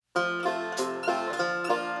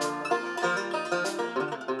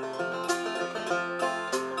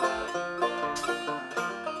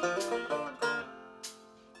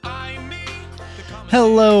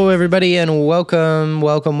Hello, everybody, and welcome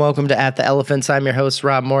to At the Elephants. I'm your host,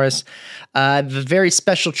 Rob Morris. I have a very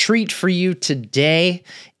special treat for you today.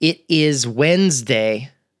 It is Wednesday.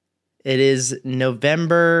 It is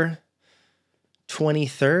November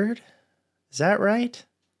 23rd. Is that right?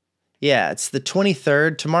 Yeah, it's the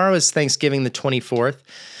 23rd. Tomorrow is Thanksgiving, the 24th.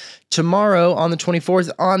 Tomorrow, on the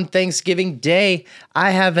 24th, on Thanksgiving Day,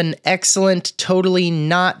 I have an excellent, totally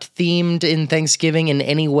not themed in Thanksgiving in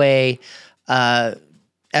any way,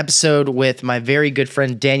 episode with my very good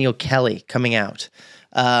friend Daniel Kelly coming out.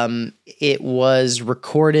 It was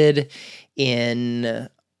recorded in,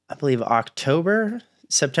 I believe,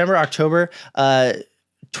 September, October,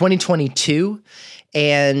 2022.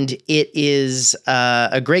 And it is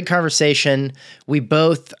a great conversation. We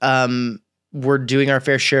both were doing our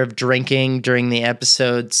fair share of drinking during the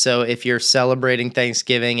episode. So if you're celebrating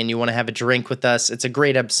Thanksgiving and you want to have a drink with us, it's a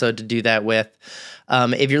great episode to do that with.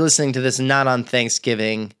 If you're listening to this not on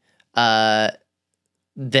Thanksgiving, then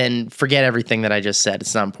forget everything that I just said.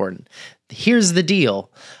 It's not important. Here's the deal.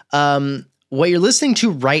 What you're listening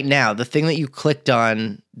to right now, the thing that you clicked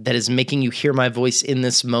on that is making you hear my voice in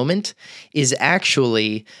this moment, is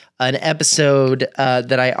actually an episode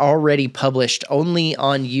that I already published only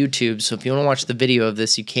on YouTube. So if you want to watch the video of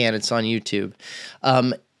this, you can. It's on YouTube.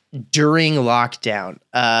 During lockdown,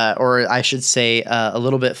 or I should say a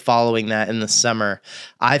little bit following that in the summer,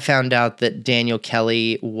 I found out that Daniel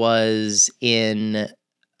Kelly was in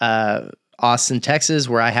Austin, Texas,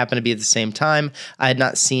 where I happened to be at the same time. I had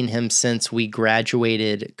not seen him since we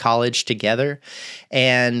graduated college together,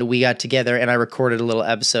 and we got together and I recorded a little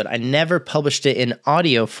episode. I never published it in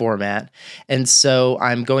audio format, and so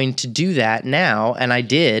I'm going to do that now, and I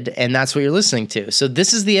did, and that's what you're listening to. So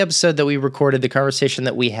this is the episode that we recorded, the conversation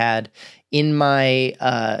that we had in my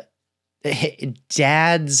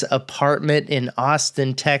dad's apartment in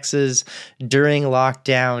Austin, Texas during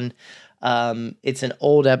lockdown. It's an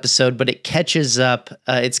old episode, but it catches up.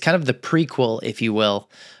 It's kind of the prequel, if you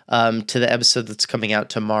will, to the episode that's coming out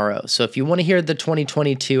tomorrow. So if you want to hear the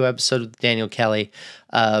 2022 episode with Daniel Kelly,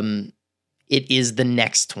 it is the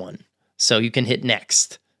next one. So you can hit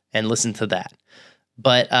next and listen to that.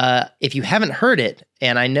 But if you haven't heard it,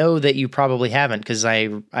 and I know that you probably haven't, because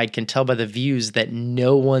I can tell by the views that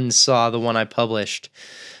no one saw the one I published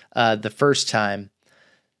the first time,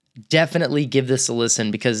 definitely give this a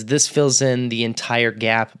listen, because this fills in the entire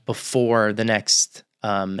gap before the next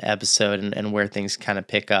episode and where things kind of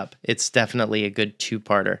pick up. It's definitely a good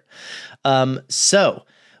two-parter. So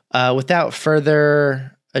without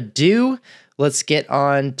further ado, let's get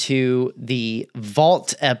on to the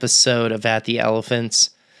Vault episode of At the Elephants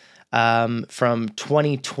from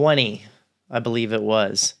 2020, I believe it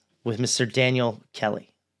was, with Mr. Daniel Kelly.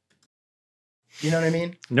 You know what I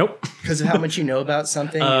mean? Nope. Because of how much you know about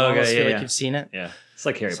something, you almost feel like you've seen it. Yeah. It's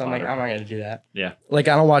like Harry Potter. I'm not going to do that. Yeah. Like,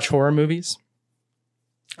 I don't watch horror movies.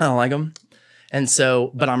 I don't like them. And so,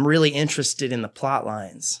 but I'm really interested in the plot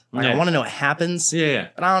lines. Like, I want to know what happens. Yeah.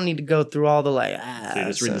 But I don't need to go through all the So you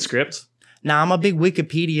just read the script? Nah, I'm a big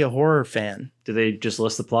Wikipedia horror fan. Do they just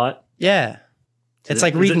list the plot? Yeah. It's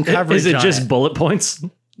like reading coverage. Is it just bullet points?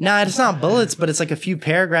 Nah, it's not bullets, but it's like a few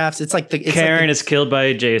paragraphs. It's like Karen is killed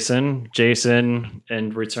by Jason. Jason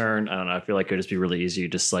in return. I don't know. I feel like it would just be really easy to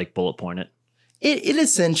just like bullet point it. It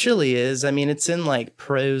essentially is. I mean, it's in like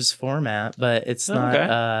prose format, but it's not.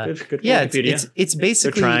 Okay. Good yeah, Wikipedia. it's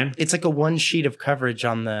basically it's like a one sheet of coverage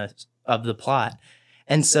on the plot,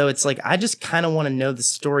 and so it's like I just kind of want to know the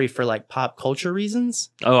story for like pop culture reasons.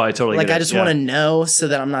 Oh, I totally like. Get I it. just want to know so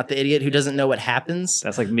that I'm not the idiot who doesn't know what happens.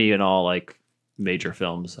 That's like me and all like major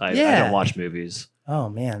films. I don't watch movies. Oh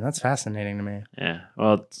man, that's fascinating to me. Yeah.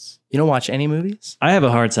 Well, you don't watch any movies? I have a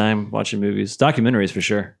hard time watching movies. Documentaries for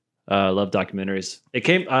sure. Love documentaries. It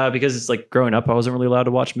came because it's like growing up, I wasn't really allowed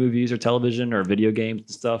to watch movies or television or video games and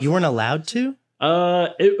stuff. You weren't allowed to?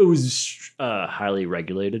 It was highly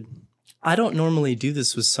regulated. I don't normally do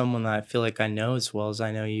this with someone that I feel like I know as well as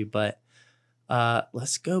I know you, but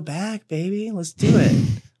let's go back, baby. Let's do it.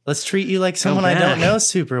 Let's treat you like someone I don't know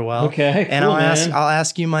super well. Okay. And cool, I'll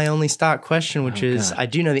ask you my only stock question, which is God. I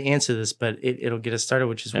do know the answer to this, but it'll get us started,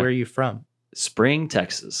 which is where are you from? Spring,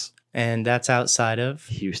 Texas. And that's outside of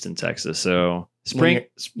Houston, Texas. So Spring.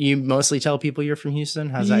 You mostly tell people you're from Houston?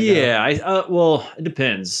 How's that go? Yeah. Well, it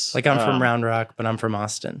depends. Like I'm from Round Rock, but I'm from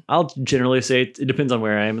Austin. I'll generally say it depends on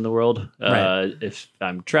where I am in the world. Right. If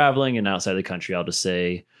I'm traveling and outside the country, I'll just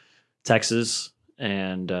say Texas.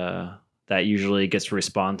 And that usually gets a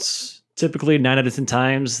response. Typically 9 out of 10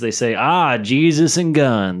 times they say, Jesus and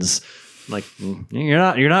guns. like, you're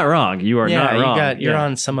not wrong. You are not wrong. You're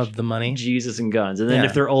on some of the money. Jesus and guns. And then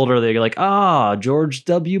if they're older, they're like, George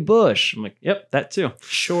W. Bush. I'm like, yep, that too.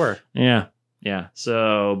 Sure. Yeah. Yeah.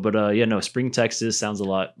 So, but no, Spring, Texas sounds a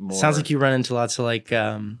lot more. Sounds like you run into lots of like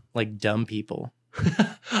dumb people. I You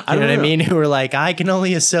don't know what I know. mean? Who are like, I can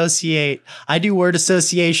only associate. I do word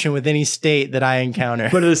association with any state that I encounter.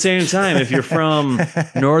 But at the same time, if you're from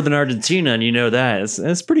northern Argentina and you know that,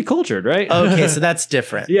 it's pretty cultured, right? Okay, so that's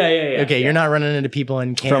different. yeah. Okay, you're not running into people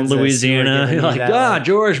in Kansas From who are Louisiana. giving you Like, that,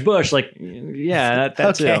 George Bush. Like, yeah, that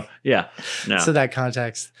Okay. too. Yeah. No. So that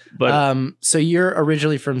context. But So you're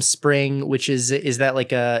originally from Spring, which is that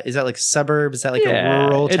like a suburb? Is that like a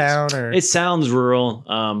rural town? Or it sounds rural.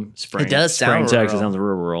 Spring. It does Spring, sound Texas rural. sounds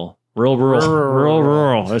rural.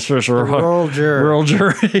 That's for sure. rural? Rural.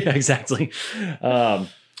 Yeah, exactly.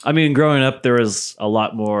 I mean, growing up, there was a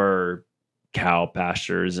lot more cow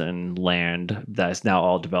pastures and land that's now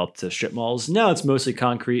all developed to strip malls. Now it's mostly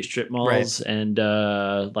concrete strip malls and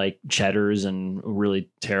like Cheddar's and really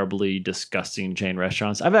terribly disgusting chain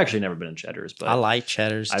restaurants. I've actually never been in Cheddar's, but I like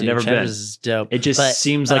Cheddar's. I've Dude. never been. Cheddar's is dope. it just But-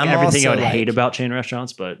 seems but like I'm everything I also would hate like- about chain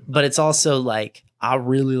restaurants, but But it's also like I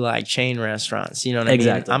really like chain restaurants. You know what I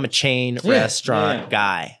Exactly. mean? I'm a chain Yeah, restaurant yeah.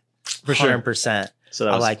 guy for 100%. so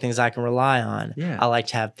that I was like things I can rely on. Yeah. I like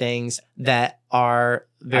to have things that are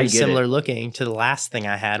I very get similar it. looking to the last thing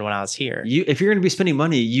I had when I was here. if you're going to be spending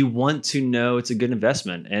money, you want to know it's a good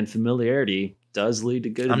investment, and familiarity does lead to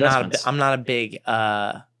good investments. I'm not a big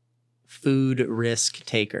food risk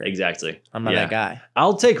taker. Exactly. I'm not Yeah. that guy.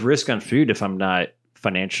 I'll take risk on food if I'm not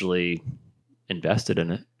financially invested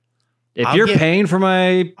in it. If I'll you're get- paying for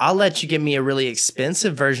my I'll let you give me a really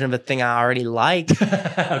expensive version of a thing I already like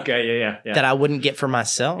okay, yeah. that I wouldn't get for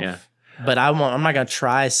myself. Yeah. But I'm not gonna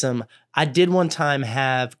try some. I did one time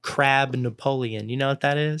have crab Napoleon. You know what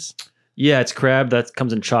that is? Yeah, it's crab that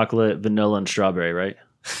comes in chocolate, vanilla, and strawberry, right?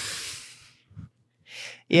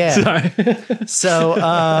 Yeah. Sorry.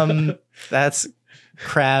 So that's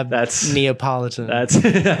crab That's- Neapolitan. that's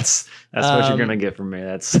what you're Um, gonna get from me.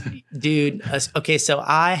 That's Dude, okay, so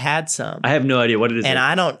I had some. I have no idea what it is. and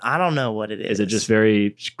I don't know what it is. Is it just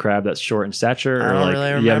very crab that's short in stature? I or don't like, really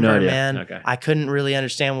you have no remember, idea? man. Okay. I couldn't really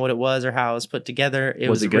understand what it was or how it was put together. It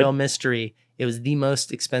Was was it a good? real mystery. It was the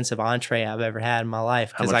most expensive entree I've ever had in my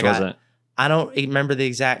life. How 'cause much I was got, it? I don't remember the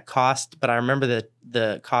exact cost, but I remember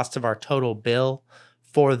the cost of our total bill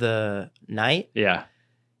for the night. Yeah.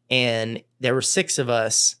 And there were 6 of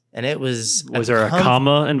us, and it was Was there a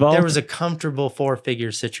comma involved? There was a comfortable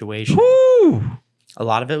 4-figure situation. Woo! A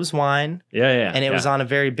lot of it was wine. Yeah. And it was on a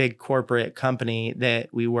very big corporate company that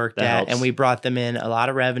we worked That at, helps. and we brought them in a lot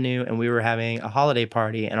of revenue, and we were having a holiday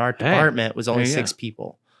party, and our department was only there you 6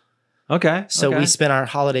 people. Okay. So okay. we spent our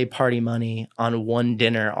holiday party money on one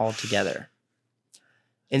dinner all together.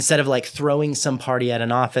 Instead of like throwing some party at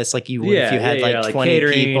an office like you would if you had like 20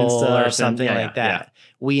 catering and people stuff or and- something yeah, like that.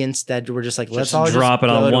 We instead were just like, let's just all drop just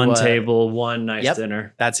it go on to one a- table, one nice Yep.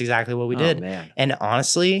 dinner. That's exactly what we Oh, did. man. And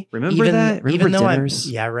honestly, Remember that? Remember even though dinners?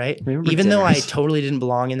 yeah, right. Remember even though I dinners? totally didn't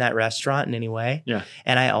belong in that restaurant in any way. Yeah.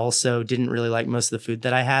 And I also didn't really like most of the food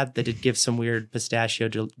that I had. They did give some weird pistachio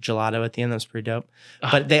gelato at the end. That was pretty dope.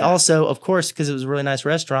 But they also, of course, because it was a really nice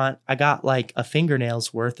restaurant, I got like a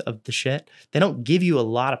fingernail's worth of the shit. They don't give you a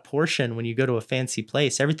lot of portion when you go to a fancy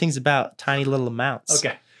place. Everything's about tiny little amounts.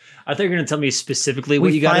 Okay. I thought you were going to tell me specifically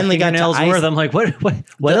what We you got finally got to fingernails ice- worth. I'm like,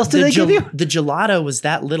 what else did they give you? The gelato was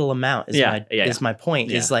that little amount. Is my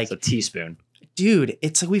point. Yeah, Is like, it's a teaspoon. dude,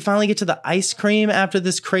 it's like we finally get to the ice cream after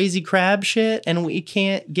this crazy crab shit, and we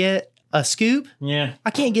can't get a scoop. Yeah.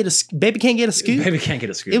 I can't get baby can't get a scoop. Baby can't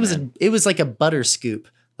get a scoop. It was like a butter scoop.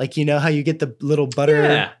 Like, you know how you get the little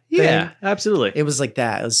butter Yeah, thing? absolutely. It was like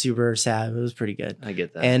that. It was super sad. It was pretty good. I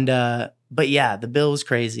get that. And but yeah, the bill was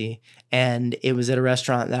crazy, and it was at a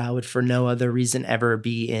restaurant that I would for no other reason ever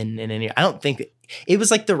be in any. I don't think it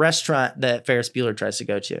was like the restaurant that Ferris Bueller tries to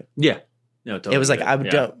go to. yeah. No, totally. It was like get I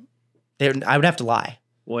would Yeah. I would have to lie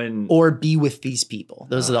When or be with these people.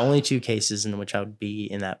 Those are the only 2 cases in which I would be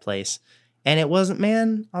in that place. And it wasn't,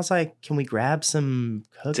 man. I was like, can we grab some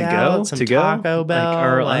cookout, some Taco Bell?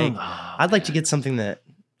 I'd like to get something that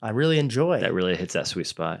I really enjoy. that really hits that sweet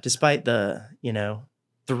spot. Despite the,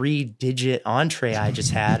 3-digit entree I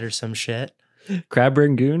just had or some shit. Crab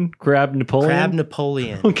Rangoon? Crab Napoleon? Crab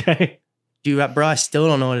Napoleon. Okay. Dude, bro, I still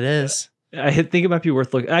don't know what it is. I think it might be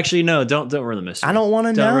worth looking. Actually, no, don't ruin the mystery. I don't want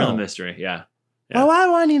to know. Don't ruin the mystery. Yeah. Oh, why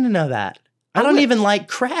do I need to know that? I don't went- even like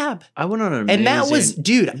crab. I went on an And that was, amazing-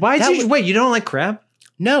 dude. Why that did you was- wait? You don't like crab?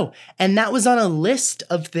 No, and that was on a list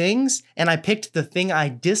of things, and I picked the thing I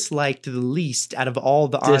disliked the least out of all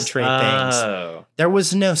the entree things. Oh. There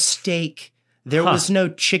was no steak. There was no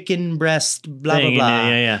chicken breast, blah, Thing, blah, blah.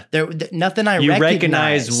 yeah. Nothing I You recognized.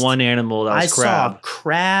 recognized one animal that was I crab. saw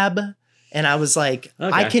crab, and I was like,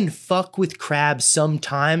 Okay. I can fuck with crab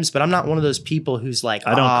sometimes, but I'm not one of those people who's like,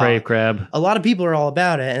 I don't crave crab. A lot of people are all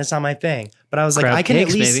about it, and it's not my thing. But I was like, Crab I can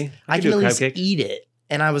cakes, at least, maybe. I could can do at a crab least cake. eat it.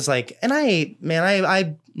 And I was like, and I ate, man,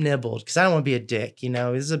 I nibbled because I don't want to be a dick. You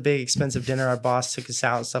know, this is a big, expensive dinner. Our boss took us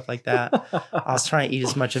out and stuff like that. I was trying to eat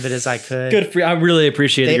as much of it as I could. Good for you. I really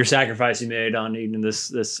appreciate your sacrifice you made on eating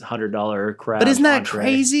this $100 crab. But isn't that entree.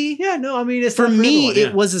 crazy? Yeah, no, I mean, it's For not me, everyone, yeah.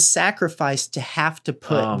 it was a sacrifice to have to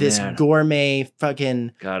put Oh, this man. gourmet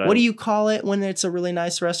fucking. God, What do you call it when it's a really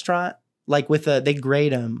nice restaurant? Like with they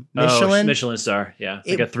grade them Michelin. Oh, Michelin star. Yeah,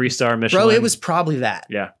 It- like a 3-star Michelin. Bro, it was probably that.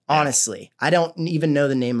 Yeah. Honestly, I don't even know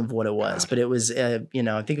the name of what it was, but it was, I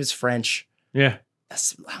think it was French. Yeah.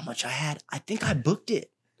 That's how much I had. I think I booked it.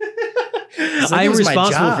 I'm was my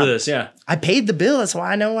responsible job. for this. Yeah. I paid the bill. That's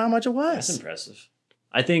why I know how much it That's was. impressive.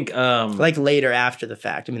 I think Like later after the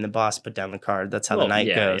fact. I mean, the boss put down the card. That's how the night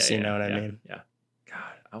goes. You know what I mean? Yeah. God,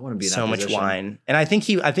 I want to be in So that much position. wine. And I think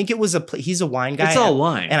it was he's a wine guy. It's all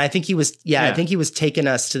wine. And I think he was, I Yeah. think he was taking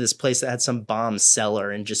us to this place that had some bomb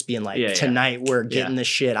cellar and just being like, Yeah, yeah. tonight we're getting the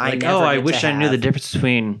shit. I like, never I get wish to I knew the have." difference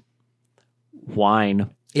between wine.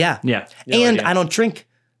 Yeah. Yeah. And I don't drink.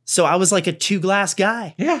 So I was like a 2-glass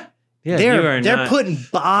guy. Yeah. Yeah. They're putting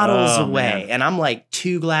bottles Oh, away. man. And I'm like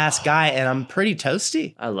 2-glass guy and I'm pretty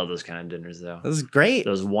toasty. I love those kind of dinners though. This is great.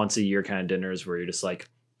 Those once a year kind of dinners where you're just like,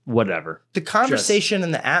 whatever. The conversation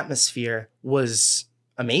and the atmosphere was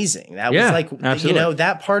amazing. That Yeah, was like, absolutely.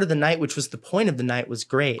 that part of the night, which was the point of the night, was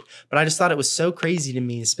great. But I just thought it was so crazy to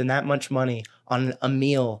me to spend that much money on a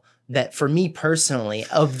meal that for me personally,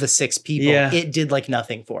 of the 6 people, Yeah. it did like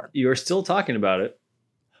nothing for. You're still talking about it.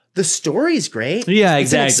 The story's great. Yeah,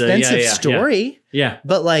 It's an exactly. Yeah, expensive yeah, yeah. story, Yeah.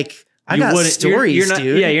 but like I You got wouldn't- stories, you're not,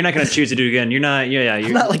 dude. Yeah, you're not going to choose to do it again. You're not. Yeah,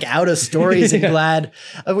 I'm not like out of stories and Yeah. glad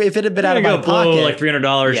if it had been out of You're my gonna blow pocket. like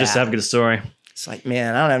 $300 just to Yeah. have a good story. It's like,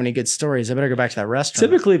 man, I don't have any good stories. I better go back to that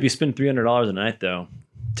restaurant. Typically, if you spend $300 a night, though,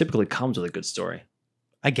 typically comes with a good story.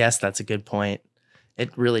 I guess that's a good point. It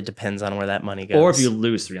really depends on where that money goes. Or if you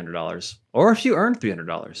lose $300, or if you earn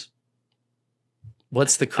 $300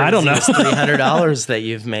 what's the I don't know. craziest $300 that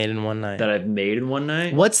you've made in one night? that I've made in one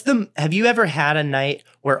night. Have you ever had a night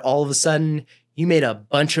where all of a sudden you made a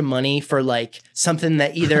bunch of money for like something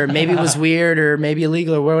that either maybe was weird or maybe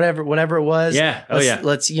illegal or whatever it was? Yeah. Oh, let's,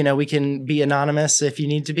 yeah. Let's, we can be anonymous if you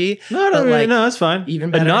need to be. No, but, like, no, that's fine.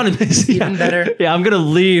 even better. Anonymous. Even yeah. better. Yeah, I'm gonna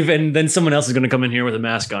leave, and then someone else is gonna come in here with a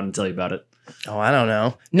mask on and tell you about it. Oh, I don't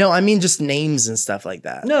know. No, I mean just names and stuff like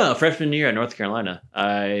that. No, freshman year at North Carolina,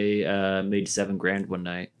 I made $7,000 one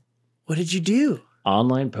night. What did you do?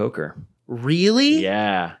 Online poker. Really?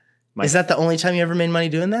 Yeah. Is that the only time you ever made money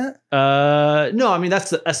doing that? No, I mean that's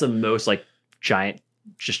the most like giant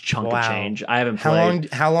just chunk of change. I haven't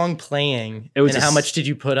played. How long playing? It was and a how much did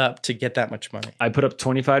you put up to get that much money? I put up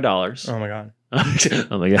 $25. Oh my god.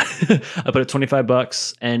 Oh my god. I put up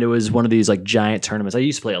 $25 and it was one of these like giant tournaments. I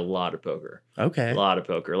used to play a lot of poker. Okay. A lot of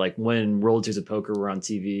poker. Like when World Series of Poker were on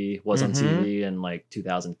TV, on TV in like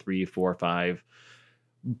 2003, 4, 5.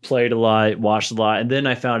 Played a lot, watched a lot, and then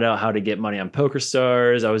I found out how to get money on Poker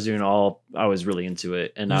Stars. I was really into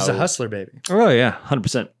it. And He was I a hustler, baby. Oh yeah,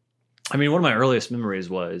 100%. I mean, one of my earliest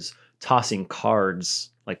memories was tossing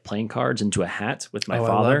cards, like playing cards, into a hat with my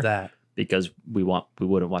father. I love that. Because we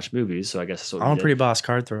wouldn't watch movies, so I guess that's what I'm we a did. pretty boss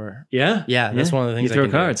card thrower. Yeah, Yeah, that's one of the things You throw I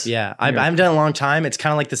can do. cards. Yeah, I've done it a long time. It's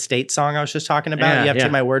kind of like the State song I was just talking about. Yeah, You have to yeah.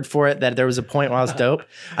 take my word for it that there was a point when I was dope.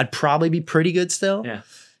 I'd probably be pretty good still. Yeah.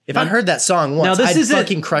 If I heard that song once, I'd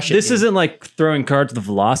fucking crush it. This dude. isn't like throwing cards with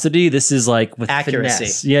velocity. This is like with Accuracy.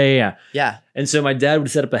 finesse. Yeah. Yeah. And so my dad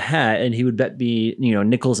would set up a hat, and he would bet me,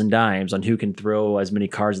 nickels and dimes on who can throw as many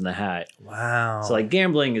cards in the hat. Wow. So like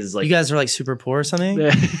gambling is like you guys are like super poor or something?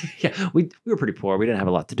 yeah, we were pretty poor. We didn't have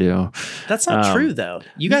a lot to do. That's not true though.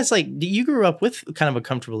 You guys you grew up with kind of a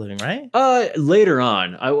comfortable living, right? Later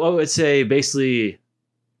on, I would say basically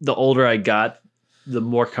the older I got, the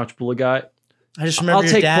more comfortable I got. I just remember I'll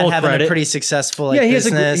your take dad full having credit. a pretty successful He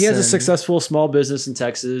business. has a and- successful small business in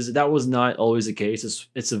Texas. That was not always the case.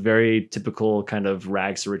 It's a very typical kind of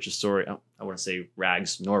rags to riches story. I wouldn't say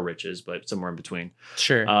rags nor riches, but somewhere in between.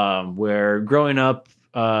 Sure. Where growing up,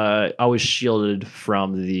 I was shielded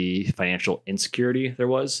from the financial insecurity there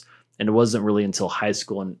was. And it wasn't really until high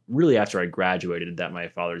school and really after I graduated that my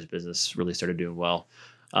father's business really started doing well.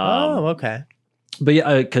 Okay. But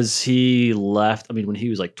yeah, because he left. I mean, when he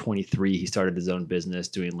was like 23, he started his own business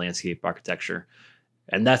doing landscape architecture.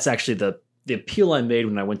 And that's actually the appeal I made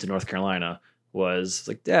when I went to North Carolina was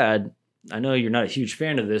like, Dad, I know you're not a huge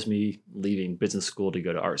fan of this, me leaving business school to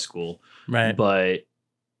go to art school, Right. but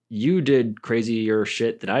you did crazier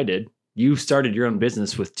shit than I did. You started your own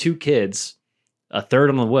business with 2 kids, a third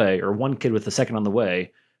on the way, or 1 kid with a second on the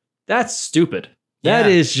way. That's stupid. That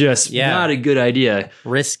Yeah. is just not a good idea.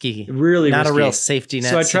 Risky. Really Not risky. a real safety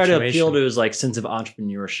net. So I try to situation. appeal to his like sense of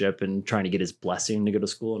entrepreneurship and trying to get his blessing to go to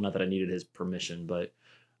school. Not that I needed his permission, but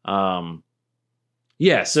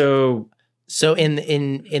yeah. So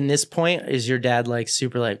in this point, is your dad like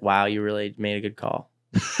super like, wow, you really made a good call?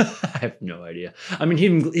 I have no idea. I mean,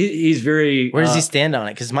 he's very. Where does he stand on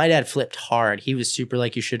it? Because my dad flipped hard. He was super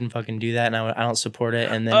like, you shouldn't fucking do that, and I don't support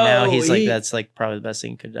it. And then now he's like, that's like probably the best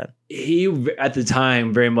thing he could have done. He at the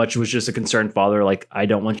time very much was just a concerned father. Like, I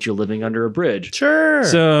don't want you living under a bridge. Sure.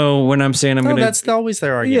 So when I'm saying I'm gonna, that's always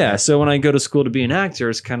their argument. yeah. So when I go to school to be an actor,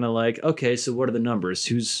 it's kind of like, okay, so what are the numbers?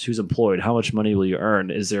 Who's employed? How much money will you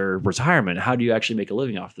earn? Is there retirement? How do you actually make a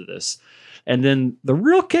living off of this? And then the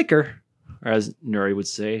real kicker, or as Nuri would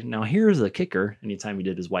say, now here's the kicker. Anytime he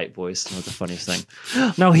did his white voice, that was the funniest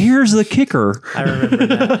thing. Now here's the kicker. I remember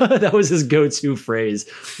that. That was his go-to phrase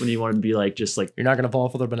when he wanted to be like, just like, You're not gonna fall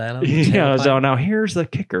for the banana. yeah. So now here's the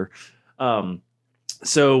kicker.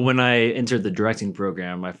 So when I entered the directing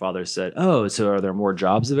program, my father said, "Oh, so are there more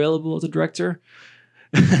jobs available as a director?"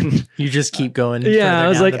 You just keep going. Yeah, I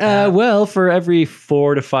was like, well, for every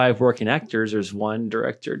 4 to 5 working actors, there's 1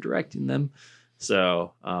 director directing them.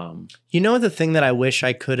 So, you know, the thing that I wish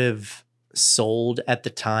I could have sold at the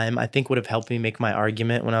time, I think would have helped me make my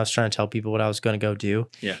argument when I was trying to tell people what I was going to go do.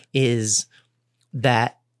 Yeah, is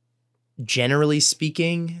that generally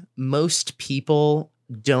speaking, most people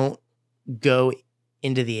don't go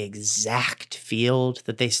into the exact field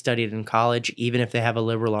that they studied in college, even if they have a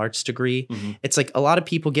liberal arts degree. Mm-hmm. It's like a lot of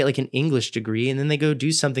people get like an English degree and then they go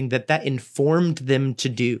do something that informed them to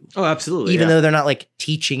do. Oh, absolutely. Even though they're not like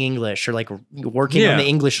teaching English or like working on the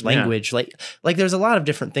English language. Like there's a lot of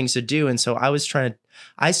different things to do. And so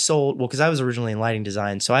I sold, because I was originally in lighting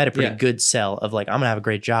design. So I had a pretty good sell of like, I'm gonna have a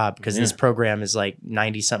great job because this program is like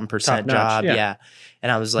 90-something% job. Yeah.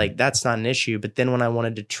 And I was like, that's not an issue. But then when I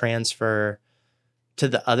wanted to transfer to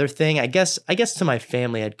the other thing, I guess to my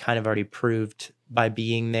family, I'd kind of already proved by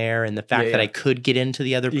being there and the fact that I could get into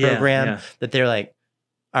the other program that they're like,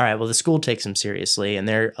 all right, well, the school takes them seriously and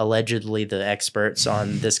they're allegedly the experts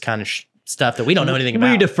on this kind of stuff that we don't know anything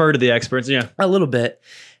about. We defer to the experts, a little bit.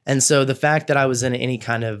 And so the fact that I was in any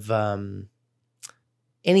kind of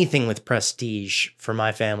anything with prestige for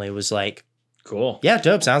my family was like, cool. Yeah,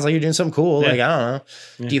 dope. Sounds like you're doing something cool. Like, I don't know.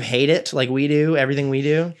 Yeah. Do you hate it like we do, everything we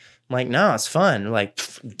do? I'm like, no, it's fun. Like,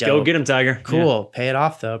 dope. Go get him, Tiger. Cool. Pay it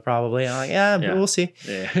off though, probably. I'm like, yeah. We'll see.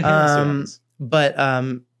 Yeah. But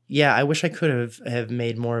yeah, I wish I could have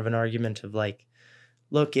made more of an argument of like,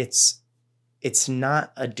 look, it's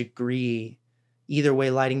not a degree either way,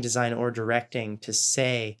 lighting design or directing, to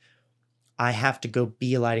say I have to go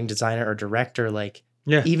be a lighting designer or director. Like,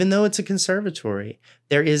 even though it's a conservatory,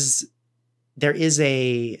 there is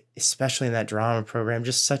a, especially in that drama program,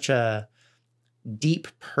 just such a deep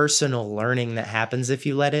personal learning that happens if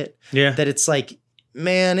you let it. Yeah. That it's like,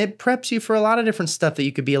 man, it preps you for a lot of different stuff that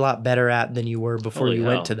you could be a lot better at than you were before you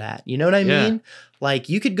went to that. You know what I mean? Like,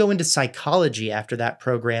 you could go into psychology after that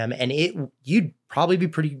program and you'd probably be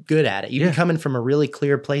pretty good at it. You'd be coming from a really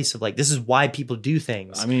clear place of like, this is why people do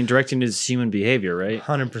things. I mean, directing is human behavior, right?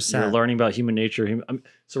 100%. You're learning about human nature.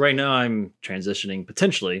 So right now I'm transitioning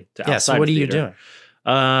potentially to outside. So what are you doing?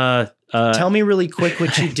 Tell me really quick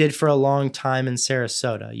what you did for a long time in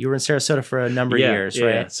Sarasota. You were in Sarasota for a number of years,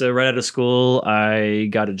 right? Yeah. So right out of school, I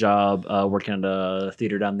got a job working at a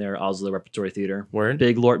theater down there, Oslo Repertory Theater. Word.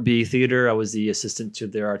 Big Lort B Theater. I was the assistant to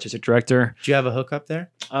their artistic director. Did you have a hookup there?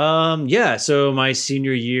 Yeah. So my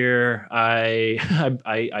senior year, I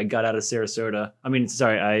got out of Sarasota.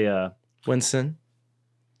 Winston.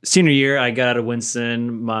 Senior year, I got out of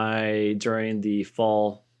Winston during the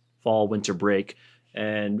fall winter break.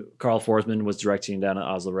 And Carl Forsman was directing down at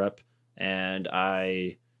Oslo Rep. And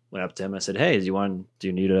I went up to him and I said, hey, do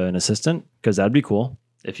you need an assistant? Because that'd be cool.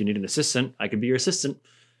 If you need an assistant, I could be your assistant.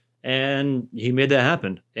 And he made that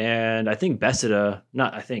happen. And I think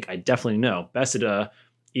I definitely know Bessida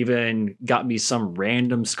even got me some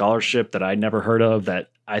random scholarship that I'd never heard of, that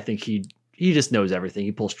I think he just knows everything.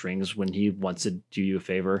 He pulls strings when he wants to do you a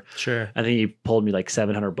favor. Sure. I think he pulled me like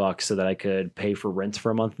 $700 so that I could pay for rent for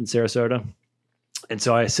a month in Sarasota. And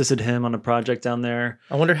so I assisted him on a project down there.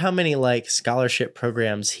 I wonder how many like scholarship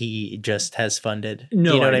programs he just has funded.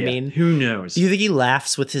 No, do you know idea. What I mean? Who knows? Do you think he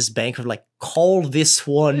laughs with his banker like, call this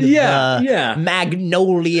one the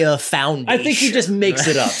Magnolia Foundation? I think he just makes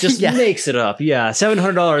it up. Makes it up. Yeah.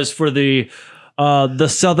 $700 for the the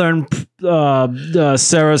Southern the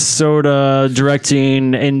Sarasota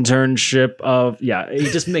directing internship of he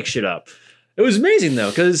just makes shit up. It was amazing though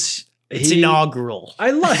because It's inaugural.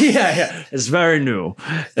 I love yeah. It's very new.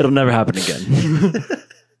 It'll never happen again.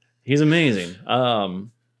 He's amazing.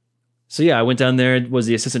 So yeah, I went down there. Was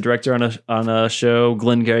the assistant director on a show,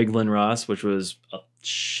 Glengarry Glen Ross, which was a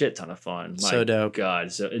shit ton of fun. So dope.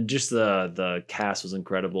 God, so just the cast was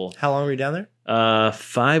incredible. How long were you down there?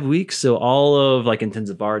 5 weeks. So all of like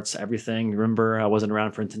intensive arts, everything. Remember, I wasn't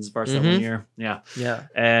around for intensive arts that 1 year. Yeah.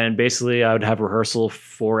 And basically, I would have rehearsal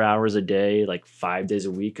 4 hours a day, like 5 days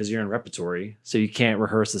a week, because you're in repertory, so you can't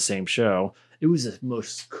rehearse the same show. It was the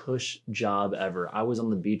most cush job ever. I was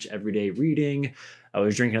on the beach every day reading. I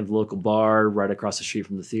was drinking at the local bar right across the street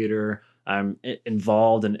from the theater. I'm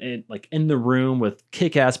involved in the room with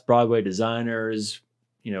kick-ass Broadway designers,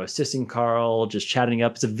 assisting Carl, just chatting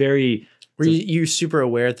up. It's a very... Were you super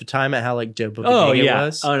aware at the time at how like dope of a gig it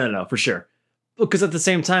was? Oh, no, for sure. Because at the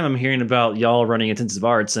same time, I'm hearing about y'all running intensive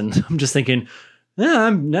arts, and I'm just thinking,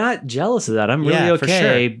 I'm not jealous of that. I'm really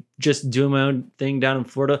okay just doing my own thing down in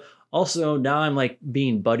Florida. Also, now I'm like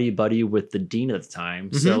being buddy with the dean at the time.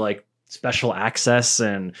 Mm-hmm. So like special access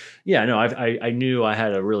and I knew I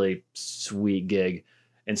had a really sweet gig.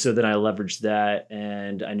 And so then I leveraged that,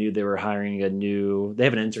 and I knew they were hiring they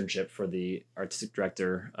have an internship for the artistic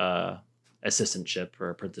director, assistantship or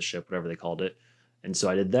apprenticeship, whatever they called it. And so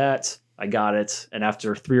I did that. I got it. And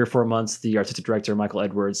after 3 or 4 months, the artistic director, Michael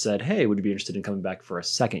Edwards, said, "Hey, would you be interested in coming back for a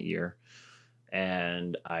second year?"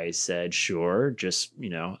 And I said, sure, just,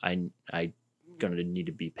 I gonna need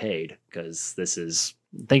to be paid because this is,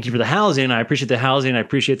 thank you for the housing. I appreciate the housing. I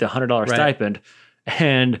appreciate the $100 stipend.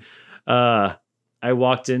 And I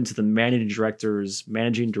walked into the managing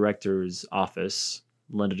director's office,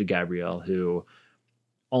 Linda DeGabrielle, who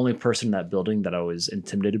only person in that building that I was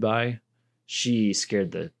intimidated by. She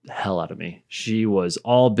scared the hell out of me. She was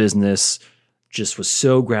all business, just was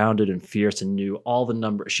so grounded and fierce and knew all the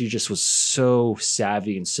numbers. She just was so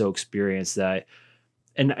savvy and so experienced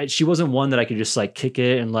and she wasn't one that I could just like kick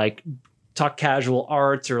it and like talk casual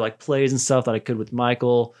arts or like plays and stuff that I could with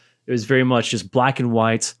Michael. It was very much just black and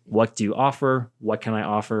white. What do you offer? What can I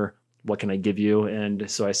offer? What can I give you? And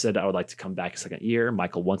so I said, I would like to come back a second year.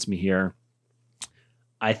 Michael wants me here.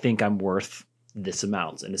 I think I'm worth this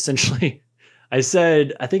amount. And essentially I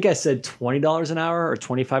think I said $20 an hour or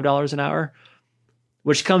 $25 an hour,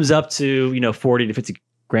 which comes up to, 40 to 50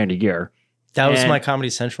 grand a year. That was my Comedy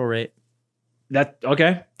Central rate.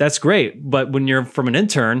 That's great. But when you're from an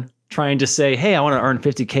intern trying to say, hey, I want to earn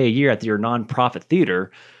 $50K a year at your nonprofit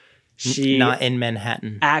theater, she not in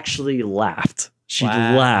Manhattan actually laughed. She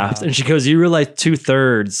laughed and she goes, you realize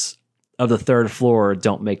 2/3 of the third floor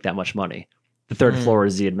don't make that much money. The third floor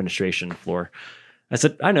is the administration floor. I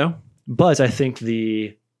said, I know, but I think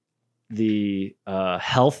the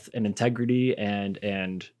health and integrity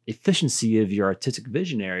and efficiency of your artistic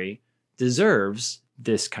visionary deserves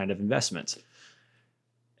this kind of investment.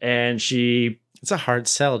 And it's a hard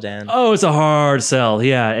sell, Dan. Oh, it's a hard sell.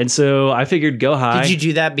 Yeah. And so I figured go high. Did you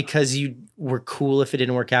do that because you were cool? If it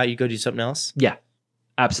didn't work out, you go do something else? Yeah,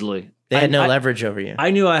 absolutely. They had no leverage over you. I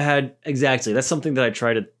knew I had. Exactly. That's something that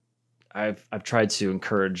I've tried to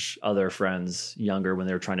encourage other friends younger when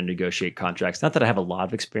they were trying to negotiate contracts. Not that I have a lot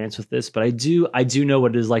of experience with this, but I do know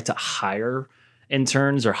what it is like to hire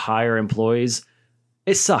interns or hire employees.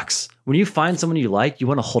 It sucks. When you find someone you like, you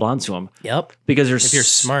want to hold on to them. Yep. Because if you're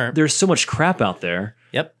smart, there's so much crap out there.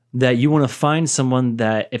 Yep. That you want to find someone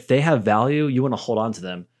that if they have value, you want to hold on to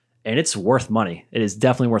them. And it's worth money. It is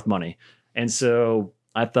definitely worth money. And so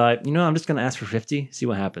I thought, I'm just going to ask for 50, see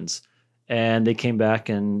what happens. And they came back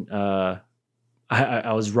and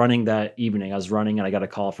I was running that evening. And I got a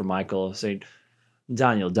call from Michael saying,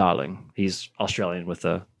 Daniel, darling. He's Australian with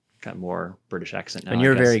a kind of more British accent now. And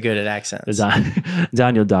you're very good at accents.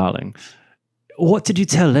 Daniel, darling. What did you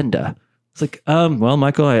tell Linda? It's like, well,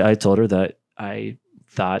 Michael, I told her that I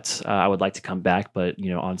thought I would like to come back, but,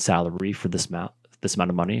 on salary for this amount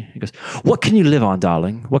of money. He goes, what can you live on,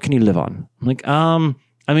 darling? What can you live on? I'm like,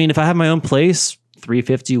 if I have my own place,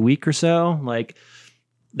 $350 a week or so, like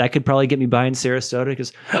that could probably get me by in Sarasota. He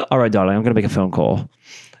goes, all right, darling, I'm going to make a phone call.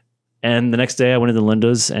 And the next day I went into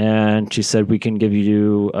Linda's and she said, we can give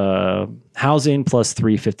you housing plus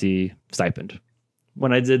 $350 stipend.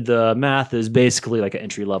 When I did the math, is basically like an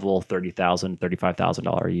entry level $30,000,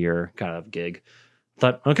 $35,000 a year kind of gig.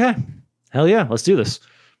 Thought, okay, hell yeah, let's do this.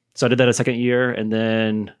 So I did that a second year, and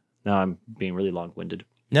then now I'm being really long-winded.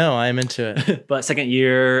 No, I'm into it. But second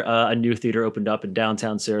year, a new theater opened up in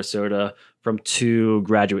downtown Sarasota from 2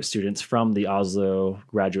 graduate students from the Oslo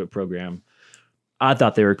graduate program. I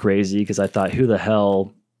thought they were crazy because I thought, who the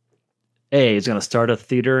hell, A, is going to start a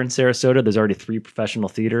theater in Sarasota? There's already 3 professional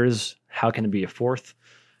theaters. How can it be a 4th?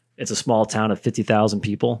 It's a small town of 50,000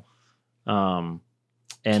 people. And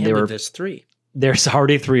there's 3. There's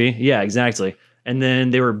already 3. Yeah, exactly. And then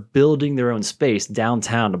they were building their own space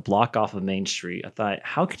downtown to block off of Main Street. I thought,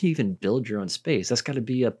 how can you even build your own space? That's got to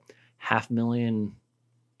be a $500,000,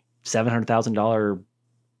 $700,000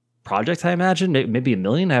 project, I imagine. Maybe $1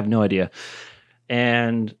 million. I have no idea.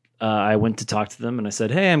 And I went to talk to them and I said,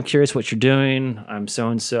 hey, I'm curious what you're doing. I'm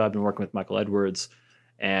so-and-so. I've been working with Michael Edwards.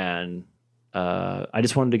 And I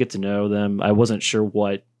just wanted to get to know them. I wasn't sure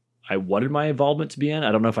what I wanted my involvement to be in.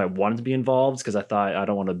 I don't know if I wanted to be involved because I thought I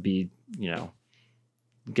don't want to be,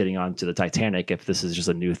 getting onto the Titanic if this is just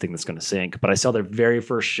a new thing that's going to sink. But I saw their very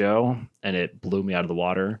first show and it blew me out of the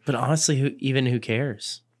water. But honestly, who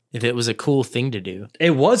cares? If it was a cool thing to do.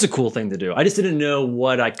 It was a cool thing to do. I just didn't know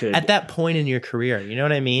what I could. At that point in your career, you know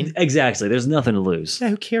what I mean? Exactly. There's nothing to lose. Yeah,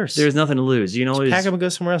 who cares? There's nothing to lose. Just pack up and go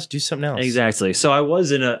somewhere else, do something else. Exactly. So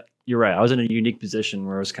you're right. I was in a unique position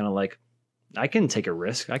where I was kind of like, I can take a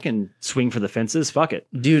risk. I can swing for the fences. Fuck it.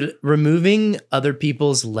 Dude, removing other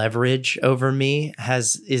people's leverage over me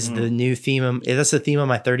is the new theme. That's the theme of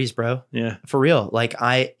my 30s, bro. Yeah. For real. Like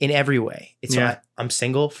in every way. It's why I'm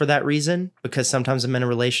single for that reason, because sometimes I'm in a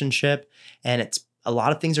relationship and a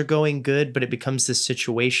lot of things are going good, but it becomes this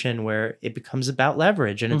situation where it becomes about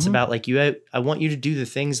leverage and it's about like I want you to do the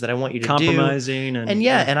things that I want you to compromising do.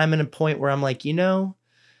 And I'm in a point where I'm like,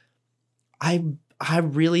 I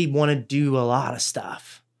really want to do a lot of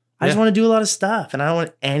stuff. I just want to do a lot of stuff and I don't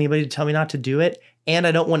want anybody to tell me not to do it. And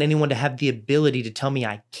I don't want anyone to have the ability to tell me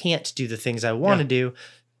I can't do the things I want to do.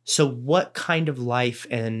 So what kind of life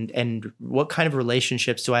and what kind of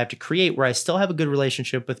relationships do I have to create where I still have a good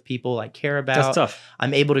relationship with people I care about? That's tough.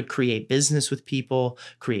 I'm able to create business with people,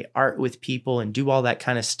 create art with people and do all that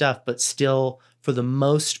kind of stuff. But still, for the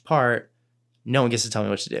most part, no one gets to tell me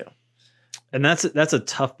what to do. And that's a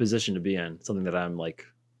tough position to be in. Something that I'm like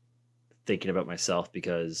thinking about myself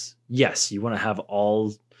because yes, you want to have all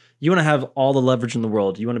the leverage in the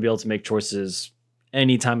world. You want to be able to make choices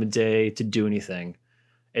any time of day to do anything.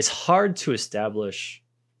 It's hard to establish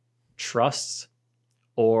trust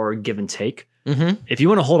or give and take. Mm-hmm. If you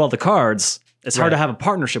want to hold all the cards, it's hard to have a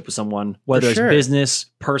partnership with someone, whether it's business,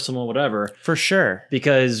 personal, whatever. For sure.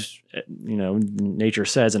 Because, nature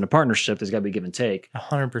says in a partnership, there's got to be give and take.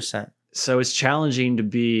 100%. So it's challenging to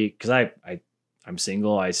be, because I'm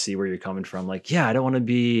single. I see where you're coming from. Like, yeah, I don't want to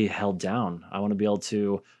be held down. I want to be able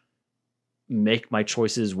to make my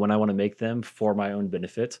choices when I want to make them for my own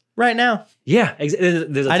benefit. Right now. Yeah. I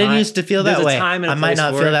didn't used to feel that way. I might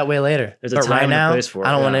not feel that way later. There's a time and a place for it.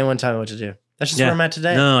 I don't want anyone to tell me what to do. That's just where I'm at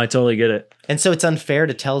today. No, I totally get it. And so it's unfair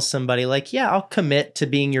to tell somebody like, yeah, I'll commit to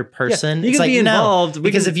being your person. Yeah, you can be involved.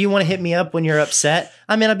 Because if you want to hit me up when you're upset,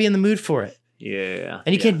 I may not be in the mood for it. Yeah.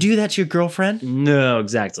 And you can't do that to your girlfriend. No,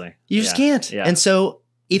 exactly. You just can't. Yeah. And so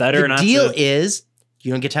if the deal is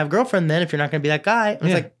you don't get to have a girlfriend then if you're not going to be that guy. It's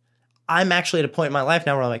like, I'm actually at a point in my life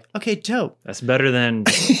now where I'm like, okay, dope. That's better than,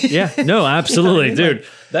 no, absolutely, dude.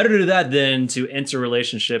 Better to do that than to enter a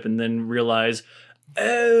relationship and then realize,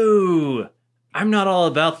 oh, I'm not all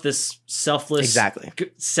about this selfless,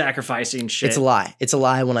 sacrificing shit. It's a lie. It's a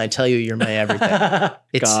lie when I tell you you're my everything.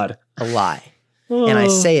 It's a lie. Oh. And I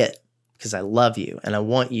say it because I love you and I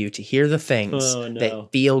want you to hear the things that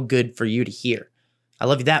feel good for you to hear. I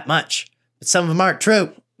love you that much, but some of them aren't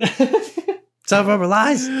true. Some of them are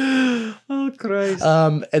lies. Oh, Christ.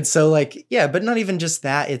 And so but not even just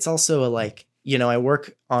that. It's also I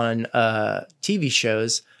work on TV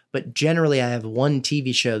shows, but generally I have one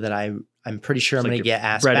TV show that I'm pretty sure I'm going to get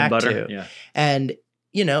asked back to. Yeah. And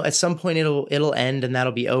at some point it'll end and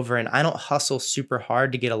that'll be over. And I don't hustle super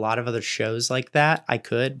hard to get a lot of other shows like that. I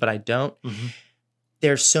could, but I don't. Mm-hmm.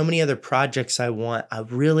 There's so many other projects I want. I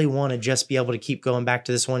really want to just be able to keep going back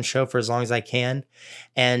to this one show for as long as I can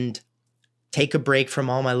and take a break from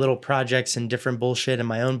all my little projects and different bullshit and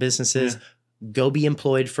my own businesses. Go be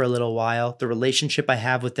employed for a little while. The relationship I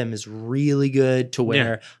have with them is really good to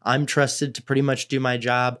where I'm trusted to pretty much do my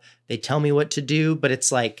job. They tell me what to do, but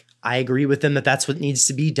it's like, I agree with them that that's what needs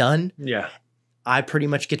to be done. Yeah. I pretty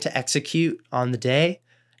much get to execute on the day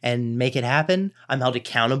and make it happen. I'm held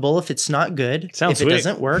accountable if it's not good, if it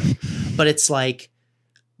doesn't work. But it's like,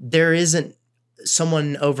 there isn't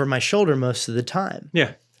someone over my shoulder most of the time.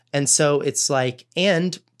 Yeah. And so it's like,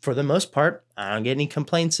 and for the most part, I don't get any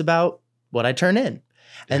complaints about what I turn in.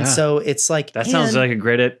 And so it's like, that sounds like a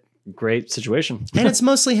great Great situation. And it's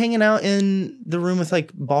mostly hanging out in the room with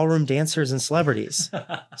like ballroom dancers and celebrities.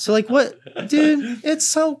 So like what, dude, it's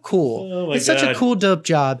so cool. Oh my It's such a God. cool, dope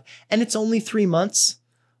job. And it's only 3 months.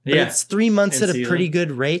 But Yeah. it's 3 months In at a season. pretty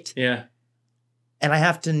good rate. Yeah. And I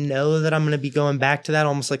have to know that I'm going to be going back to that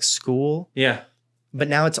almost like school. Yeah. But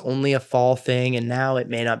now it's only a fall thing. And now it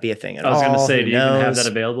may not be a thing at I was all. going to say, Who do you even have knows?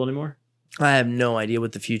 that available anymore? I have no idea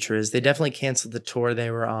what the future is. They definitely canceled the tour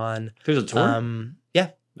they were on. There's a tour? Yeah.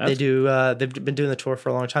 They That's- do. They've been doing the tour for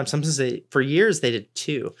a long time. Sometimes for years they did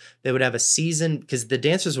 2. They would have a season because the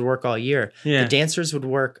dancers would work all year. Yeah. The dancers would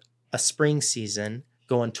work a spring season,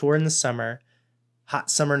 go on tour in the summer, hot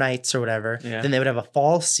summer nights or whatever. Yeah. Then they would have a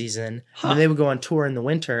fall season. Huh. And then they would go on tour in the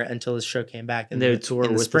winter until the show came back. And they would tour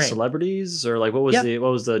in with the celebrities, or like what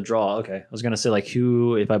was the draw? Okay, I was gonna say like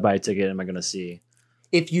who, if I buy a ticket, am I gonna see?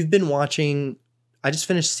 If you've been watching, I just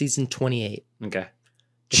finished season 28. Okay,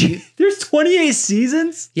 you- there's 28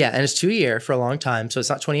 seasons. Yeah, and it's 2 a year for a long time, so it's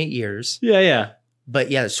not 28 years. Yeah.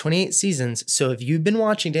 But yeah, there's 28 seasons. So if you've been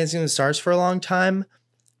watching Dancing with the Stars for a long time,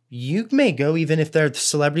 you may go even if the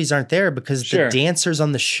celebrities aren't there because Sure. the dancers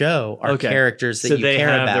on the show are Okay. characters that So you they care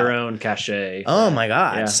have about. their own cachet. Oh my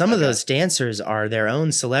God. Yeah, Some of okay. those dancers are their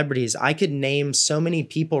own celebrities. I could name so many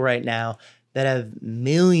people right now that have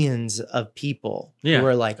millions of people Yeah. who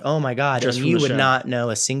are like, oh my God. Just and from you the would show. not know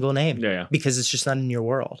a single name Yeah. because it's just not in your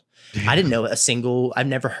world. I didn't know I've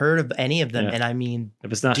never heard of any of them. Yeah. And I mean,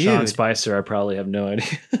 If it's not Sean Dude. Spicer, I probably have no idea.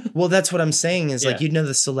 well, that's what I'm saying is like, Yeah. you'd know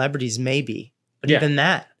the celebrities maybe, but Yeah. even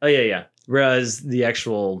that, Oh yeah. Whereas the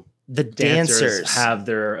actual the dancers dancers have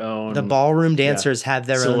their own. the ballroom dancers have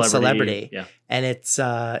their own celebrity Yeah, and it's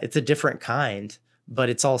a different kind, but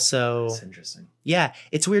it's also, that's interesting. yeah,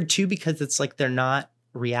 it's weird too, because it's like, they're not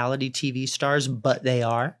reality TV stars, but they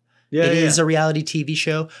are. Yeah, It is a reality TV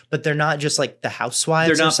show, but they're not just like the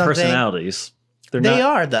housewives They're or not something. personalities. They're They not,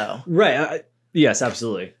 are though, right. Yes,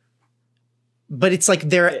 absolutely. but it's like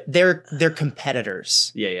they're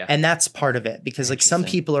competitors. Yeah. And that's part of it because like some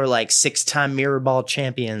Interesting. people are like 6-time mirror ball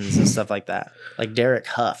champions and stuff like that. Like Derek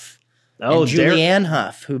Huff Oh, and Derek- Julianne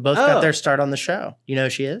Huff, who both Oh. got their start on the show. You know who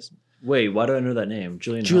she is? Wait, why do I know that name?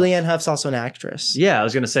 Julianne. Hough. Julianne Huff's also an actress. Yeah, I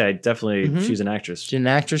was gonna say I definitely. Mhm. She's an actress. She's an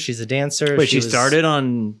actress. She's a dancer. Wait, she was- started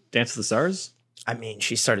on Dance with the Stars. I mean,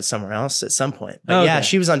 she started somewhere else at some point. But Oh, yeah, okay.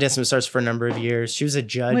 she was on Dancing with the Stars for a number of years. She was a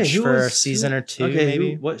judge Wait, who for a was- season who- or 2, Okay,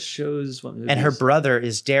 maybe. what shows? What movies? And her brother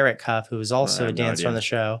is Derek Huff, who is I also a have no dancer on idea. the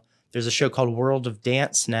show. There's a show called World of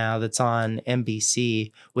Dance now that's on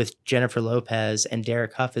NBC with Jennifer Lopez, and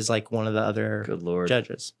Derek Huff is like one of the other Good lord.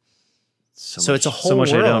 judges. So So it's a much- whole so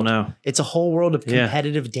much I world. don't know. It's a whole world of Yeah.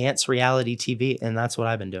 competitive dance reality TV, and that's what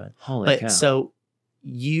I've been doing. Holy But cow! so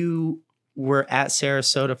you were at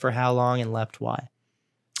Sarasota for how long and left why?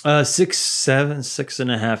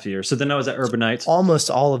 6.5 years. So then I was at Urbanites. Almost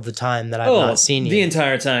all of the time that I've not seen you. the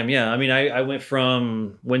entire time. Yeah, I mean, I went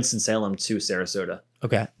from Winston-Salem to Sarasota.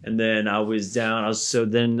 Okay. And then I was down.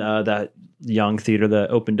 That young theater that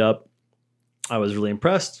opened up, I was really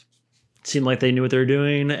impressed. Seemed like they knew what they were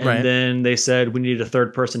doing. And Right. then they said we needed a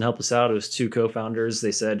third person to help us out. It was 2 co-founders.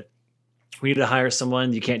 They said we need to hire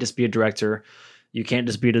someone. You can't just be a director. You can't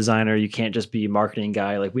just be a designer. You can't just be a marketing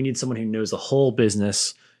guy. Like, we need someone who knows the whole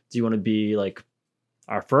business. Do you want to be like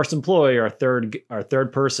our first employee, our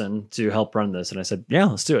third person to help run this? And I said, yeah,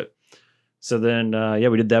 let's do it. So then,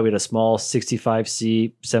 we did that. We had a small 65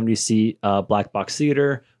 seat, 70 seat black box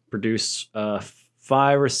theater, produced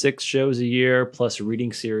 5 or 6 shows a year, plus a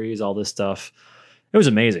reading series, all this stuff. It was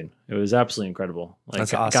amazing. It was absolutely incredible. Like,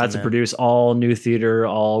 That's I awesome, got to man. produce all new theater,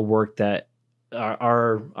 all work that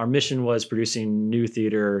our mission was producing new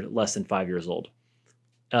theater less than 5 years old.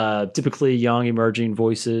 Typically young emerging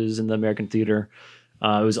voices in the American theater.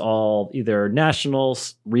 It was all either national,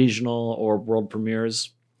 regional, or world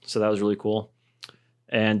premieres. So that was really cool.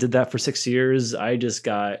 And did that for 6 years. I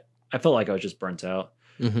felt like I was just burnt out.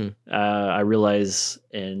 Mm-hmm. I realized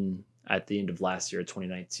at the end of last year,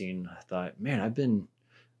 2019, I thought, man, I've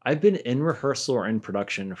been in rehearsal or in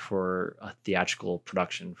production for a theatrical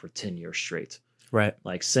production for 10 years straight. Right.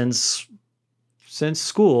 Like since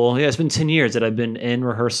school, yeah, it's been 10 years that I've been in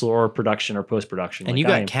rehearsal or production or post-production. And Like, you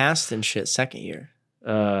got cast and shit second year.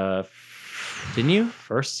 Didn't you?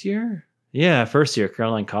 First year? Yeah, first year,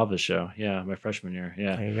 Caroline Kava's show. Yeah, my freshman year.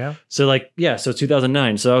 Yeah. There you go. So so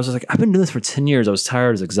 2009. So I was just like, I've been doing this for 10 years. I was tired,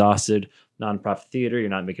 I was exhausted. Nonprofit theater, you're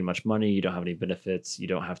not making much money. You don't have any benefits. You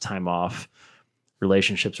don't have time off.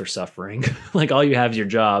 Relationships are suffering. Like, all you have is your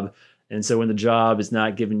job. And so when the job is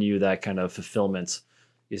not giving you that kind of fulfillment,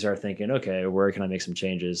 you start thinking, okay, where can I make some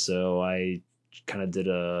changes? So I kind of did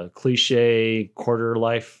a cliche quarter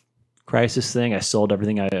life crisis thing. I sold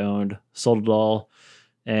everything I owned, sold it all,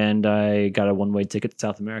 and I got a one-way ticket to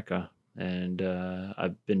South America. And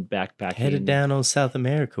I've been backpacking. Headed down on South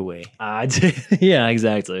America way. I did. Yeah,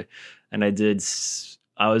 exactly. And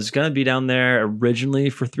I was going to be down there originally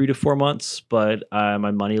for 3 to 4 months, but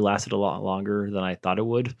my money lasted a lot longer than I thought it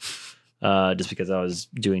would. Just because I was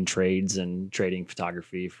doing trades and trading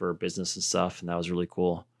photography for business and stuff. And that was really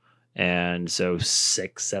cool. And so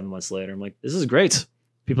 6-7 months later, I'm like, this is great.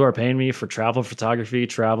 People are paying me for travel photography,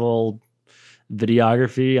 travel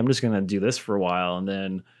videography. I'm just going to do this for a while. And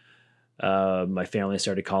then my family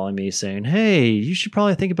started calling me saying, hey, you should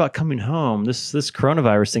probably think about coming home. This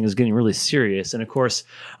coronavirus thing is getting really serious. And of course,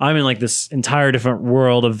 I'm in like this entire different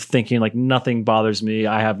world of thinking like nothing bothers me.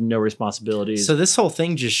 I have no responsibilities. So this whole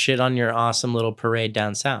thing just shit on your awesome little parade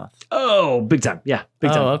down south. Oh, big time. Yeah.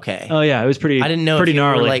 Big time. Oh, okay. Oh yeah. It was pretty, I didn't know pretty if you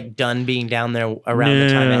gnarly. were like done being down there around the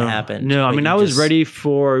time it happened. No, I but mean, you I was just- ready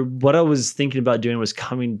for what I was thinking about doing was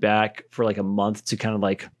coming back for like a month to kind of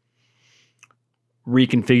like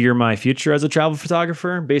reconfigure my future as a travel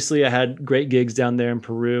photographer. Basically, I had great gigs down there in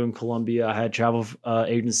Peru and Colombia. I had travel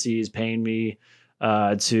agencies paying me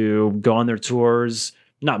to go on their tours.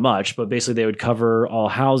 Not much, but basically they would cover all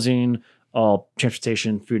housing, all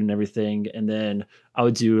transportation, food, and everything. And then I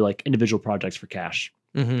would do like individual projects for cash.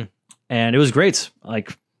 Mhm. And it was great.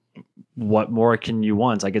 Like, what more can you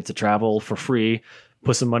want? I get to travel for free,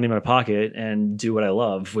 put some money in my pocket, and do what I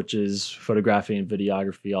love, which is photography and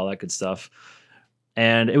videography, all that good stuff.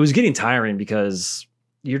 And it was getting tiring because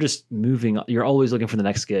you're just moving. You're always looking for the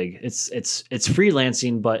next gig. It's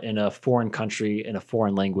freelancing, but in a foreign country, in a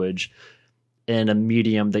foreign language, in a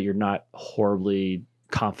medium that you're not horribly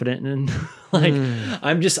confident in. Like,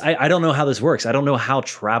 I don't know how this works. I don't know how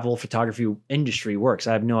travel photography industry works.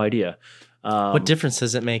 I have no idea. What difference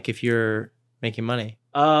does it make if you're making money?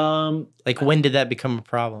 Um, Like, when did that become a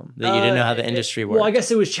problem that you didn't know how the industry worked? Well, I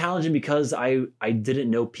guess it was challenging because I didn't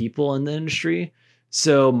know people in the industry.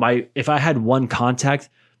 So if I had one contact,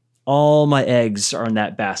 all my eggs are in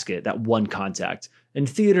that basket, that one contact. In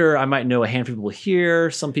theater, I might know a handful of people here,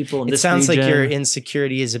 some people in It this sounds region. like your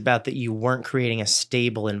insecurity is about that you weren't creating a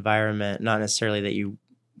stable environment, not necessarily that you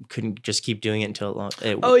couldn't just keep doing it until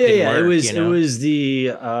it Oh yeah, didn't yeah. work, It was you know? it was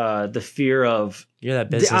the fear of You're that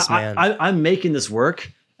businessman. I'm making this work,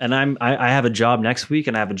 and I have a job next week,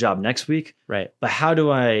 and I have a job next week. Right. But how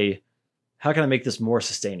can I make this more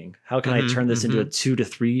sustaining? How can I turn this into a 2 to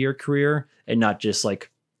 3 year career and not just like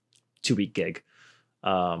 2-week gig?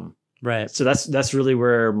 Right. So that's really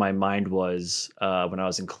where my mind was when I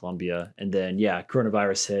was in Colombia. And then, yeah,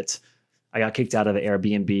 coronavirus hit. I got kicked out of the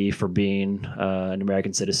Airbnb for being an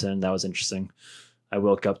American citizen. That was interesting. I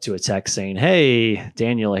woke up to a text saying, hey,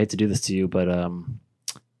 Daniel, I hate to do this to you, but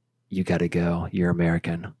you got to go. You're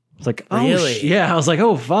American. It's like, oh, Really? yeah. I was like,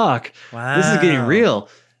 oh, fuck. Wow. This is getting real.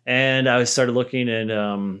 And I started looking, and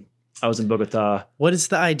I was in Bogota. What is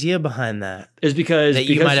the idea behind that? It's because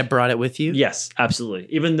You might have brought it with you? Yes, absolutely.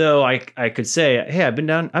 Even though I could say, hey, I've been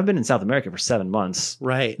in South America for 7 months.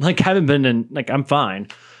 Right. Like, haven't been in, like, I'm fine.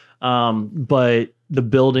 But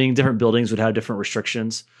different buildings would have different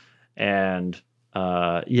restrictions. And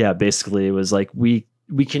yeah, basically it was like, we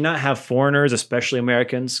cannot have foreigners, especially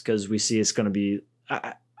Americans, because we see it's going to be,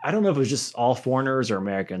 I don't know if it was just all foreigners or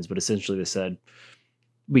Americans, but essentially they said,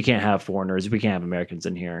 we can't have foreigners. We can't have Americans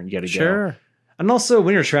in here, and you got to go. Sure. And also,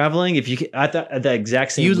 when you're traveling, if you at the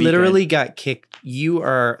exact same, You weekend, literally got kicked. You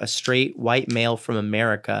are a straight white male from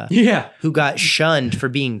America yeah, who got shunned for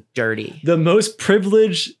being dirty. the most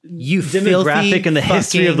privileged You demographic filthy in the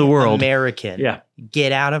history of the fucking world. American. Yeah,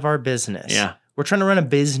 Get out of our business. Yeah. We're trying to run a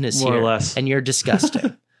business More or here. less. And you're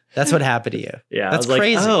disgusting. That's what happened to you. yeah. That's I was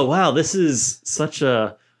crazy. Like, oh wow, this is such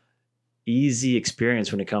a easy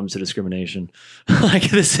experience when it comes to discrimination. Like,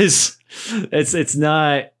 this is, it's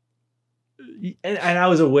not. And I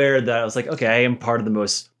was aware that I was like, okay, I am part of the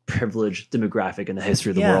most privileged demographic in the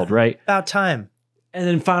history of the Yeah. world, right? About time. And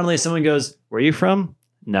then finally, someone goes, "Where are you from?"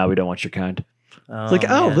 No, we don't want your kind. It's like,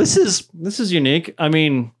 man. this is unique. I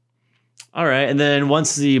mean, all right. And then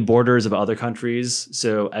once the borders of other countries,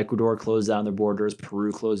 so Ecuador closed down their borders,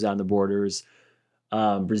 Peru closed down the borders,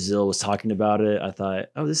 Brazil was talking about it. I thought,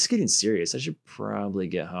 oh, this is getting serious. I should probably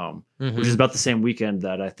get home, Mhm. which is about the same weekend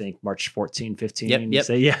that I think March 14, 15. Yep.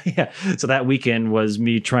 So yeah. So that weekend was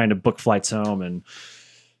me trying to book flights home. And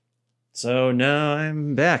so now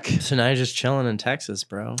I'm back. So now you're just chilling in Texas,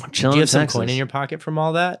 bro. I'm chilling Do you in have some Texas. coin in your pocket from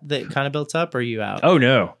all that kind of built up, or are you out? Oh,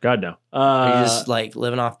 no. God, no. Are you just like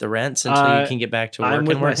living off the rents until you can get back to work I'm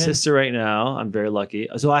with and my working? sister right now. I'm very lucky.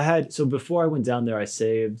 So before I went down there, I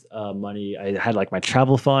saved money. I had like my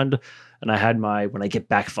travel fund, and I had my when I get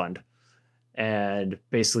back fund. And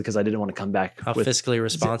basically, because I didn't want to come back How with fiscally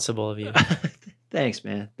responsible of you. Thanks,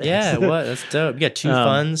 man. Thanks. Yeah, what? That's dope. You got two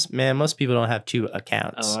funds, man. Most people don't have two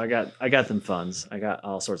accounts. Oh, I got them funds. I got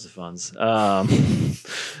all sorts of funds.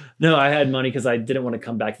 No, I had money because I didn't want to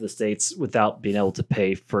come back to the States without being able to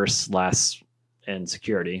pay first, last, and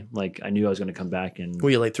security. Like I knew I was going to come back and Were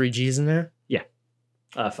you like 3 G's in there?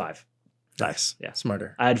 5. Nice. Yeah.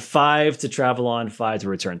 Smarter. I had 5 to travel on, 5 to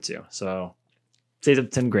return to. So saved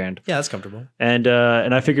up 10 grand. Yeah, that's comfortable. And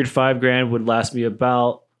I figured 5 grand would last me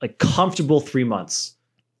about like comfortable 3 months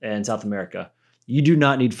in South America. You do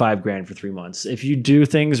not need 5 grand for 3 months. If you do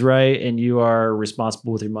things right and you are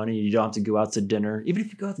responsible with your money, you don't have to go out to dinner. Even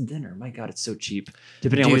if you go out to dinner, my God, it's so cheap.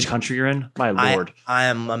 Depending on which country you're in, my Lord. I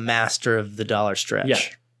am a master of the dollar stretch. Yeah.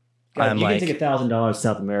 God, you can take $1,000 to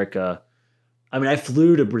South America. I mean, I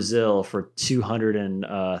flew to Brazil for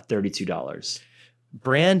 $232.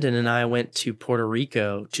 Brandon and I went to Puerto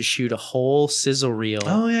Rico to shoot a whole sizzle reel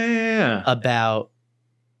Oh, yeah. about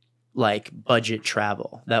like budget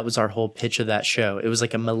travel. That was our whole pitch of that show. It was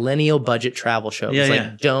like a millennial budget travel show. It was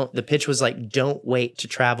like, the pitch was like, don't wait to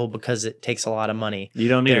travel because it takes a lot of money. You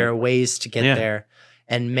don't need There it. are ways to get there.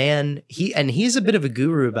 And man, he's a bit of a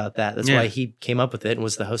guru about that. That's why he came up with it and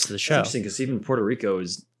was the host of the show. Interesting because even Puerto Rico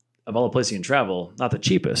is, of all the places you can travel, not the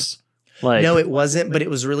cheapest. Like, No, it wasn't, but it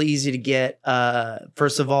was really easy to get.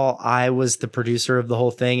 First of all, I was the producer of the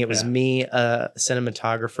whole thing. It was me, a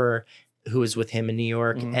cinematographer who was with him in New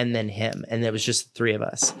York, and then him. And it was just the 3 of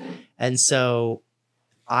us. And so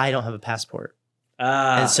I don't have a passport.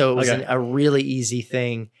 And so it was a really easy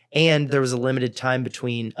thing. And there was a limited time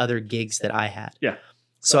between other gigs that I had. Yeah.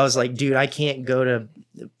 So I was like, dude, I can't go to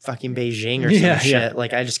fucking Beijing or some shit.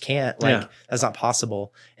 Like, I just can't. Like, that's not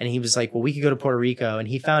possible. And he was like, well, we could go to Puerto Rico. And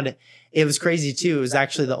he found it. It was crazy, too. It was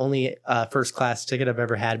actually the only first class ticket I've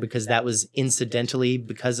ever had because that was incidentally,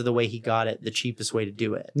 because of the way he got it, the cheapest way to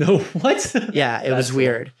do it. No, what? Yeah, it was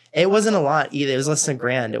weird. It wasn't a lot either. It was less than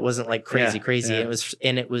 $1,000. It wasn't like crazy. Yeah.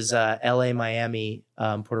 It was LA, Miami,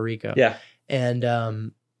 Puerto Rico. Yeah.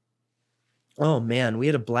 And oh man, we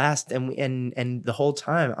had a blast, and the whole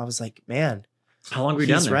time I was like, man, How long were you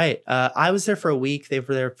down he's there? right. I was there for a week. They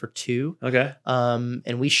were there for 2. Okay.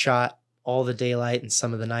 And we shot all the daylight and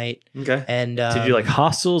some of the night. Okay. And Did you do like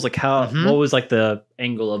hostels? Like how? What was like the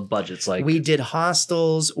angle of budgets? Like we did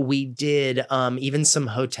hostels. We did even some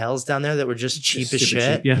hotels down there that were just cheap as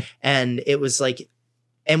shit. Cheap. Yeah. And it was like,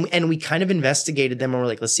 and we kind of investigated them and we're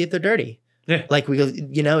like, let's see if they're dirty. Yeah. Like we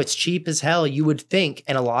go, it's cheap as hell. You would think,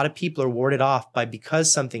 and a lot of people are warded off by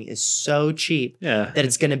because something is so cheap Yeah. that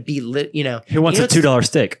it's going to be lit. Who wants a $2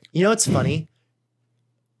 steak? You know what's funny?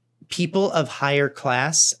 People of higher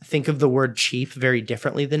class think of the word cheap very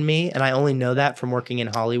differently than me, and I only know that from working in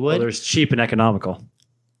Hollywood. Well, there's cheap and economical.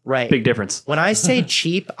 Right. Big difference. When I say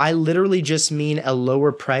cheap, I literally just mean a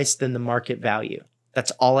lower price than the market value.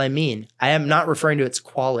 That's all I mean. I am not referring to its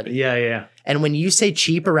quality. Yeah. And when you say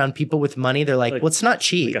cheap around people with money, they're like, well, it's not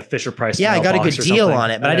cheap. Like a Fisher Price. Yeah, I got a good mailbox or deal something.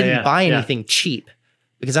 on it, but I didn't buy Yeah. anything cheap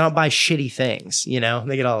because I don't buy shitty things.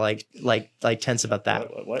 They get all like tense about that.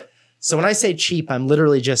 What? So when I say cheap, I'm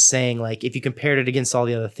literally just saying like if you compared it against all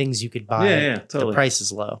the other things you could buy, Yeah, totally. the price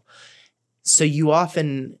is low. So you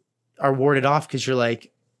often are warded off because you're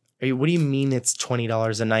like, what do you mean it's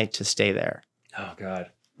 $20 a night to stay there? Oh God.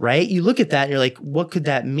 Right? You look at that and you're like, what could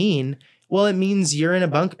that mean? Well, it means you're in a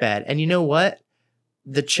bunk bed. And you know what?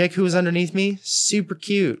 The chick who was underneath me, super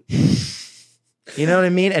cute. You know what I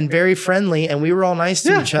mean? And very friendly. And we were all nice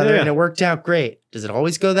to each other and it worked out great. Does it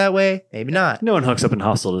always go that way? Maybe not. No one hooks up in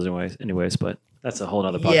hostels anyways, but that's a whole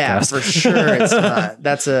nother podcast. Yeah, for sure it's not.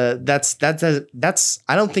 That's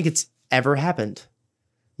I don't think it's ever happened.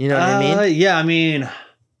 You know what I mean? Yeah, I mean,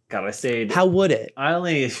 God, I stayed. How would it? I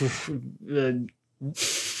only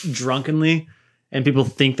drunkenly, and people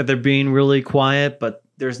think that they're being really quiet, but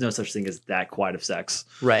there's no such thing as that quiet of sex.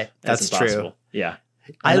 Right. That's true. Yeah.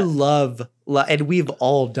 I love, and we've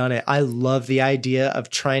all done it. I love the idea of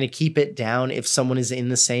trying to keep it down if someone is in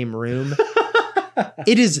the same room.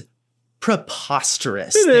 It is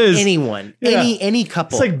preposterous. It that is. Anyone, Yeah. any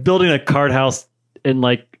couple. It's like building a card house in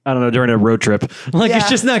I don't know, during a road trip. Like it's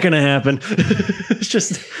just not going to happen. it's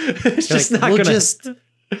just not going to.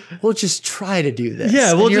 We'll just try to do this.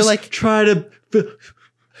 Yeah, And we'll you're just like, try to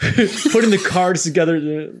putting the cards together.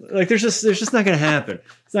 Like there's just not going to happen.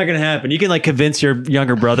 It's not going to happen. You can convince your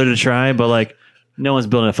younger brother to try, but no one's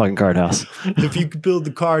building a fucking card house. if you could build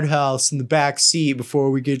the card house in the back seat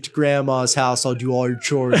before we get to grandma's house, I'll do all your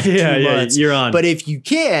chores. For 2 months. You're on. But if you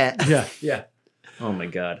can't, yeah. Oh my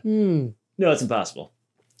God. No, it's impossible.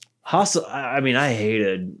 Hostel. I mean, I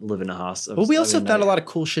hated living in a hostel. But we also found a lot of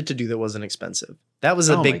cool shit to do that wasn't expensive. That was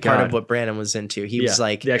a Oh my big part of God. what Brandon was into. He was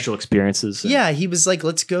like, the actual experiences. yeah, he was like,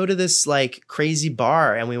 let's go to this like crazy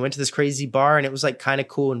bar. And we went to this crazy bar and it was like kind of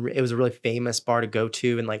cool. And it was a really famous bar to go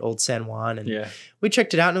to in like Old San Juan. And Yeah. we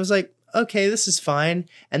checked it out and it was like, okay, this is fine.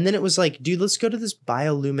 And then it was like, dude, let's go to this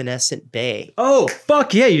bioluminescent bay. Oh,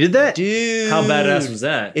 fuck yeah, you did that? Dude. How badass was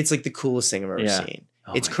that? It's like the coolest thing I've ever Yeah. seen.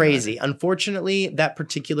 Oh It's my crazy. Unfortunately, that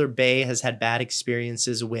particular bay has had bad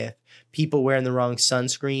experiences with people wearing the wrong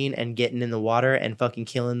sunscreen and getting in the water and fucking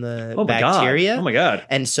killing the Oh my bacteria. God. Oh my God.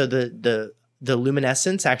 And so the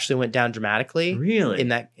luminescence actually went down dramatically Really? in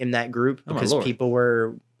that group Oh my because Lord. people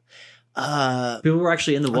were People were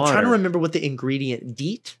actually in the I'm water. trying to remember what the ingredient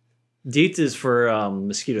DEET. DEET is for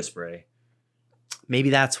mosquito spray. Maybe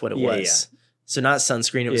that's what it Yeah, was. So not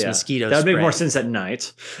sunscreen, it was mosquito That would make spray. more sense at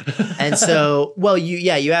night. And so, well,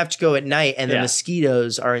 you have to go at night, and the Yeah.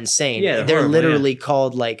 mosquitoes are insane. Yeah, they're they're horrible, literally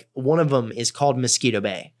called like one of them is called Mosquito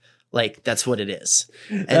Bay. Like that's what it is.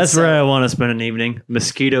 And That's so- where I want to spend an evening.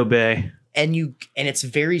 Mosquito Bay. and it's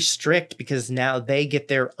very strict because now they get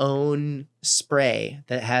their own spray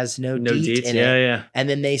that has no DEET in Yeah, it. yeah. And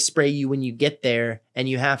then they spray you when you get there, and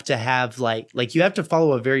you have to have like you have to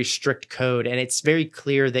follow a very strict code, and it's very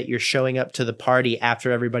clear that you're showing up to the party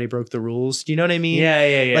after everybody broke the rules. Do you know what I mean?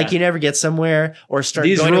 Yeah. Like you never get somewhere or start.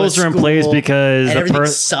 These going to a rules are in place school because and the everything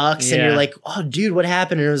person. sucks, and Yeah. you're like, "Oh, dude, what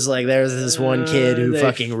happened?" And it was like, "There's this one kid who They-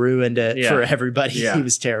 fucking ruined it Yeah. for everybody. Yeah. He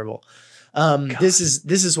was terrible." This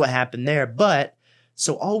is what happened there. But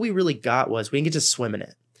so all we really got was we didn't get to swim in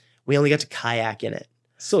it. We only got to kayak in it.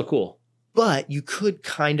 Still cool. But you could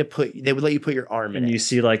kind of they would let you put your arm in And it. you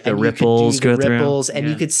see like the And you could ripples do go the through. ripples, and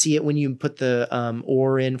you Yeah. could see it when you put the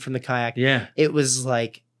oar in from the kayak. Yeah. It was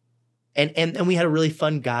like, and we had a really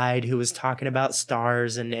fun guide who was talking about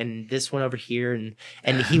stars and this one over here,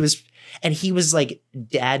 and he was like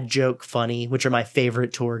dad joke funny, which are my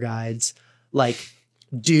favorite tour guides. Like,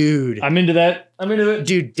 dude, I'm into that. I'm into it.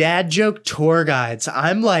 dude, dad joke tour guides.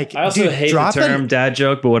 I'm like, I also dude, hate the drop term an dad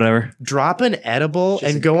joke, but whatever. drop an edible Just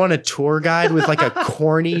and a- go on a tour guide with like a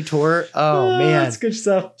corny tour. Oh man, That's good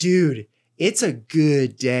stuff. dude, it's a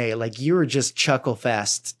good day. Like you were just Chuckle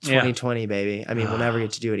Fest Yeah. 2020, baby. I mean, we'll never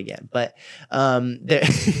get to do it again, but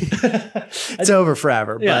it's over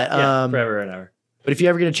forever. Yeah, forever and ever. But if you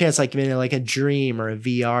ever get a chance, like in like a dream or a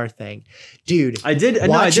VR thing, dude, I did. No, I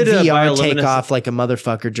watch did a VR take bioluminescent- off like a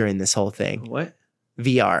motherfucker during this whole thing. What?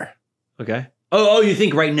 VR. Okay. Oh, you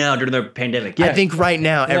think right now during the pandemic? Yeah. I think right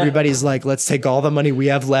now Yeah. everybody's like, let's take all the money we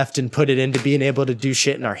have left and put it into being able to do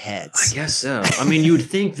shit in our I heads. guess so. I mean, you would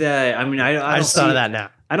think that. I mean, I I don't just thought see- of that now.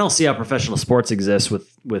 I don't see how professional sports exists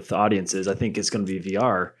with audiences. I think it's going to be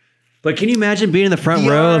VR. But can you imagine being in the front VR?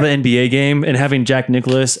 row of an NBA game and having Jack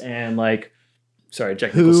Nicklaus and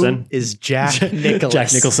Jack Who Nicholson? is Jack Nicklaus?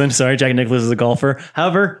 Jack Nicholson. Sorry, Jack Nicklaus is a golfer.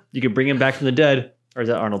 However, you could bring him back from the dead. Or is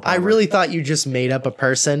that Arnold Palmer? I really thought you just made up a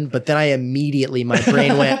person, but then my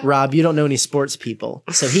brain went, Rob, you don't know any sports people.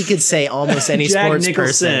 So he could say almost any Jack sports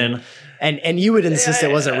Nicholson. person. And you would insist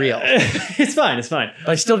it wasn't real. It's fine. It's fine.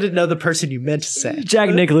 But I still didn't know the person you meant to say. Jack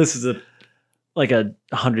Nicklaus is a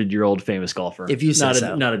 100-year-old famous golfer. If you say not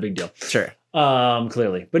so. not a big deal. Sure.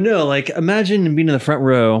 Clearly. But no, like imagine being in the front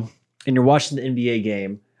row and you're watching the NBA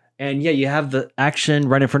game, and yeah, you have the action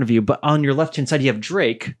right in front of you, but on your left hand side you have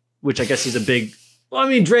Drake, which I guess he's a big. Well, I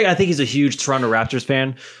mean, Drake, I think he's a huge Toronto Raptors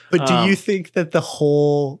fan. But do you think that the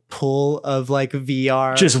whole pull of like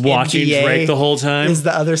VR Just watching NBA Drake the whole time? is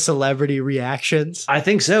the other celebrity reactions? I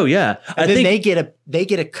think so. Yeah, I And then think they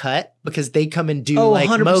get a cut because they come and do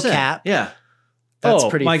 100%. mocap. Yeah. That's oh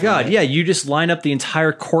pretty my god! funny. Yeah, you just line up the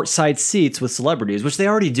entire courtside seats with celebrities, which they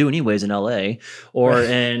already do anyways in LA or Right.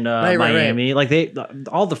 in Right. Miami. Like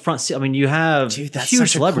all the front seats. I mean, you have Dude, that's huge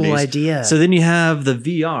such a cool celebrities. idea. So then you have the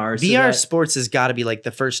VR. so VR that sports has got to be like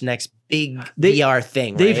the first next big They- VR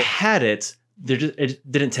thing, they've right? had it. It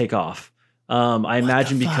didn't take off. I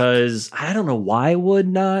imagine the fuck? because I don't know why it would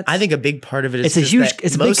not. I think a big part of it is It's a just huge- that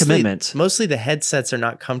it's a big commitment. Mostly the headsets are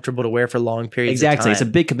not comfortable to wear for long periods exactly. of It's time.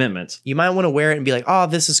 a big commitment. You might want to wear it and be like, "Oh,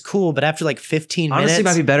 this is cool," but after like 15 Honestly, it minutes,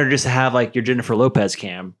 might be better just to have like your Jennifer Lopez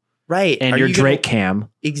cam right? and Are your you gonna- Drake cam.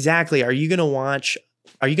 exactly. Are you gonna watch?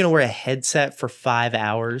 Are you gonna wear a headset for 5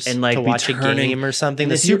 hours And, like, to be watch a turning- game or something?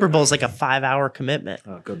 and The if you're- Super Bowl is like a 5-hour commitment,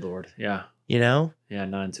 Oh, good lord! Yeah, you know. yeah,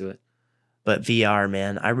 not into it. But VR,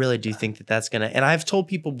 man, I really do think that that's gonna. And I've told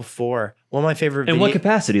people before, one of my favorite. In what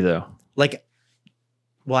capacity though? Like,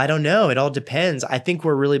 well, I don't know. It all depends. I think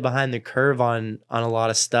we're really behind the curve on a lot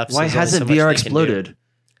of stuff. so Why there's only hasn't so much VR they can do. exploded?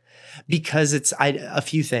 Because it's a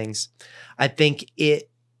few things. I think it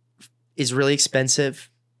is really expensive,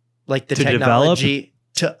 like the To technology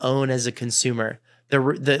to own as a consumer.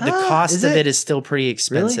 The Ah, cost is of it? it is still pretty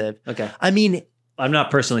expensive. Okay. I mean, I'm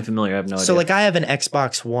not personally familiar. I have no idea. So like I have an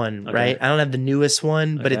Xbox One, Okay. right? I don't have the newest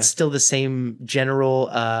one, but Okay. it's still the same general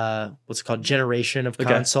what's it called, generation of Okay.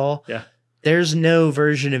 console. Yeah. There's no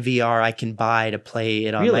version of VR I can buy to play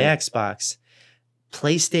it on Really? my Xbox.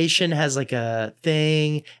 PlayStation has like a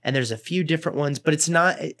thing, and there's a few different ones, but it's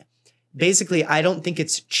not. Basically, I don't think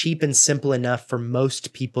it's cheap and simple enough for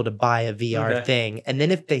most people to buy a VR Okay. thing. And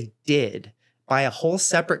then if they did buy a whole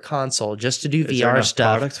separate console just to do Is there VR enough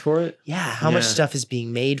stuff, products for it? yeah, how much Yeah. stuff is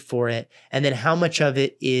being made for it, and then how much of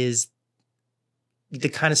it is the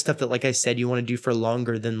kind of stuff that, like I said, you want to do for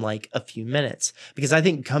longer than like a few minutes. Because I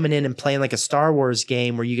think coming in and playing like a Star Wars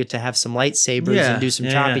game where you get to have some lightsabers Yeah, and do some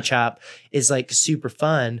yeah, choppy yeah. chop is like super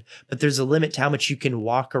fun. But there's a limit to how much you can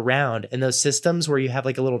walk around. And those systems where you have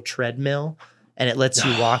like a little treadmill and it lets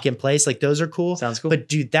you walk in place, like those are cool. Sounds cool. But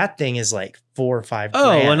dude, that thing is like $4 or $5.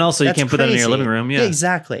 Oh, grand. and also you That's can't put that in your crazy. living room. Yeah.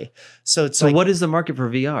 exactly. So it's So like, what is the market for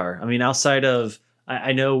VR? I mean, outside of,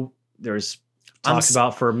 I know there's talks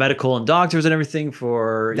about for medical and doctors and everything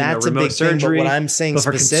for that's remote a big surgery. thing. But what I'm saying but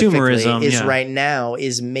for specifically consumerism, is yeah. right now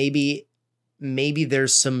is maybe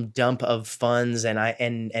there's some dump of funds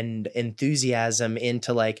and enthusiasm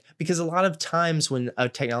into like, because a lot of times when a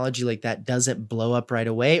technology like that doesn't blow up right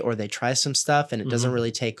away, or they try some stuff and it doesn't Mhm.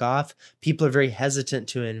 really take off, people are very hesitant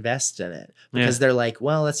to invest in it because Yeah. they're like,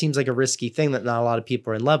 well, that seems like a risky thing that not a lot of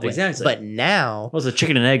people are in love with. Exactly. But now, Well, it's a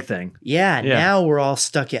chicken and egg thing. yeah, Yeah. now we're all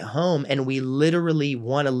stuck at home and we literally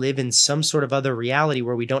want to live in some sort of other reality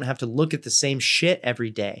where we don't have to look at the same shit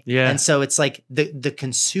every day. Yeah. And so it's like the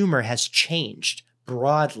consumer has changed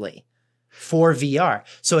broadly for VR.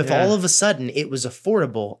 So if Yeah. all of a sudden it was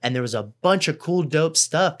affordable and there was a bunch of cool, dope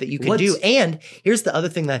stuff that you could What's- do. And here's the other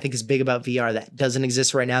thing that I think is big about VR that doesn't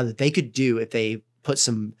exist right now that they could do if they put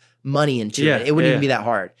some money into Yeah, it. It wouldn't yeah. even be that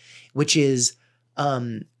hard, which is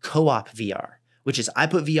co-op VR. Which is I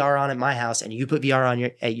put VR on at my house and you put VR on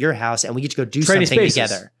at your house and we get to go do Trading something spaces.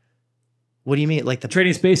 together. What do you mean? Like the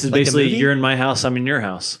Trading space is Like the basically movie? you're in my house, I'm in your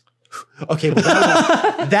house. okay, well,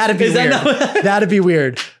 that'd be Is that weird. not- That'd be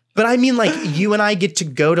weird. But I mean, like you and I get to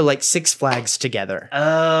go to like Six Flags together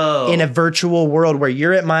Oh. in a virtual world where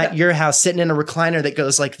you're at your house sitting in a recliner that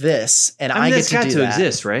goes like this, and I, mean, get that's to got do to that.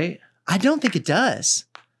 exist, right? I don't think it does.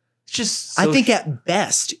 It's just I think at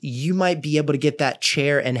best you might be able to get that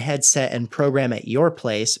chair and headset and program at your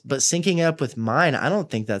place, but syncing it up with mine, I don't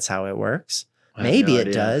think that's how it works. I have Maybe no it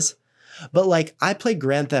idea. does. But like I play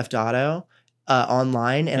Grand Theft Auto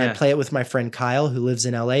online and I Yeah. play it with my friend Kyle who lives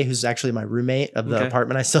in LA, who's actually my roommate of the Okay.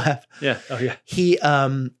 apartment I still have. Yeah. Oh yeah.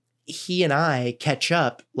 He and I catch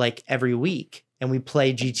up like every week and we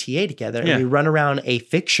play GTA together Yeah. and we run around a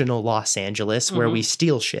fictional Los Angeles where Mhm. we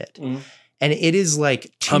steal shit. Mhm. And it is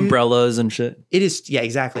like Umbrellas and shit. it is, yeah,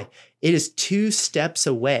 exactly. It is 2 steps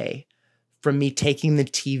away from me taking the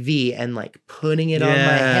TV and like putting it on my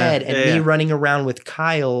Yeah, head and me yeah. running around with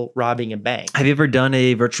Kyle robbing a bank. Have you ever done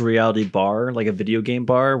a virtual reality bar, like a video game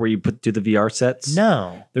bar, where you do the VR sets?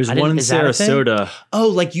 No. There's I one didn't- in is that a thing? Sarasota. Oh,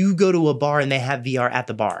 like you go to a bar and they have VR at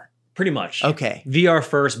the bar. Pretty much. Okay. VR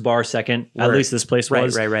first, bar second. At Word. least this place Right,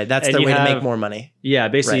 was. right. That's And their you way to make have- more money. Yeah,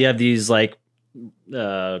 basically Right. you have these like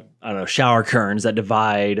I don't know, shower curtains that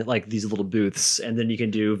divide like these little booths, and then you can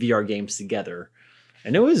do VR games together.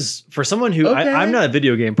 And it was for someone who Okay. I'm not a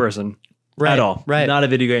video game person Right, at all. right. Not a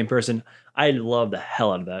video game person. I love the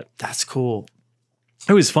hell out of that. That's cool.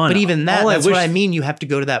 It was fun. But even that, All that's what wish- I mean. You have to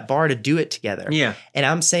go to that bar to do it together. Yeah. And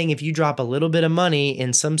I'm saying if you drop a little bit of money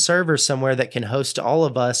in some server somewhere that can host all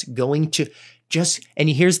of us going to just, and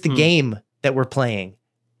here's the game that we're playing.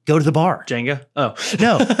 Go to the bar. Jenga. Oh.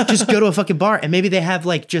 No, just go to a fucking bar. And maybe they have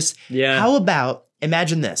like just, Yeah. how about,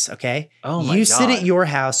 imagine this, okay? Oh my you sit God. at your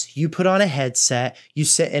house, you put on a headset, you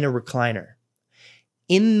sit in a recliner.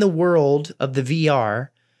 In the world of the VR,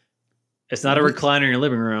 It's not a recliner in your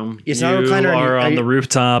living room. It's not a recliner in You your- are on the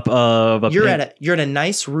rooftop of a you're pink- at a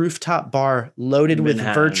nice rooftop bar loaded with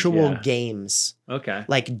Manhattan, virtual yeah. games Okay.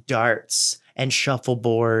 like darts and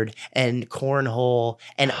shuffleboard and cornhole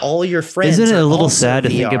and all your friends. Isn't it are a little also sad to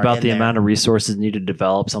think VR about in the there. amount of resources needed to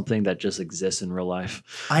develop something that just exists in real life?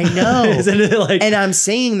 I know. Isn't it like And I'm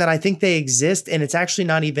saying that I think they exist, and it's actually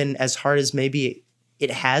not even as hard as maybe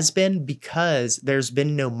it has been because there's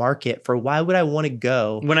been no market for why would I want to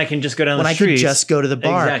go when I can just go down when the I street? could just go to the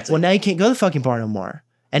bar? Exactly. Well, now you can't go to the fucking bar no more.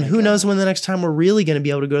 And who knows when the next time we're really going to be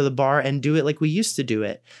able to go to the bar and do it like we used to do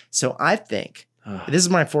it. So I think, this is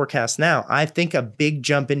my forecast now, I think a big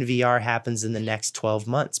jump in VR happens in the next 12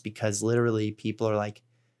 months because literally people are like,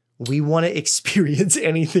 we want to experience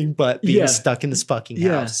anything but being Yeah. stuck in this fucking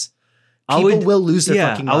Yeah. house. I People would- will lose their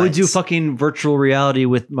fucking minds. I would do fucking virtual reality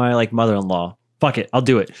with my like mother-in-law. Fuck it, I'll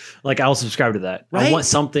do it. Like I'll subscribe to that. I Right? want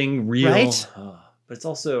something real. Right? but it's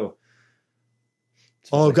also.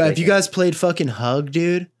 Oh god, if you guys played fucking Hug,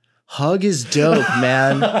 dude, Hug is dope,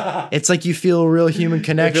 man. It's like you feel a real human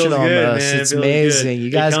connection almost. It's amazing. You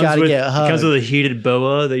guys got to get Hug. It comes with a heated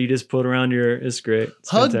boa that you just put around your. It's great. It's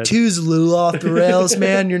Hug fantastic. 2's a little off the rails,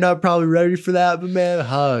 man. You're not probably ready for that, but man,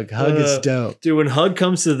 Hug is dope. Dude, when Hug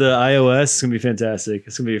comes to the iOS, it's gonna be fantastic.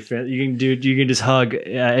 It's gonna be you can just hug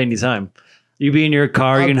at any time. You be in your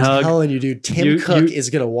car, you can hug. I'm telling you, dude. Tim Cook is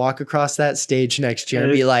gonna walk across that stage next year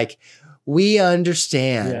and be like, "We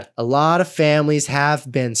understand a lot of families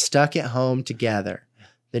have been stuck at home together.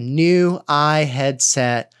 The new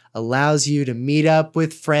headset allows you to meet up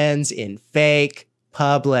with friends in fake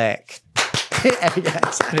public."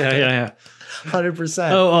 Yeah.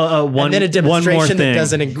 100%. One, and then a demonstration one more thing. that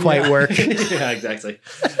doesn't quite work. Yeah, exactly.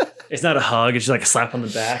 It's not a hug. It's just like a slap on the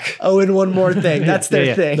back. Oh, and one more thing. That's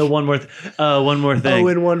their thing. The one more thing. Oh,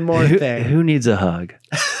 and one more thing. Who needs a hug?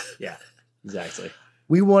 Yeah, exactly.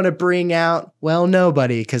 We want to bring out, well,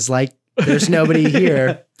 nobody, because like there's nobody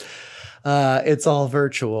here. It's all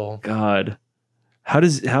virtual. God.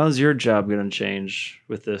 How's your job going to change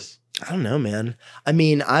with this? I don't know, man. I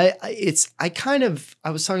mean, I was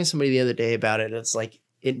talking to somebody the other day about it. It's like,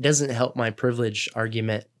 it doesn't help my privilege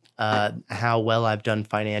argument, how well I've done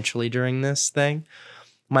financially during this thing.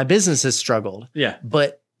 My business has struggled. Yeah.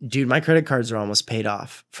 But dude, my credit cards are almost paid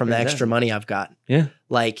off from the extra money I've got. Yeah.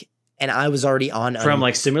 Like, and I was already on from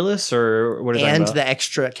like stimulus or what is that? And the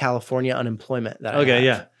extra California unemployment that I have.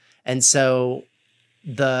 Yeah. And so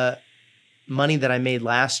the money that I made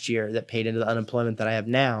last year that paid into the unemployment that I have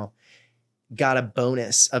now got a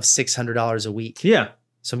bonus of $600 a week. Yeah.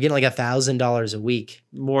 So I'm getting like $1,000 a week.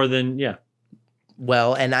 More than, yeah.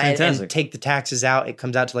 Well, and I take the taxes out, it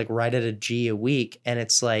comes out to like right at a G a week. And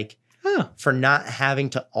it's like, for not having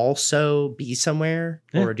to also be somewhere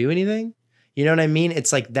or do anything. You know what I mean?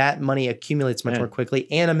 It's like that money accumulates much more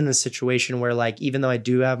quickly. And I'm in the situation where like, even though I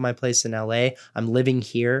do have my place in LA, I'm living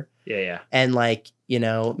here. Yeah. And like, you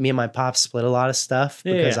know, me and my pop split a lot of stuff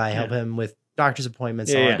because I help him with doctor's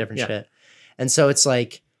appointments, all that different shit. And so it's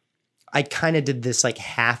like, I kind of did this like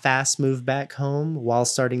half-ass move back home while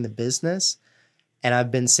starting the business. And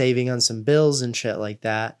I've been saving on some bills and shit like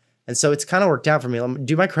that. And so it's kind of worked out for me.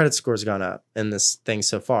 Dude, my credit score's gone up in this thing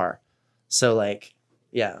so far. So like,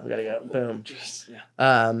 yeah, we gotta go.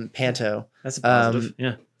 Boom. Panto. That's a positive.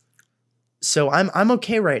 Yeah. So I'm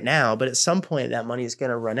okay right now, but at some point that money is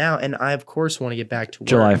gonna run out, and I of course want to get back to work.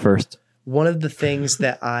 July 1st. One of the things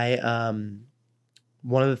that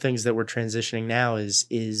one of the things that we're transitioning now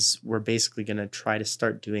is we're basically gonna try to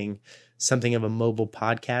start doing something of a mobile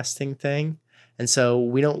podcasting thing, and so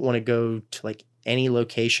we don't want to go to like any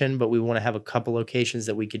location, but we want to have a couple locations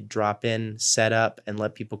that we could drop in, set up, and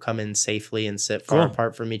let people come in safely and sit far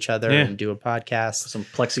apart from each other and do a podcast. Some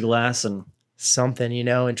plexiglass and something, you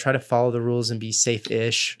know, and try to follow the rules and be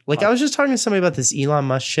safe-ish. Like I was just talking to somebody about this Elon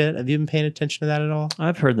Musk shit. Have you been paying attention to that at all?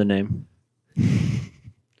 I've heard the name.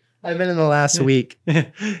 I've been in the last week.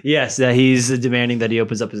 Yes, that he's demanding that he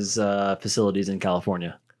opens up his facilities in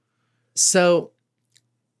California. So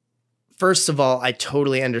first of all, I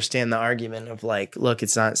totally understand the argument of like, look,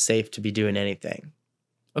 it's not safe to be doing anything.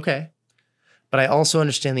 Okay. But I also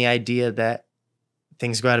understand the idea that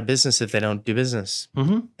things go out of business if they don't do business.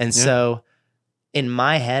 Mm-hmm. And so in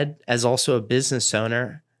my head, as also a business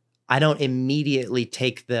owner, I don't immediately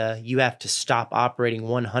take you have to stop operating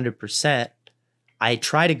 100%. I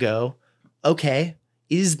try to go, okay,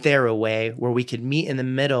 is there a way where we could meet in the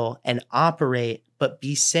middle and operate, but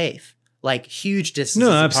be safe? Like huge distances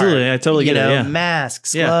apart. Absolutely. I totally get it. Yeah.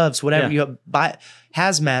 Masks, gloves, whatever. You buy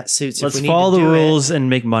hazmat suits. Let's follow the rules and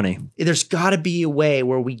make money. There's got to be a way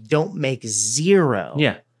where we don't make zero.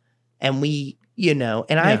 Yeah. And we, and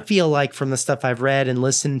I feel like from the stuff I've read and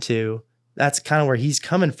listened to, that's kind of where he's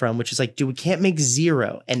coming from, which is like, dude, we can't make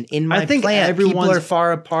zero. And in my plant, people are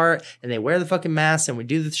far apart and they wear the fucking masks and we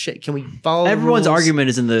do the shit. Can we follow everyone's the rules? Argument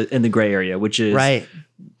is in the gray area, which is right.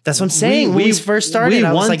 That's what I'm saying. When we first started,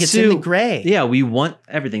 I was like, it's in the gray. Yeah, we want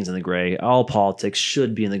everything's in the gray. All politics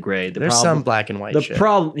should be in the gray. There's some black and white shit. The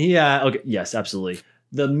problem, okay, yes, absolutely.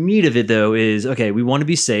 The meat of it, though, is, okay, we want to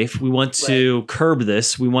be safe. We want to curb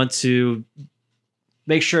this. We want to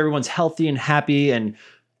make sure everyone's healthy and happy. And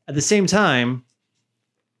at the same time,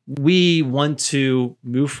 we want to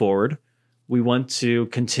move forward. We want to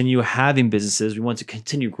continue having businesses. We want to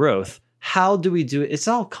continue growth. How do we do it? It's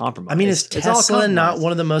all compromise. I mean, is Tesla not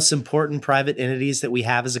one of the most important private entities that we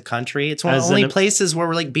have as a country? It's one of the only places where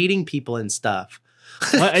we're like beating people and stuff.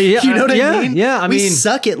 You know what I mean? Yeah, I we mean,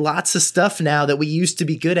 suck at lots of stuff now that we used to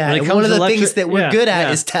be good at. when it And comes one of to the things electric- that we're good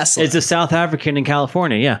at is Tesla. It's a South African in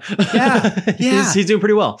California. Yeah. Yeah, yeah. he's doing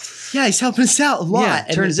pretty well. Yeah, he's helping us out a lot. Yeah,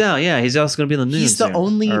 And turns out, he's also going to be on the moon. he's the soon,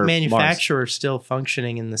 only or Mars. manufacturer still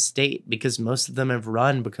functioning in the state because most of them have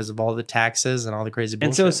run because of all the taxes and all the crazy bullshit.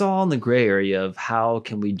 And so it's all in the gray area of how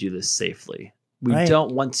can we do this safely? We Right.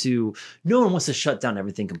 don't want to. No one wants to shut down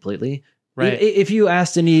everything completely. Right. If you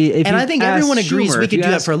asked any, and I think everyone agrees we could do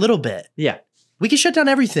that for a little bit. Yeah. We could shut down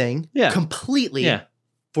everything Yeah. completely Yeah.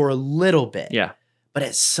 for a little bit. Yeah. But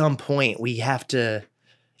at some point, we have to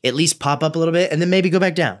at least pop up a little bit and then maybe go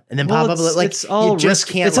back down and then pop up a little. Like, it's all you just risk.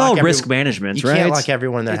 can't It's all lock risk every- management, You right? can't lock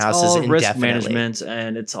everyone in their It's houses all risk indefinitely. management,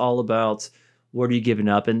 and it's all about what are you giving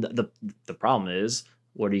up? And the problem is,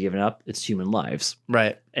 what are you giving up? It's human lives.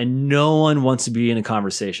 Right. And no one wants to be in a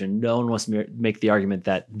conversation. No one wants to make the argument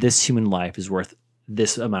that this human life is worth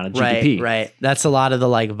this amount of GDP. Right. That's a lot of the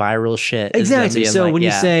like viral shit. is them Exactly. being So like, when you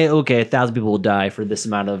yeah. say, okay, 1,000 people will die for this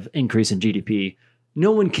amount of increase in GDP,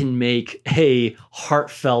 no one can make a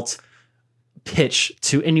heartfelt pitch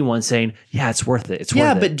to anyone saying, yeah, it's worth it. It's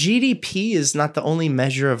yeah, worth but it. GDP is not the only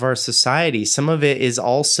measure of our society. Some of it is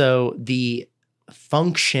also the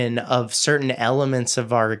function of certain elements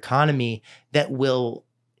of our economy that will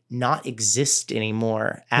not exist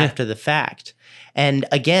anymore after the fact. And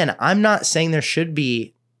again, I'm not saying there should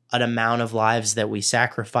be an amount of lives that we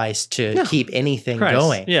sacrifice to No. keep anything Christ.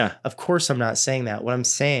 going. Yeah. Of course, I'm not saying that. What I'm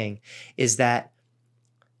saying is that,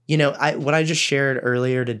 you know, what I just shared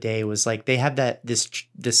earlier today was like they have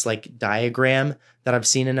this like diagram that I've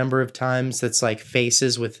seen a number of times that's like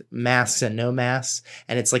faces with masks and no masks,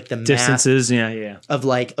 and it's like the math Distances. Yeah. of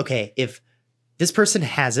like, okay, if this person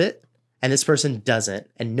has it and this person doesn't,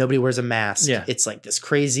 and nobody wears a mask, Yeah. it's like this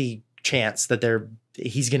crazy chance that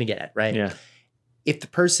he's gonna get it, right? Yeah. If the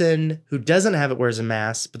person who doesn't have it wears a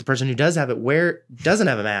mask, but the person who does have it doesn't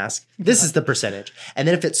have a mask, this is the percentage. And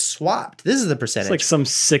then if it's swapped, this is the percentage. It's like some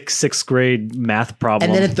sixth grade math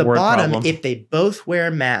problem. And then at the word bottom, problem. if they both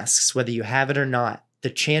wear masks, whether you have it or not,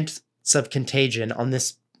 the chance of contagion on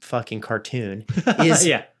this fucking cartoon is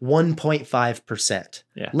Yeah. 1.5%.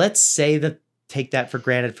 Yeah. Let's say that, take that for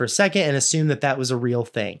granted for a second and assume that that was a real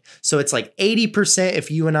thing. So it's like 80% if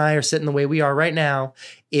you and I are sitting the way we are right now,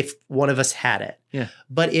 if one of us had it. Yeah.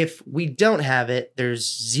 But if we don't have it, there's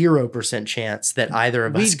 0% chance that either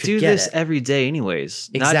of we us could do get this it. every day anyways.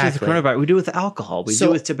 Not just Exactly. the coronavirus. We do it with alcohol. We So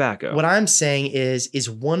do it with tobacco. What I'm saying is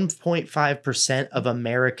 1.5% of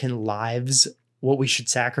American lives what we should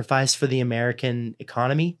sacrifice for the American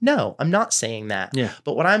economy? No, I'm not saying that. Yeah.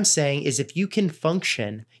 But what I'm saying is if you can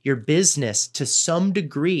function your business to some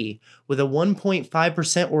degree with a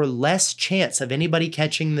 1.5% or less chance of anybody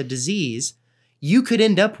catching the disease, you could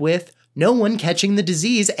end up with no one catching the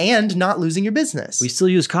disease and not losing your business. We still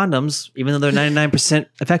use condoms, even though they're 99%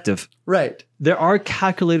 effective. Right. There are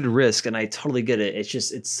calculated risks, and I totally get it. It's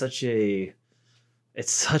just, it's such a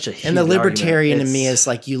huge And the libertarian argument. in me It's- is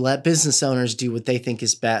like, you let business owners do what they think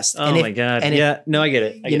is best. oh and if, my God. and if- Yeah. No, I get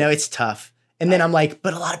it. you know, it's tough. And then I'm like,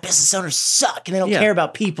 but a lot of business owners suck and they don't Yeah. care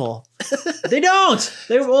about people. they don't.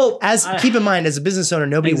 They're well. Keep in mind, as a business owner,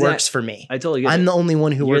 nobody Exact- works for me. I totally get I'm it. the only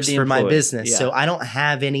one who You're works the for my employee. business. Yeah. So I don't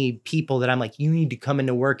have any people that I'm like, you need to come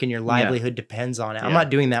into work and your livelihood depends on it. I'm Yeah.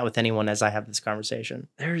 not doing that with anyone as I have this conversation.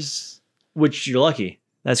 Which you're lucky.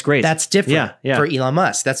 That's great. That's different Yeah, yeah. for Elon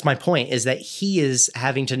Musk. That's my point, is that he is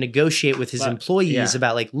having to negotiate with his But, employees yeah.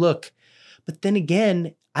 about like, look, but then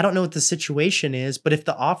again, I don't know what the situation is, but if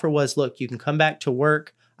the offer was, look, you can come back to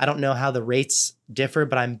work. I don't know how the rates differ,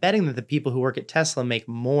 but I'm betting that the people who work at Tesla make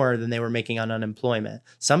more than they were making on unemployment.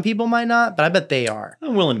 Some people might not, but I bet they are.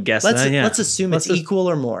 I'm willing to guess Let's that. Yeah. let's assume Let's it's just- equal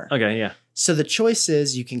or more. Okay. Yeah. So the choice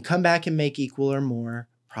is you can come back and make equal or more,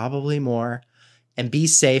 probably more, and be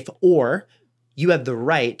safe, or you have the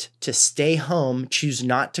right to stay home, choose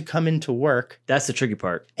not to come into work, That's the tricky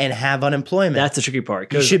part. and have unemployment. That's the tricky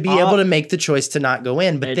part. You 'cause should be all- able to make the choice to not go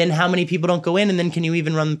in. But It- then how many people don't go in? And then can you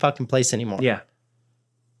even run the fucking place anymore? Yeah.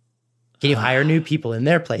 Can you hire new people in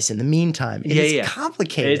their place in the meantime? It is Yeah.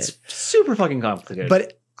 complicated. It's super fucking complicated.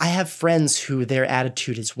 But I have friends who their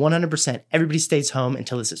attitude is 100% everybody stays home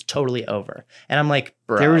until this is totally over. And I'm like,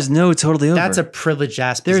 bro, there is no totally over. that's a privileged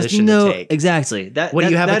ass There's position no to take. exactly. That What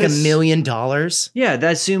do you have, that like is- $1 million? Yeah,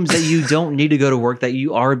 that assumes that you don't need to go to work, that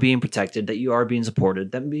you are being protected, that you are being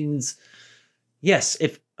supported. That means, yes,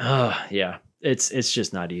 if yeah, it's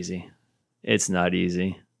just not easy. It's not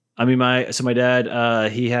easy. I mean, my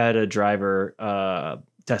dad, he had a driver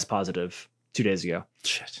test positive 2 days ago.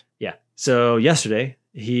 Shit. Yeah. So yesterday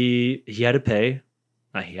he had to pay.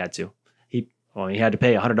 He had to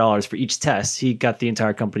pay $100 for each test. He got the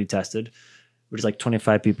entire company tested. which is like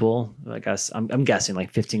 25 people. I guess I'm guessing like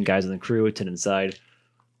 15 guys on the crew, 10 inside.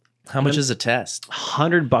 How much is a test?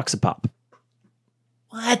 $100 a pop.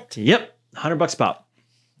 What? Yep, $100 a pop.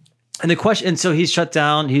 And the question, and so he's shut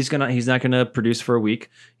down. He's not gonna produce for a week.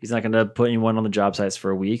 He's not gonna put anyone on the job sites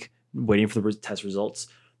for a week, waiting for the test results.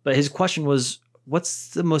 But his question was, what's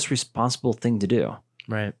the most responsible thing to do?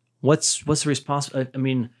 Right. What's the responsible? I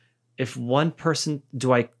mean, if one person,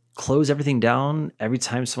 do I close everything down every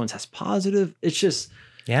time someone tests positive? It's just,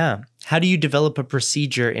 yeah. How do you develop a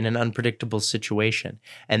procedure in an unpredictable situation?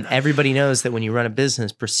 And everybody knows that when you run a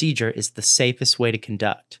business, procedure is the safest way to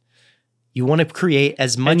conduct. You want to create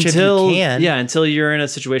as much as you can. Yeah, until you're in a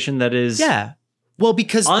situation that is Well,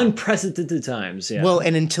 because unprecedented times. Yeah. Well,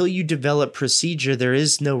 and until you develop procedure, there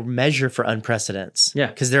is no measure for unprecedents. Yeah.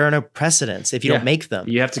 Because there are no precedents if you don't make them.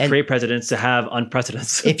 You have to create precedents to have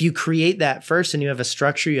unprecedents. If you create that first and you have a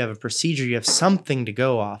structure, you have a procedure, you have something to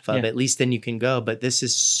go off of, at least then you can go. But this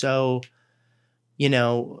is so,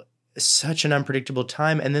 such an unpredictable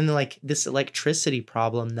time. And then like this electricity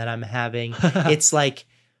problem that I'm having, it's like,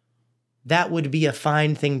 that would be a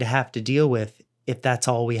fine thing to have to deal with if that's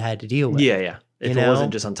all we had to deal with. Yeah. If it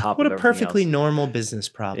wasn't just on top of everything else. What a perfectly else. Normal business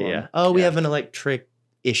problem. Yeah. Oh, we have an electric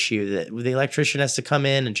issue that the electrician has to come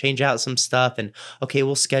in and change out some stuff. And okay,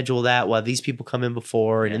 we'll schedule that while these people come in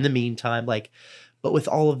before. And in the meantime, but with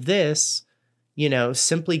all of this,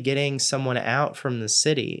 simply getting someone out from the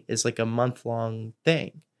city is like a month-long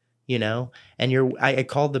thing, And I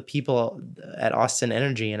called the people at Austin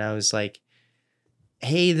Energy and I was like,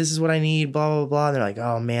 hey, this is what I need, blah, blah, blah. And they're like,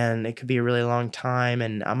 oh man, it could be a really long time.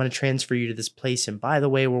 And I'm going to transfer you to this place. And by the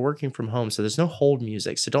way, we're working from home. So there's no hold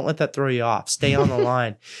music. So don't let that throw you off. Stay on the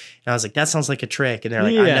line. And I was like, that sounds like a trick. And they're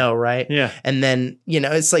like, I know, right? Yeah. And then,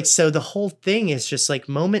 it's like, so the whole thing is just like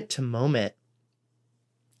moment to moment.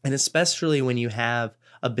 And especially when you have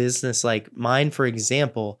a business like mine, for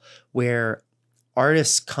example, where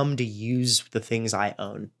artists come to use the things I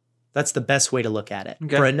own. That's the best way to look at it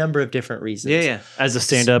for a number of different reasons. Yeah. As a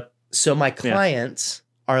stand-up. So my clients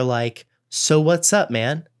are like, so what's up,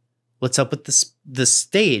 man? What's up with the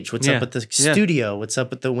stage? What's up with the studio? What's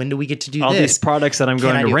up with when do we get to do all this? These products that I'm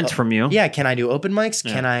going to rent from you? Yeah. Can I do open mics?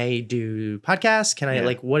 Yeah. Can I do podcasts? Can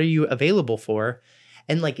I what are you available for?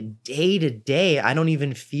 And like day to day, I don't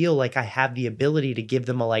even feel like I have the ability to give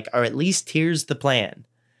them or at least here's the plan,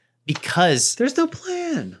 because there's no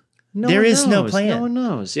plan. There is no plan. No one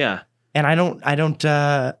knows. Yeah. And I don't,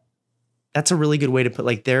 that's a really good way to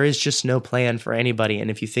put, there is just no plan for anybody. And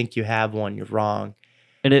if you think you have one, you're wrong.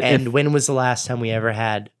 And when was the last time we ever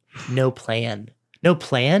had no plan? No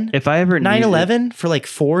plan? If I ever 9/11 for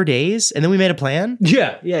 4 days and then we made a plan?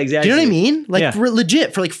 Yeah, exactly. Do you know what I mean?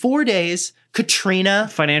 Legit for 4 days. Katrina,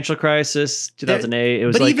 financial crisis, 2008. It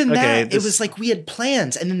was it was we had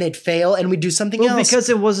plans and then they'd fail and we'd do something else because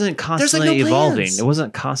it wasn't constantly no evolving. Plans. It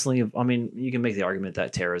wasn't constantly. I mean, you can make the argument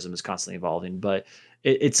that terrorism is constantly evolving, but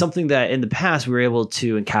it's something that in the past we were able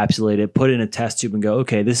to encapsulate it, put it in a test tube, and go,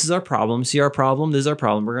 okay, this is our problem. See our problem. This is our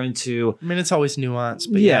problem. We're going to. I mean, it's always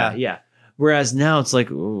nuanced, but yeah. Whereas now it's like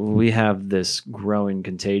we have this growing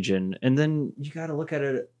contagion, and then you got to look at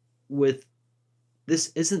it with.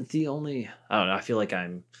 This isn't the only. I don't know. I feel like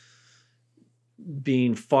I'm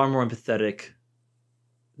being far more empathetic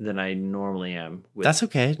than I normally am. That's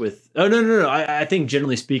okay. No. I think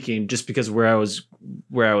generally speaking, just because where I was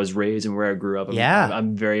raised and where I grew up,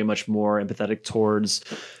 I'm very much more empathetic towards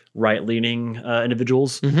right-leaning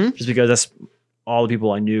individuals. Mm-hmm. Just because that's all the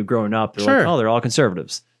people I knew growing up. They're they're all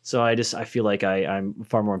conservatives. So I feel like I'm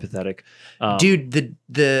far more empathetic. Dude,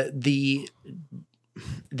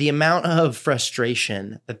 the amount of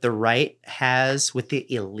frustration that the right has with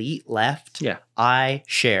the elite left, I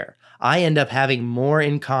share. I end up having more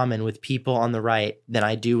in common with people on the right than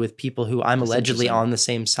I do with people who I'm allegedly on the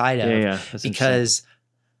same side of. Yeah, because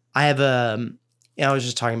I have I was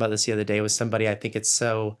just talking about this the other day with somebody. I think it's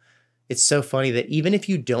so funny that even if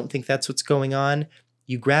you don't think that's what's going on,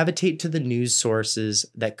 you gravitate to the news sources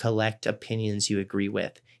that collect opinions you agree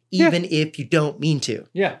with, even if you don't mean to.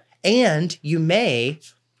 Yeah. And you may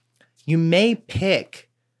pick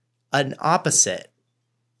an opposite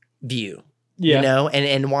view,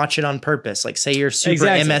 and watch it on purpose. Like say you're super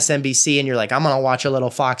MSNBC and you're like, I'm going to watch a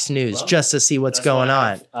little Fox News just to see what's going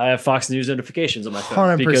on. I have Fox News notifications on my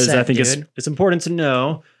phone because I think it's important to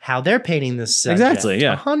know how they're painting this subject. Exactly.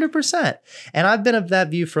 Yeah. 100%. And I've been of that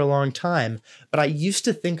view for a long time, but I used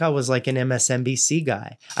to think I was like an MSNBC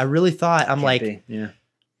guy. I really thought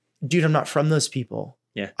dude, I'm not from those people.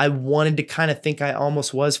 Yeah. I wanted to kind of think I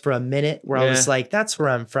almost was for a minute where I was like, that's where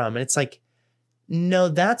I'm from. And it's like, no,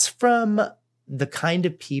 that's from the kind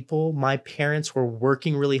of people my parents were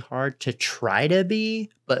working really hard to try to be,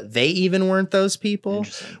 but they even weren't those people,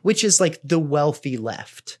 Interesting. which is like the wealthy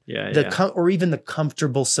left, Yeah. or even the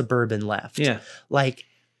comfortable suburban left. Yeah. Like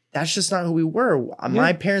that's just not who we were.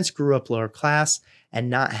 My parents grew up lower class and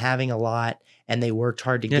not having a lot, and they worked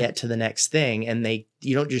hard to get to the next thing. And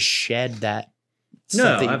you don't just shed that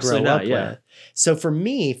stuff that you grow up with. So for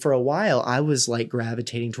me, for a while, I was like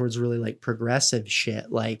gravitating towards really like progressive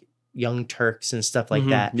shit, like Young Turks and stuff like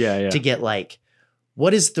that. Yeah. To get like,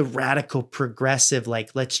 what is the radical progressive,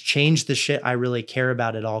 like, let's change the shit I really care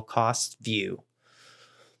about at all costs view.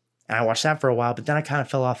 And I watched that for a while, but then I kind of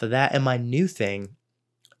fell off of that. And my new thing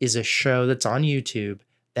is a show that's on YouTube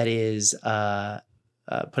that is put out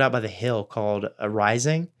by The Hill called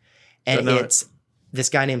Rising. And it's this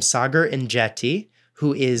guy named Sagar Enjeti,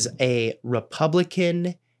 who is a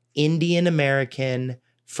Republican Indian American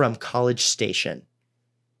from College Station.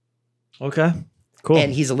 Okay. Cool.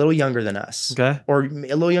 And he's a little younger than us. Okay. Or a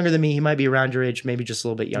little younger than me. He might be around your age, maybe just a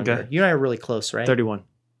little bit younger. Okay. You and I are really close, right? 31.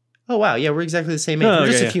 Oh, wow. Yeah, we're exactly the same age. Oh, we're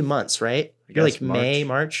just yeah, a few months, right? I You're guess like May,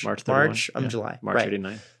 March. March 31. March. I'm July. March right.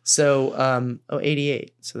 89. So,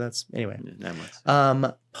 88. So that's, anyway. 9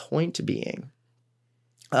 months. Point being,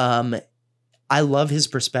 I love his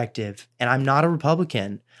perspective, and I'm not a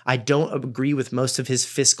Republican. I don't agree with most of his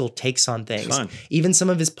fiscal takes on things. Fine. Even some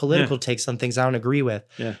of his political takes on things I don't agree with.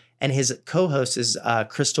 Yeah. And his co-host is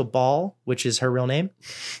Crystal Ball, which is her real name.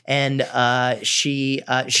 And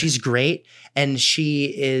she's great. And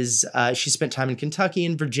she spent time in Kentucky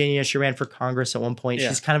and Virginia. She ran for Congress at one point. Yeah.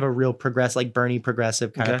 She's kind of a real like Bernie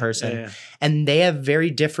progressive kind of person. Yeah. And they have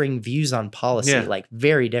very differing views on policy, like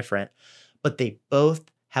very different. But they both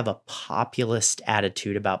have a populist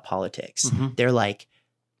attitude about politics. Mhm. They're like,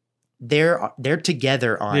 they're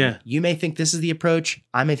together on, you may think this is the approach,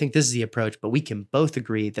 I may think this is the approach, but we can both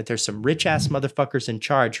agree that there's some rich ass motherfuckers in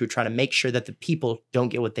charge who are trying to make sure that the people don't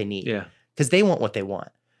get what they need. Yeah. Because they want what they want.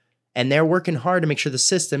 And they're working hard to make sure the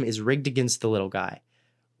system is rigged against the little guy,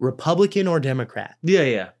 Republican or Democrat.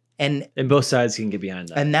 Yeah. And both sides can get behind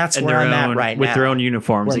that. And that's where I'm at right now. With their own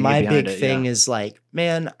uniforms. Where they my get behind big it, thing is like,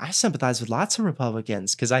 man, I sympathize with lots of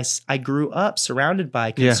Republicans because I grew up surrounded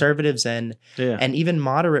by conservatives and even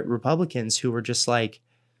moderate Republicans who were just like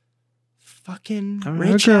fucking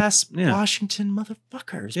rich ass Washington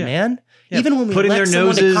motherfuckers, man. Yeah. Even when we putting elect their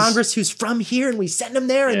someone to Congress who's from here and we send them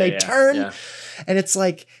there and they turn. And it's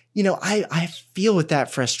like, you know, I feel with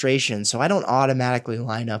that frustration. So I don't automatically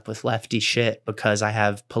line up with lefty shit because I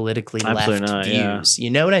have politically left views. You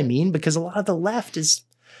know what I mean? Because a lot of the left is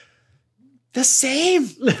the same.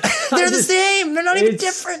 They're the same. They're not even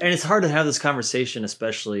different. And it's hard to have this conversation,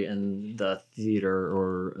 especially in the theater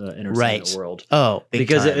or entertainment world. Oh,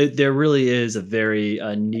 because there really is a very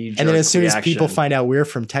knee-jerk And then as soon reaction. as people find out we're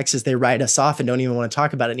from Texas, they write us off and don't even want to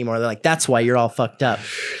talk about it anymore. They're like, that's why you're all fucked up.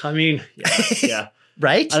 I mean, yeah.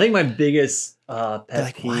 Right? I think my biggest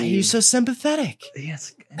pet peeve. Why are you so sympathetic?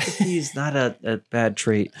 Yes, empathy is not a bad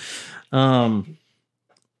trait.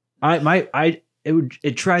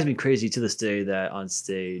 It drives me crazy to this day that on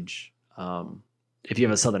stage, if you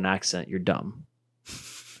have a Southern accent, you're dumb.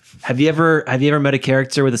 Have you ever met a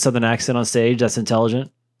character with a Southern accent on stage that's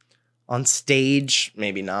intelligent? On stage,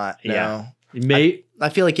 maybe not. No. Yeah. Mate, I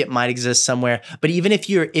feel like it might exist somewhere, but even if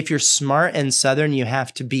you're smart and Southern, you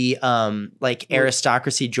have to be like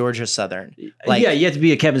aristocracy Georgia Southern. Like, you have to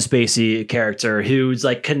be a Kevin Spacey character who's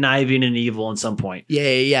like conniving and evil at some point.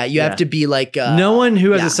 Yeah. You have to be like no one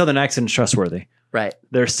who has a Southern accent is trustworthy. Right.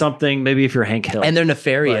 There's something, maybe if you're Hank Hill. And they're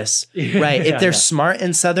nefarious. Right. If they're smart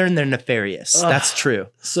and Southern, they're nefarious. That's true.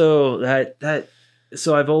 So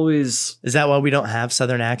I've always... Is that why we don't have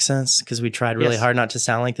Southern accents? Because we tried really hard not to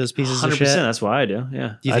sound like those pieces of shit? 100%. That's why I do.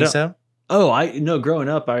 Yeah. Do you think so? Oh, growing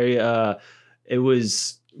up, my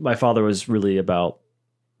father was really about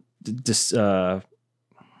just what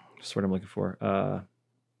I'm looking for. Oh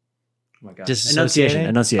my God.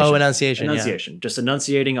 Enunciation. Oh, enunciation. Yeah. Just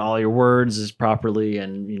enunciating all your words is properly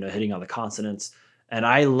and, hitting on the consonants. And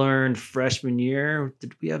I learned freshman year.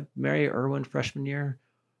 Did we have Mary Irwin freshman year?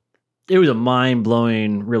 It was a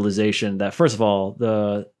mind-blowing realization that, first of all,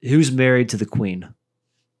 who's married to the queen?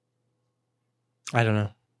 I don't know.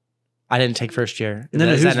 I didn't take first year. No,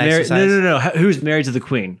 who's married? No. Who's married to the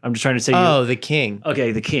queen? I'm just trying to say. Oh, the king.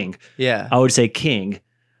 Okay, the king. Yeah. I would say king,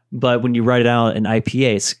 but when you write it out in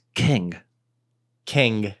IPA, it's king.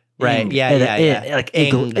 King. Right. Yeah. Like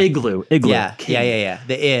igloo. Yeah. King. Yeah.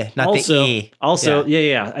 The I, not also, the e. Also,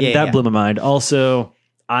 yeah. That blew my mind. Also,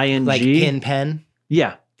 ing. Like pen.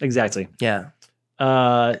 Yeah. Exactly. Yeah.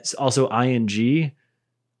 Also ing.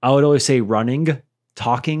 I would always say running,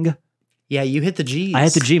 talking. Yeah, you hit the G's. I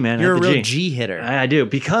hit the G, man. You're I a hit the real G hitter. I do,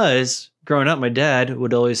 because growing up, my dad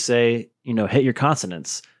would always say, hit your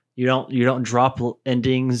consonants. You don't drop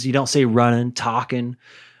endings. You don't say running, talking.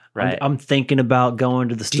 Right. I'm thinking about going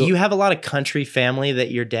to the store. Do you have a lot of country family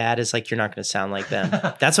that your dad is like, you're not going to sound like them?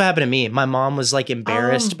 That's what happened to me. My mom was like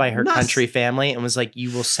embarrassed by her country family and was like,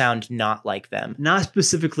 you will sound not like them. Not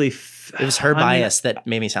specifically. It was her bias that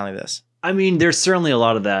made me sound like this. I mean, there's certainly a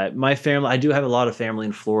lot of that. My family, I do have a lot of family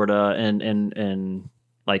in Florida and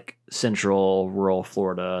like central rural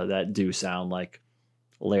Florida that do sound like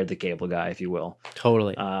Laird the Cable Guy, if you will.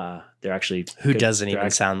 Totally. They're actually who doesn't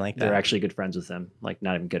even sound like that. They're actually good friends with him. Like,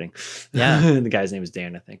 not even kidding. Yeah. The guy's name is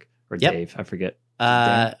Dan, I think, or Dave. I forget.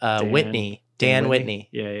 Whitney. Dan Whitney.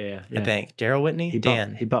 Yeah. I think Daryl Whitney. He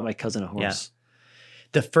bought my cousin a horse. Yeah.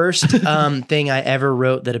 The first thing I ever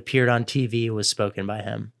wrote that appeared on TV was spoken by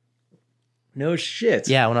him. No shit.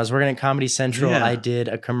 Yeah, when I was working at Comedy Central, Yeah. I did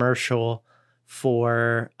a commercial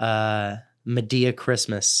for Medea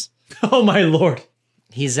Christmas. Oh my Lord.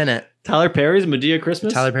 He's in it. Tyler Perry's Medea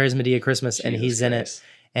Christmas? Tyler Perry's Medea Christmas, and he's in it.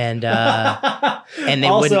 And and they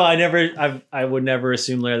also, I would never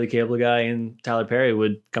assume Larry the Cable Guy and Tyler Perry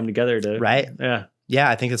would come together to right. Yeah,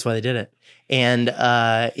 I think that's why they did it. And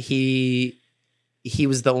he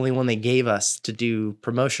was the only one they gave us to do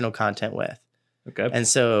promotional content with. Okay. And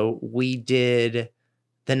so we did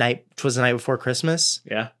the night before Christmas.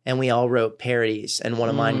 Yeah. And we all wrote parodies, and one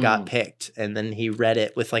of mine got picked, and then he read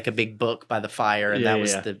it with like a big book by the fire, and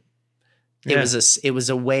it was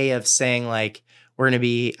a way of saying like, we're going to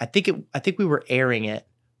be, I think we were airing it,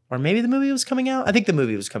 or maybe the movie was coming out. I think the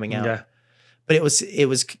movie was coming out. Yeah. But it was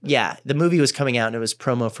the movie was coming out, and it was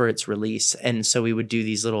promo for its release. And so we would do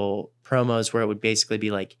these little promos where it would basically be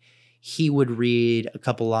like, he would read a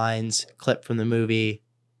couple lines, clip from the movie,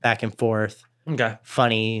 back and forth. Okay.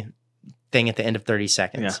 Funny thing at the end of 30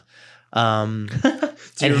 seconds. Yeah.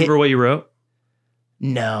 Do you remember what you wrote?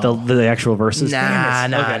 No. The actual verses?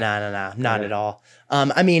 Not at all.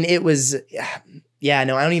 I mean, it was, I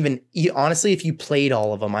don't even, honestly, if you played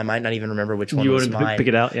all of them, I might not even remember which one was mine. Pick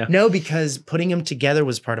it out, yeah. No, because putting them together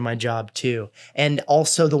was part of my job too. And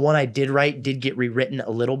also the one I did write did get rewritten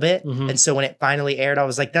a little bit. Mm-hmm. And so when it finally aired, I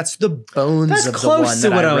was like, that's the bones of the one that I wrote. That's close to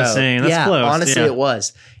what I was saying. That's close. Honestly, it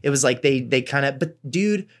was. It was like they kind of, but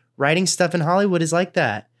dude, writing stuff in Hollywood is like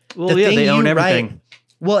that. Well, they own everything.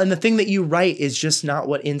 Well, and the thing that you write is just not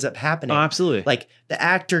what ends up happening. Oh, absolutely. Like the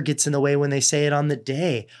actor gets in the way when they say it on the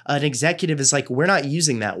day. An executive is like, we're not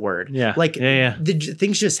using that word. Yeah. Like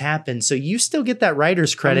things just happen. So you still get that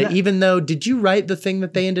writer's credit, even though, did you write the thing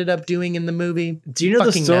that they ended up doing in the movie? Do you know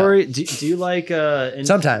the story? No. Do you like...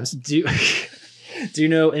 Sometimes. Do you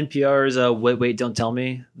know NPR's Wait, Don't Tell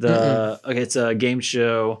Me? It's a game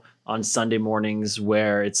show on Sunday mornings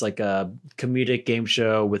where it's like a comedic game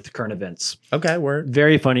show with current events. Okay, word.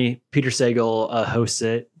 Very funny. Peter Sagal hosts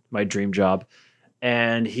it, my dream job.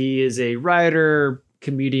 And he is a writer,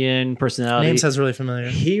 comedian, personality. Name sounds really familiar.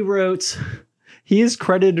 He's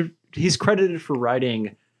credited for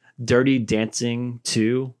writing Dirty Dancing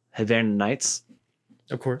 2, Havana Nights.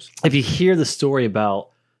 Of course. If you hear the story about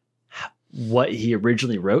what he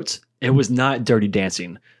originally wrote, it was not Dirty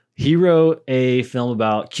Dancing. He wrote a film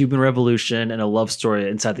about Cuban Revolution and a love story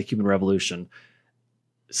inside the Cuban Revolution.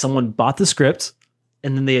 Someone bought the script,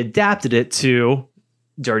 and then they adapted it to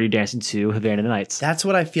Dirty Dancing 2, Havana Nights. That's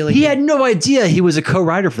what I feel like. He had no idea he was a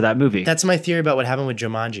co-writer for that movie. That's my theory about what happened with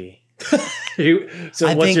Jumanji.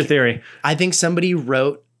 What's your theory? I think somebody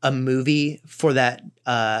wrote a movie for that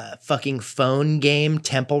fucking phone game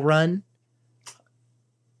Temple Run.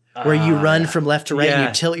 Where you run from left to right and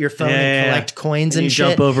you tilt your phone and collect coins and shit.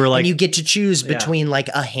 Jump over and you get to choose between like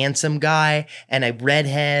a handsome guy and a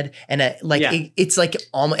redhead and it's like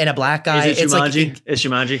and a black guy. Is it Jumanji? It's It's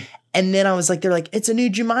Jumanji. And then I was like, they're like, it's a new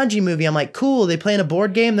Jumanji movie. I'm like, cool. They playing a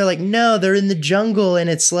board game? They're like, no, they're in the jungle and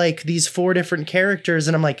it's like these 4 different characters.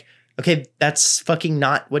 And I'm like, okay, that's fucking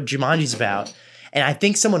not what Jumanji's about. And I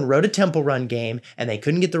think someone wrote a Temple Run game and they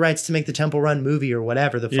couldn't get the rights to make the Temple Run movie or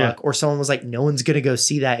whatever the fuck. Or someone was like, no one's going to go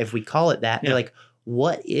see that if we call it that. They're like,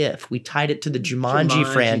 what if we tied it to the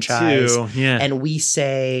Jumanji franchise and we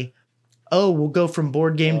say, oh, we'll go from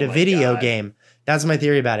board game to video game. That's my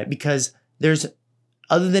theory about it. Because there's,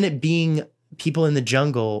 other than it being people in the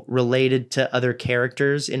jungle related to other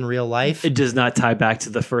characters in real life. It does not tie back to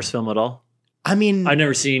the first film at all. I mean, I've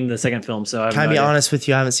never seen the second film, so can I be honest with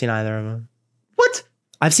you? I haven't seen either of them. What?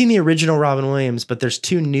 I've seen the original Robin Williams, but there's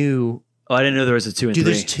 2 new. Oh, I didn't know there was a 2 and 3.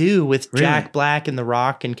 Dude, there's 2 with Jack Black and The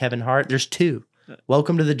Rock and Kevin Hart. There's 2.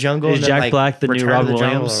 Welcome to the Jungle. Is Jack Black the new Return Robin to the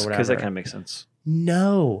Jungle Williams? or Because that whatever. kind of makes sense.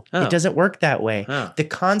 No, Oh. it doesn't work that way. Oh. The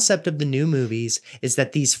concept of the new movies is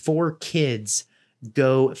that these 4 kids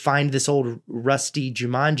go find this old rusty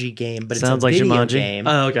Jumanji game, but Sounds it's a like video Jumanji. game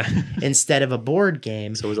Oh, okay. instead of a board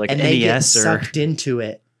game. So it was like and they get NES or sucked into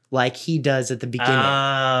it like he does at the beginning.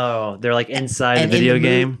 Oh, they're like inside And the in video the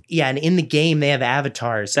game. Yeah, and in the game they have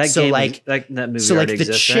avatars. That so game, like that movie so like already the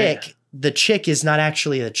exists, chick, right? the chick is not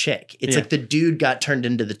actually a chick. It's Yeah. like the dude got turned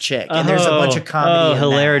into the chick, and there's a bunch of comedy. Oh, in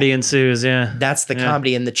hilarity that. ensues. Yeah, That's the Yeah.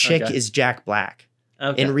 comedy, and the chick Okay. is Jack Black.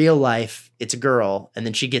 okay. In real life, it's a girl, and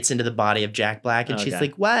then she gets into the body of Jack Black, and she's Okay.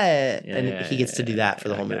 like, "What?" Yeah, and yeah, he gets to do that for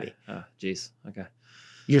the whole okay. movie. Oh, jeez. Okay.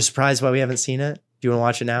 You're surprised why we haven't seen it? Do you want to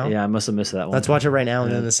watch it now? Yeah, I must have missed that one. Let's watch it right now, and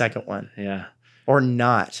Yeah. then the second one, Yeah. or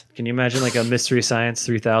not. Can you imagine like a Mystery Science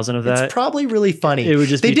 3000 of that? It's probably really funny. It would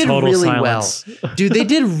just They be did total really silence. well. Dude, they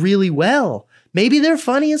did really well. Maybe they're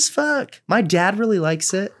funny as fuck. My dad really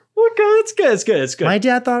likes it. Okay, it's good. It's good. It's good. My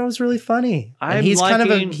dad thought it was really funny. And I'm he's liking-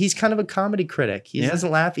 kind of a comedy critic. He Yeah.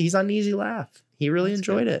 doesn't laugh. He's on Easy Laugh. He really That's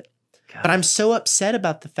enjoyed good. it. God. But I'm so upset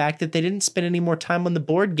about the fact that they didn't spend any more time on the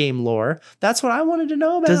board game lore. That's what I wanted to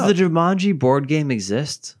know about. Does the Jumanji board game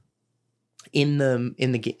exist in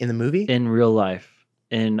the movie? in real life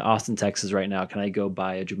in Austin, Texas right now? Can I go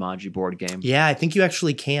buy a Jumanji board game? Yeah, I think you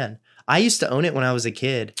actually can. I used to own it when I was a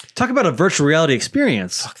kid. Talk about a virtual reality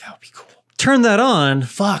experience. Fuck, that would be cool. Turn that on.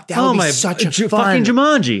 Fuck, that would be such a fun. fucking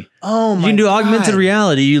Jumanji. Oh my You can do augmented God.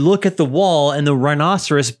 reality. You look at the wall and the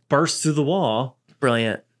rhinoceros bursts through the wall.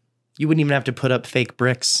 Brilliant. You wouldn't even have to put up fake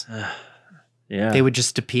bricks. Yeah. They would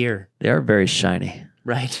just appear, They are very shiny.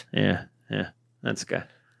 right? Yeah. Yeah. That's good.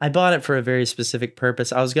 I bought it for a very specific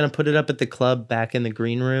purpose. I was going to put it up at the club back in the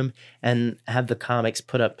green room and have the comics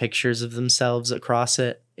put up pictures of themselves across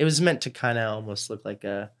it. It was meant to kind of almost look like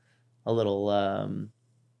a little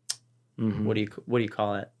Mhm. what do you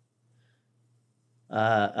call it?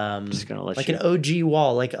 Just gonna let Like you. an OG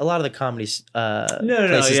wall, like a lot of the comedies. No,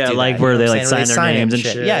 places yeah, do like that, where you they know what like I'm saying? sign their it names and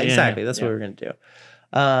shit. Yeah, Yeah, exactly. yeah, That's yeah. what we're gonna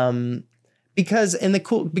do. Because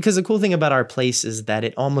the cool thing about our place is that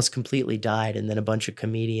it almost completely died, and then a bunch of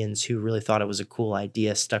comedians who really thought it was a cool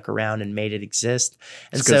idea stuck around and made it exist.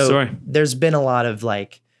 And It's a good so story. there's been a lot of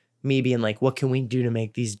like me being like, what can we do to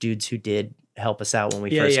make these dudes who did help us out when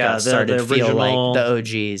we Yeah, first yeah, got started the feel original- like the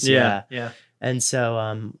OGs? Yeah. Yeah. And so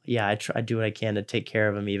I do what I can to take care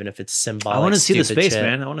of them, even if it's symbolic. I want to see the stupid space, shit.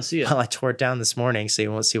 man. I want to see it. Well, I tore it down this morning, so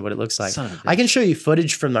you won't see what it looks like. Son of a I can bitch. show you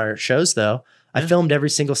footage from our shows, though. I Yeah. filmed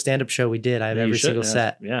every single stand-up show we did. I have Yeah, you every should, single yeah.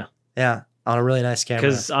 set. Yeah. Yeah, on a really nice camera.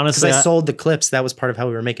 Because Because honestly, I sold the clips. That was part of how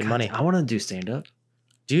we were making money. I want to do stand up.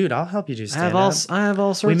 Dude, I'll help you do I stand-up. have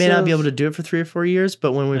all sorts. We may not be of- able to do it for 3 or 4 years,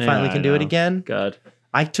 but when we Yeah, finally I can do it know. again, God.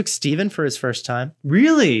 I took Steven for his first time.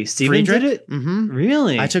 Really, Steven did it. Mm-hmm.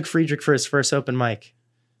 Really, I took Friedrich for his first open mic.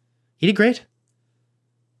 He did great.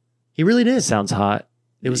 He really did. Sounds hot.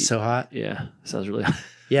 It was so hot. Yeah, sounds really hot.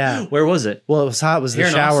 Yeah. Where was it? Well, it was hot. It was the Here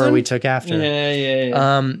in shower Austin? we took after. yeah.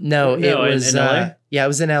 No, it No, in was LA? yeah, it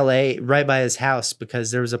was in LA, right by his house,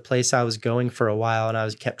 because there was a place I was going for a while, and I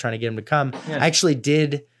kept trying to get him to come. Yeah. I actually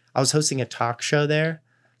did. I was hosting a talk show there,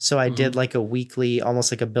 so I did like a weekly,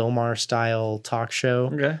 almost like a Bill Maher style talk show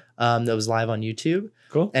Okay. that was live on YouTube,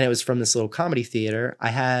 Cool. and it was from this little comedy theater. I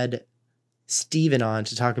had Steven on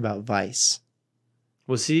to talk about Vice.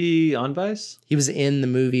 Was he on Vice? He was in the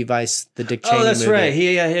movie Vice, the Dick Cheney Oh, that's movie.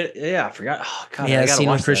 right. I forgot. Oh God, He had I a gotta scene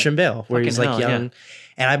watch with Christian Bale where he's Fucking like hell, young.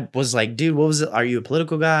 And I was like, dude, what was it? Are you a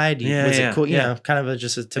political guy? Yeah, was yeah, it cool? You yeah. know, kind of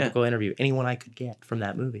just a typical interview. Anyone I could get from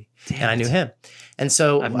that movie. Damn And I knew it. him. And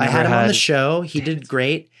so I've I had never him on the had- show. He did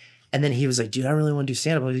great. And then he was like, dude, I really want to do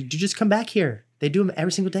stand up. I was like, dude, just come back here. They do them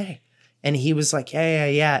every single day. And he was like,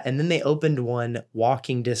 yeah. And then they opened one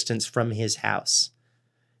walking distance from his house.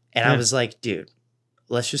 And I Yeah. was like, dude,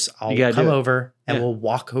 I'll You gotta come do it. over and Yeah. we'll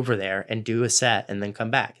walk over there and do a set and then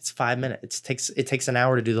come back. It's 5 minutes. It takes an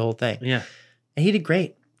hour to do the whole thing. Yeah, And he did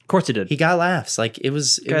great. of course he did. He got laughs. Like it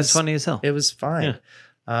was Guy's funny as hell. It was fine.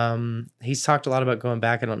 He's talked a lot about going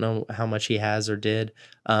back. I don't know how much he has or did.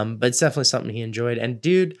 But it's definitely something he enjoyed. And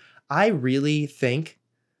dude, I really think,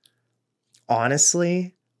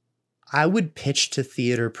 honestly, I would pitch to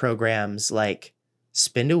theater programs like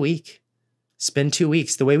spend a week, spend 2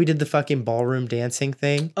 weeks. The way we did the fucking ballroom dancing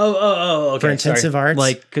thing Okay. for intensive arts.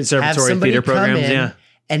 like Have conservatory somebody theater come programs. in Yeah.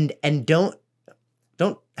 and don't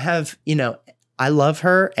have, I love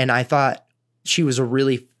her and I thought she was a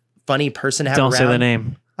really funny person to have Don't around. say the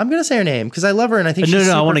name. I'm gonna say her name because I love her and I think No, she's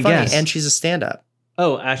no, I super wanna funny guess. and she's a stand-up.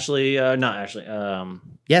 Oh, Ashley. Not Ashley.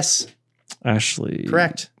 Yes, Ashley.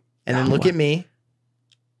 correct. And then look what? at me.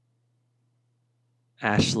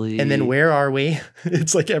 Ashley. And then where are we?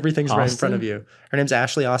 It's like everything's right in front of Austin? you. Her name's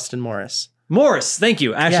Ashley Austin Morris. Morris, thank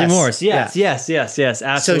you, Ashley Yes, Morris. Yes,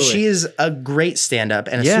 absolutely. So she is a great stand-up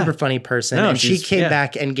and a Yeah. super funny person. No, and she she's- came yeah.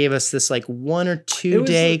 back and gave us this like 1 or 2 It was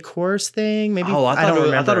day like- course thing. Maybe Oh, I don't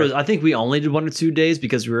remember. I thought it was. I think we only did 1 or 2 days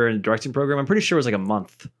because we were in a directing program. I'm pretty sure it was like a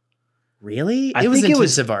month. Really? I It was think it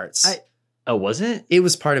was- intensive arts. Oh, was it? It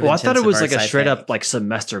was part of. Well, I thought it was intensive like a arts, I straight think. up like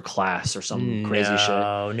semester class or some crazy shit.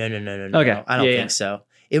 No. Okay. I don't Yeah, think yeah. so.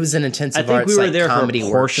 It was an intensive I think arts we were like there for a comedy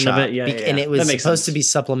portion of workshop. it. Yeah, yeah, And yeah. it was That makes supposed sense. to be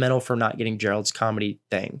supplemental for not getting Gerald's comedy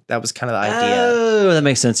thing. That was kind of the idea. Oh, that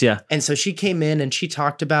makes sense. Yeah. And so she came in and she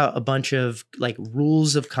talked about a bunch of like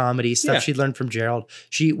rules of comedy stuff Yeah. she'd learned from Gerald.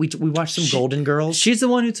 We watched some Golden Girls. She's the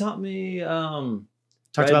one who taught me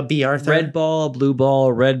talked about B. Arthur. red ball, blue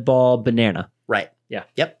ball, red ball, banana. Right. Yeah.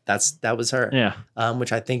 Yep. That was her. Yeah.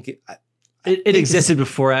 Which I think. It existed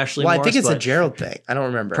before Ashley Well, Morris. I think it's a but Gerald thing. I don't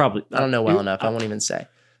remember. Probably. I don't know well enough. I won't even say.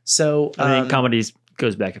 So I mean, comedies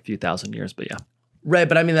goes back a few thousand years, but yeah. right,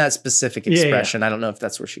 but I mean that specific Yeah, yeah. expression. I don't know if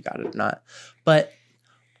that's where she got it or not. But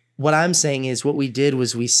what I'm saying is what we did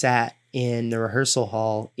was we sat in the rehearsal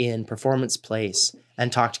hall in Performance Place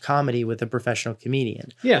and talked comedy with a professional comedian.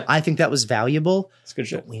 Yeah. I think that was valuable. It's good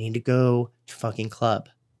shit. But we need to go to fucking club.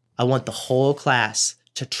 I want the whole class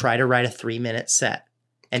to try to write a 3-minute set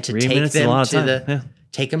and to 3 take minutes is a them lot of to time. the Yeah.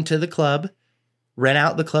 take them to the club, rent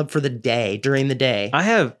out the club for the day during the day. I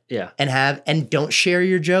have, yeah. And don't share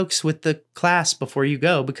your jokes with the class before you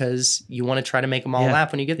go because you want to try to make them all Yeah.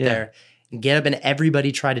 laugh when you get Yeah. there. And get up and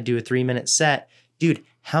everybody try to do a 3-minute set. Dude,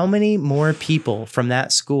 how many more people from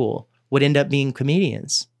that school would end up being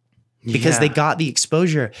comedians? Because they got the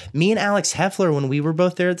exposure. Me and Alex Heffler, when we were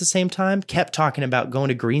both there at the same time, kept talking about going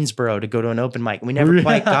to Greensboro to go to an open mic. And we never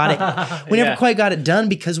quite got it. We never quite got it done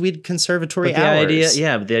because we had conservatory But the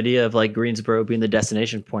hours. idea of like Greensboro being the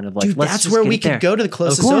destination point of like, Dude, let's that's just where get we it there. could go to the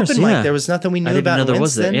closest course, open yeah. mic. There was nothing we knew I didn't about know in there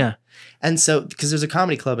was that. Winston. Yeah. And so, because there's a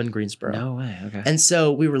comedy club in Greensboro. No way. Okay. And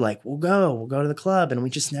so we were like, we'll go to the club. And we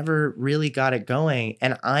just never really got it going.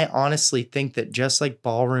 And I honestly think that just like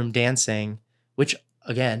ballroom dancing, which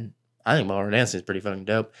again, I think ballroom dancing is pretty fucking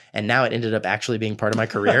dope. And now it ended up actually being part of my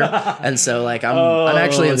career. And so like I'm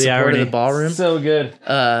actually in the support irony. of the ballroom. So good.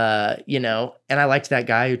 You know, and I liked that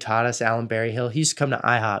guy who taught us, Alan Berryhill. He used to come to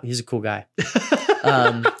IHOP. He's a cool guy.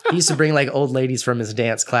 He used to bring like old ladies from his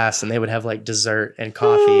dance class and they would have like dessert and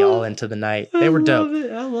coffee all into the night. They were dope.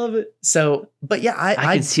 I love it. So, but yeah,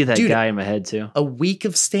 I can see that dude, guy in my head too. a week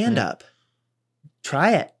of stand up.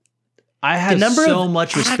 Try it. I have number so of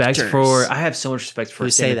much respect actors for. I have so much respect for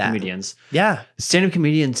who say stand-up that. comedians. Yeah. Stand-up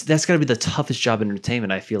comedians. That's got to be the toughest job in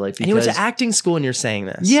entertainment. I feel like And you went because to acting school and you're saying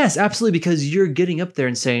this. yes, absolutely. Because you're getting up there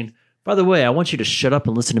and saying, "By the way, I want you to shut up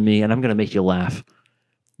and listen to me, and I'm going to make you laugh."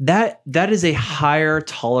 That is a higher,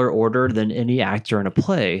 taller order than any actor in a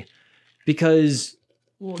play, because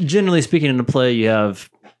well, generally speaking, in a play, you have.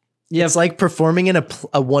 It's like performing in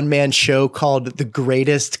a one-man show called The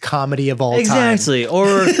Greatest Comedy of All Time. Exactly.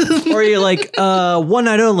 Or you're like, one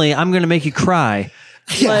night only, I'm gonna make you cry.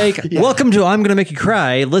 Welcome to I'm gonna make you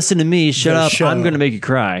cry. Listen to me, shut The up, show. I'm gonna make you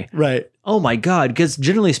cry. Right. Oh my God. Because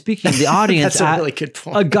generally speaking, the audience That's a at really good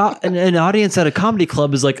point. an audience at a comedy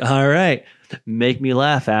club is like, all right, make me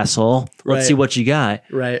laugh, asshole. Let's Right. see what you got.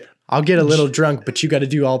 Right. I'll get a little drunk, but you got to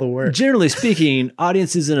do all the work. Generally speaking,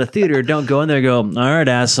 audiences in a theater don't go in there and go, all right,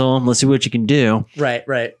 asshole, let's see what you can do. Right.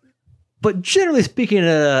 Right. But generally speaking,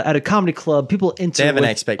 at a comedy club, people enter They have an with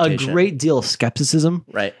expectation. a great deal of skepticism,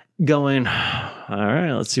 Right. going, all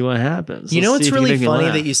right, let's see what happens. You know, Let's it's see if you really can make me funny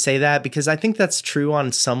laugh." that you say that because I think that's true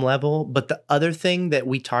on some level. But the other thing that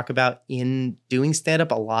we talk about in doing stand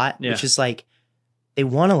up a lot, Yeah. which is like they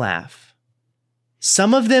want to laugh.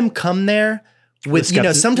 Some of them come there with, you know,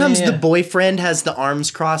 skepticism. sometimes Yeah. the boyfriend has the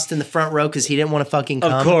arms crossed in the front row because he didn't want to fucking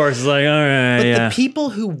come. Of course, it's like, all right, But yeah. the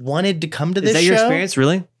people who wanted to come to this Is that show, your experience,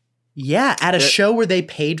 really? yeah, at a That- show where they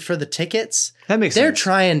paid for the tickets, That makes they're sense.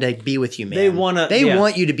 trying to be with you, man. They wanna- They yeah.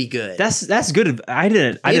 want you to be good. That's good. I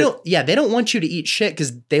didn't. they don't want you to eat shit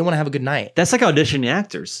because they want to have a good night. That's like auditioning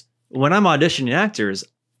actors. When I'm auditioning actors,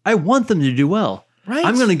 I want them to do well. Right.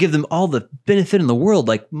 I'm going to give them all the benefit in the world.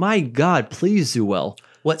 Like, my God, please do well.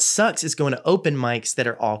 What sucks is going to open mics that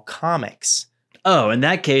are all comics. Oh, in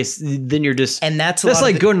that case, then you're just. And that's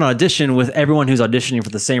like going to an audition with everyone who's auditioning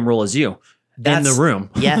for the same role as you in the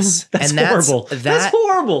room. Yes. That's and horrible. That's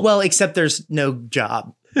horrible. Well, except there's no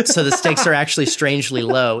job. So the stakes are actually strangely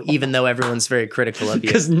low, even though everyone's very critical of you.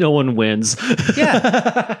 Because no one wins.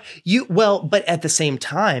 Yeah. But at the same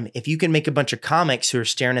time, if you can make a bunch of comics who are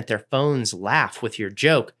staring at their phones laugh with your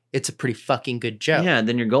joke, it's a pretty fucking good joke. Yeah,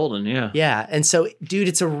 then you're golden. Yeah. Yeah. And so, dude,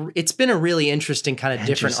 it's been a really interesting kind of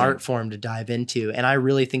different Interesting. art form to dive into. And I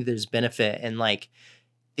really think there's benefit. And like,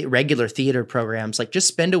 regular theater programs, like just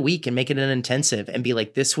spend a week and make it an intensive and be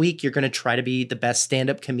like, this week you're going to try to be the best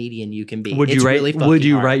stand-up comedian you can be. Would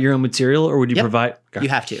you write your own material, or would you provide? You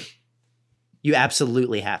have to. You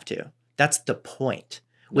absolutely have to. That's the point,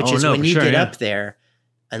 which is when you get up there,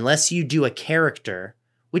 unless you do a character,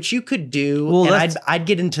 which you could do, and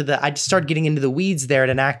I'd start getting into the weeds there at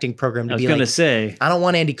an acting program to be like, I don't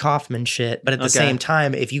want Andy Kaufman shit, but at the same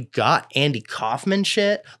time, if you got Andy Kaufman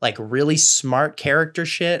shit, like really smart character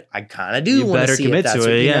shit, I kind of do want to see if that's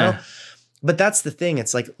what, you know? But that's the thing.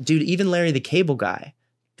 It's like, dude, even Larry the Cable Guy,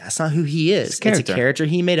 that's not who he is. It's a character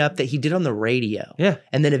he made up that he did on the radio. Yeah.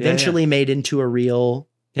 And then eventually made into a real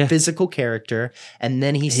physical character. And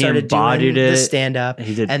then he started doing the stand-up.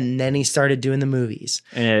 And then he started doing the movies.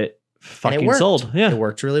 And it fucking sold. Yeah. It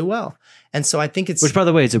worked really well. And so I think it's... Which, by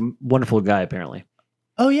the way, is a wonderful guy, apparently.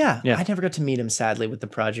 Oh, yeah. I never got to meet him, sadly, with the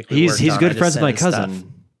project He's good friends with my cousin.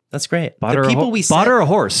 Stuff. That's great. Bought her a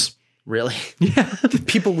horse. Really? Yeah. The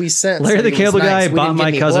people we sent. Larry the Cable Guy bought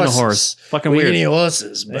my cousin a horse. Fucking weird. We need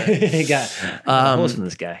horses, but he got a horse from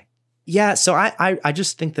this guy. Yeah, so I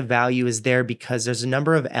just think the value is there because there's a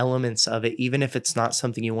number of elements of it, even if it's not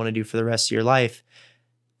something you want to do for the rest of your life.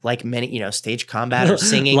 Like many, stage combat or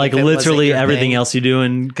singing. Like literally everything else you do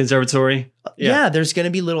in conservatory. Yeah, there's going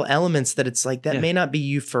to be little elements that it's like, that may not be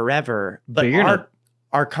you forever. But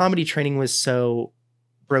our comedy training was so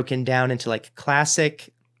broken down into like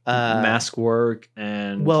classic... mask work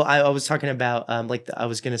and... Well, I was talking about I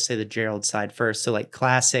was going to say the Gerald side first. So like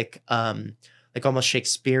classic... like almost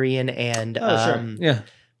Shakespearean and yeah.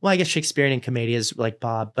 Well, I guess Shakespearean and comedy is like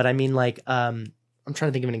Bob, but I mean like I'm trying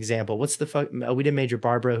to think of an example. What's the fuck? We did Major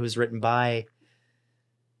Barbara, who's written by.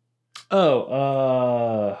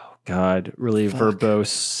 God, really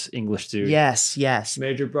verbose English dude. Yes.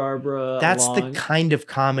 Major Barbara. That's the kind of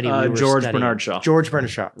comedy we were George studying. Bernard Shaw. George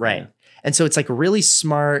Bernard Shaw, right? Yeah. And so it's like really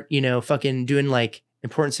smart, fucking doing like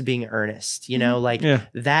importance of being earnest,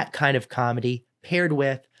 that kind of comedy paired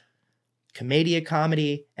with commedia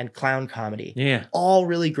comedy and clown comedy. Yeah. All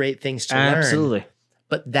really great things to learn. Absolutely.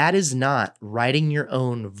 But that is not writing your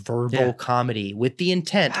own verbal comedy with the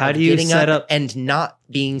intent of getting set up and not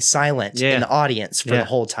being silent in the audience for the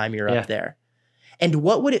whole time you're up there. And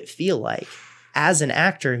what would it feel like as an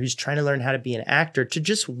actor who's trying to learn how to be an actor to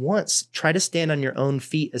just once try to stand on your own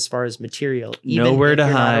feet as far as material, even nowhere if to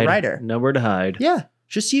you're hide. not a writer. Nowhere to hide. Yeah,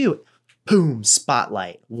 just you. Boom,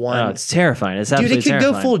 spotlight. One. Oh, it's terrifying. It's absolutely Dude, it could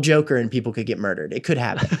terrifying. go full Joker and people could get murdered. It could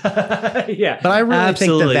happen. Yeah. But I really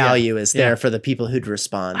think the value is there for the people who'd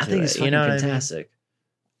respond to it. I think it's fucking fantastic.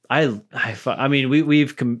 I mean,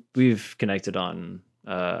 we've connected on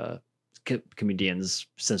comedians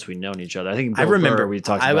since we've known each other. I think I remember we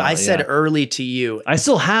talked about I said early to you. I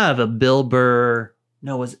still have a Bill Burr.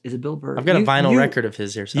 No, is it Bill Burr? I've got a vinyl record of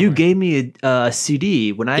his here somewhere. You gave me a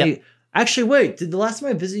CD when I... Actually, wait. Did the last time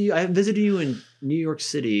I visited you? I visited you in New York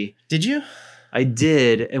City. Did you? I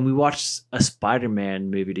did, and we watched a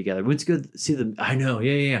Spider-Man movie together. We went to go see the. I know,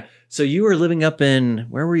 yeah. So you were living up in.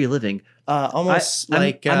 Where were you living? Almost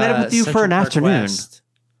I met up with you for an afternoon.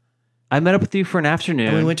 I met up with you for an afternoon.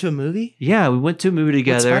 And we went to a movie? Yeah, we went to a movie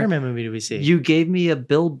together. What Spider-Man movie did we see? You gave me a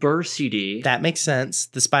Bill Burr CD. That makes sense.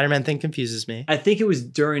 The Spider-Man thing confuses me. I think it was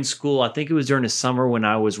during school. I think it was during the summer when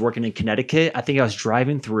I was working in Connecticut. I think I was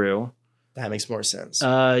driving through. That makes more sense.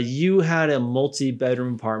 You had a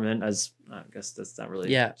multi-bedroom apartment, as I guess that's not really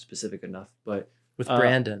specific enough, but with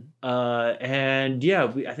Brandon. And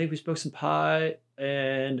I think we spoke some pot,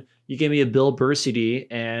 and you gave me a Bill Burr CD,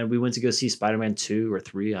 and we went to go see Spider-Man 2 or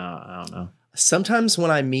 3. I don't know. Sometimes when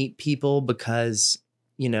I meet people, because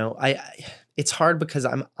it's hard because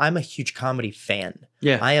I'm a huge comedy fan.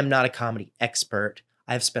 Yeah, I am not a comedy expert.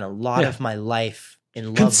 I've spent a lot of my life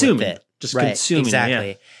in love with it. Just consuming. Exactly.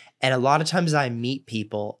 Yeah. And a lot of times I meet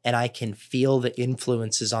people and I can feel the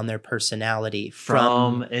influences on their personality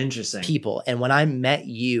from people. And when I met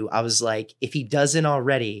you, I was like, if he doesn't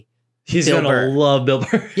already, he's going to love Bill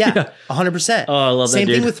Burr. Yeah, 100%. Oh, I love that Same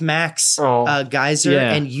dude. thing with Max Geyser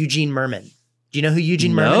and Eugene Merman. Do you know who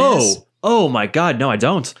Eugene Merman is? Oh my God. No, I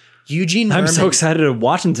don't. Eugene Merman. I'm so excited to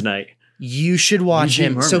watch him tonight. You should watch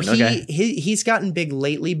him. Merman, so he's gotten big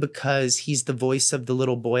lately because he's the voice of the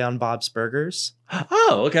little boy on Bob's Burgers.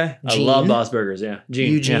 Oh, okay. Gene, I love Bob's Burgers. Yeah,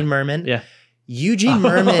 Eugene Merman. Yeah, Eugene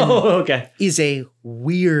Merman. Is a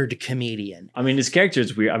weird comedian. I mean, his character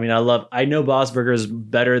is weird. I mean, I know Bob's Burgers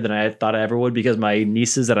better than I thought I ever would because my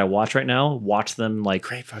nieces that I watch right now watch them like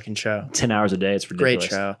great fucking show, 10 hours a day. It's ridiculous.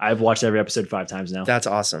 Great show. I've watched every episode 5 times now. That's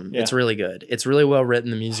awesome. Yeah. It's really good. It's really well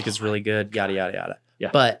written. The music is really good. Yada yada yada.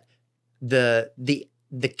 Yeah, but the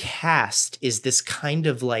cast is this kind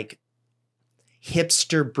of like,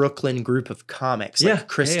 hipster Brooklyn group of comics, like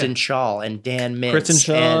Kristen Schaal and Dan Mintz Kristen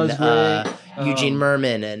Schaal and Eugene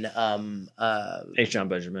Merman and H. John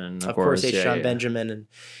Benjamin, of course, H. John Benjamin and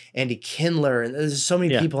Andy Kindler. And there's so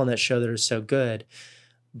many people on that show that are so good.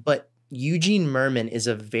 But Eugene Merman is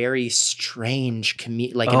a very strange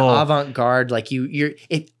comedian, like an avant-garde. Like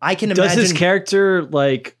I can imagine. Does his character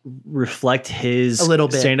like reflect his a little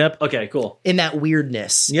bit stand-up? Okay, cool. In that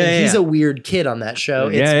weirdness. Yeah, he's a weird kid on that show.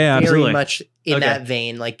 It's very absolutely. much in that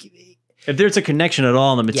vein. Like, if there's a connection at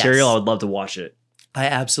all in the material, I would love to watch it. I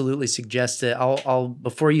absolutely suggest it. I'll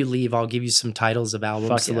before you leave, I'll give you some titles of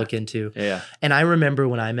albums to look into. Yeah. And I remember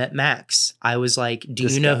when I met Max, I was like, "Do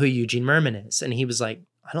you know who Eugene Merman is?" And he was like,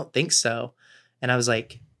 "I don't think so." And I was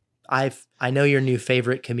like, I know your new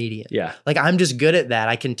favorite comedian. Yeah. Like, I'm just good at that.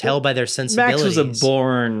 I can tell by their sensibilities. Max was a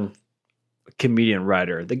born comedian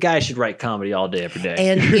writer. The guy should write comedy all day, every day.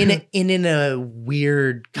 And in a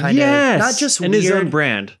weird kind of, not just in weird. his own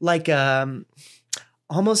brand. Like,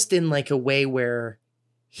 almost in like a way where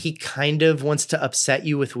he kind of wants to upset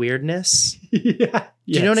you with weirdness. Yeah.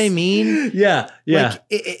 Do you know what I mean? Yeah. Yeah. Like,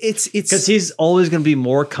 it's because he's always going to be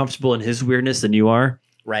more comfortable in his weirdness than you are.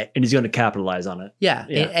 Right. And he's going to capitalize on it. Yeah.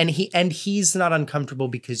 And he's not uncomfortable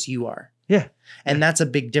because you are. Yeah. And that's a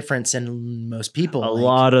big difference in most people.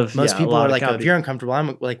 Most people are like, oh, if you're uncomfortable,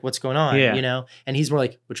 I'm like, what's going on? Yeah. You know? And he's more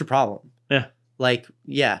like, what's your problem? Yeah. Like,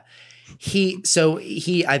 yeah.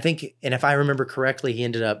 I think, and if I remember correctly, he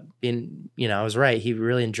ended up being, I was right. He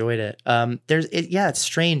really enjoyed it. It's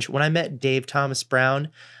strange. When I met Dave Thomas Brown,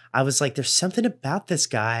 I was like, there's something about this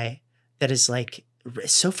guy that is like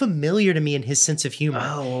so familiar to me in his sense of humor.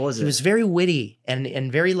 Oh, what was it? He was very witty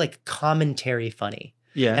and very like commentary funny.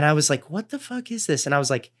 Yeah. And I was like, what the fuck is this? And I was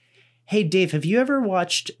like, hey, Dave, have you ever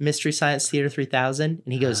watched Mystery Science Theater 3000?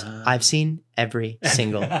 And he goes, I've seen every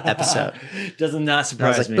single episode. Does not surprise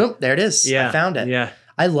me. I was like, me. boom, there it is. Yeah. I found it. Yeah.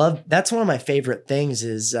 That's one of my favorite things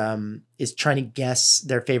is trying to guess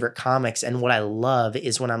their favorite comics. And what I love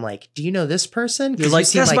is when I'm like, do you know this person? You're like,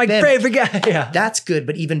 that's my favorite guy. Yeah. That's good.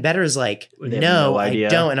 But even better is like, no, I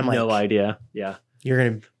don't. And I'm like, no idea. Yeah. You're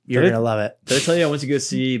going to love it. Did I tell you I went to go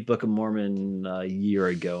see Book of Mormon a year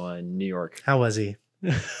ago in New York? How was he?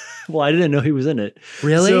 Well, I didn't know he was in it.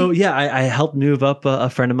 Really? So yeah, I helped move up a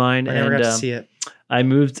friend of mine. I never got to see it. I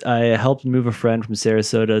helped move a friend from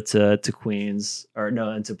Sarasota to Queens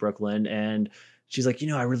into Brooklyn. And she's like,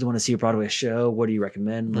 I really want to see a Broadway show. What do you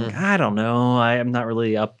recommend? I'm like, I don't know. I'm not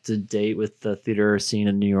really up to date with the theater scene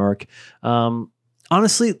in New York.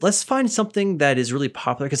 Honestly, let's find something that is really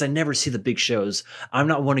popular because I never see the big shows. I'm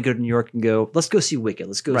not one to go to New York and go, let's go see Wicked.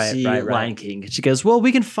 Let's go see Lion King. And she goes, well,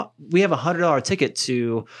 we have $100 ticket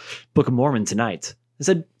to Book of Mormon tonight. I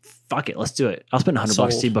said, fuck it, let's do it. I'll spend $100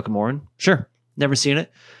 to see Book of Mormon. Sure. Never seen it.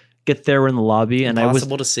 Get there, we're in the lobby.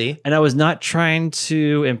 Impossible to see. And I was not trying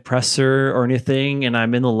to impress her or anything. And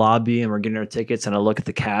I'm in the lobby and we're getting our tickets. And I look at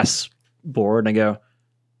the cast board and I go,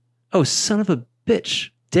 oh, son of a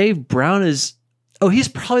bitch. Dave Brown is... oh, he's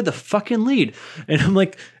probably the fucking lead. And I'm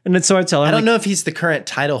like, and then so I tell her, I don't know if he's the current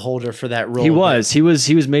title holder for that role. He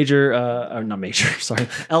was major, not major, sorry,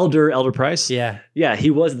 Elder Price. Yeah. Yeah,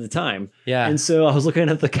 he was at the time. Yeah. And so I was looking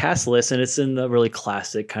at the cast list and it's in the really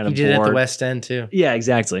classic kind of board. He did it at the West End too. Yeah,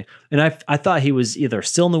 exactly. And I thought he was either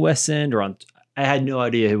still in the West End or I had no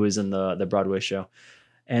idea he was in the Broadway show.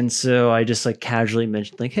 And so I just like casually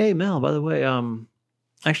mentioned like, hey Mel, by the way,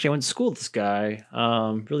 actually, I went to school with this guy,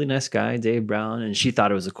 really nice guy, Dave Brown, and she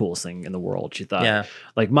thought it was the coolest thing in the world. She thought,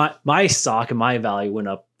 like my stock and my value went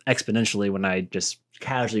up exponentially when I just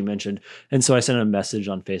casually mentioned. And so I sent a message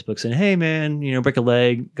on Facebook saying, "Hey man, break a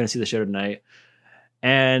leg, gonna see the show tonight."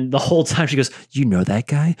 And the whole time she goes, "You know that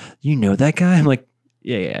guy? You know that guy?" I'm like,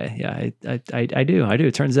 "Yeah, I do.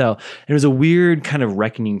 It turns out." And it was a weird kind of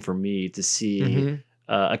reckoning for me to see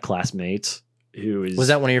a classmate who is. Was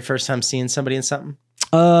that one of your first times seeing somebody in something?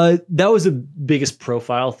 That was the biggest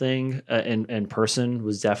profile thing in person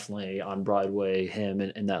was definitely on Broadway, him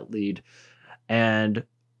and that lead, and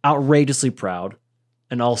outrageously proud.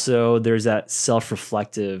 And also there's that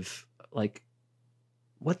self-reflective, like,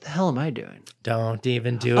 what the hell am I doing? Don't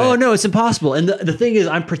even do it. Oh no, it's impossible. And the thing is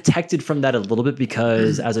I'm protected from that a little bit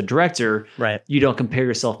because as a director, you don't compare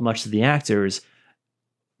yourself much to the actors,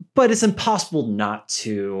 but it's impossible not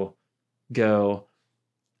to go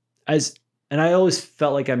and I always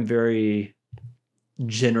felt like I'm very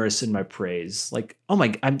generous in my praise. Like,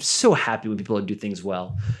 I'm so happy when people do things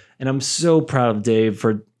well. And I'm so proud of Dave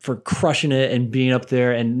for crushing it and being up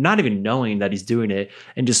there and not even knowing that he's doing it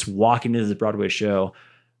and just walking into the Broadway show.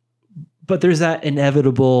 But there's that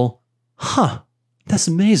inevitable, that's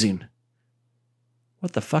amazing.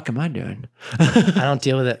 What the fuck am I doing? I don't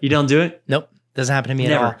deal with it. You don't do it? Nope. Doesn't happen to me at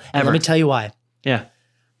Never, all. And let ever. me tell you why. Yeah.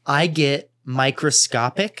 I get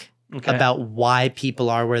microscopic Okay. about why people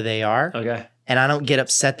are where they are. Okay. And I don't get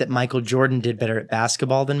upset that Michael Jordan did better at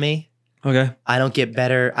basketball than me. Okay. I don't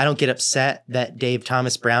get upset that Dave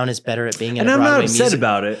Thomas Brown is better at being in And a I'm Broadway not upset music.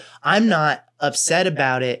 about it. I'm not upset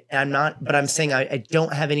about it. And but I'm saying I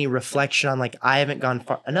don't have any reflection on like, I haven't gone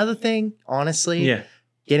far. Another thing, honestly, Yeah.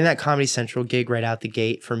 getting that Comedy Central gig right out the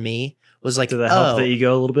gate for me was like, Did that help the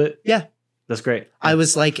ego a little bit? Yeah. That's great. I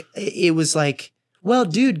was like, it was like, well,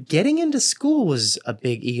 dude, getting into school was a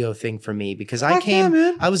big ego thing for me because Heck yeah,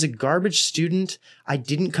 man. I was a garbage student. I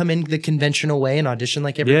didn't come in the conventional way and audition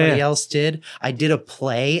like everybody Yeah. else did. I did a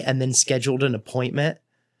play and then scheduled an appointment.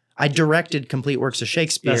 I directed complete works of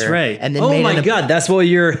Shakespeare. That's right. And then oh made my God, that's what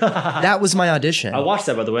you're. that was my audition. I watched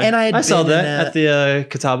that, by the way. And I saw been in that at the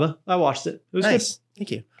Catawba. I watched it. It was Nice.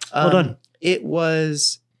 Thank you. Well done. It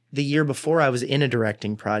was the year before I was in a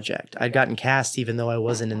directing project. I'd gotten cast even though I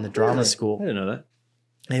wasn't in the drama Really? I school. didn't know that.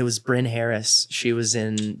 It was Bryn Harris. She was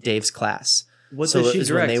in Dave's class. What So did it she was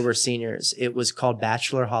direct? when they were seniors. It was called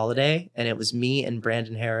Bachelor Holiday, and it was me and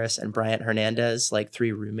Brandon Harris and Bryant Hernandez, like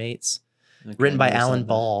 3 roommates. Okay, Written by I never saw Alan that.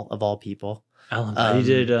 Ball, of all people. Alan, he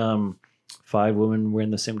did 5 women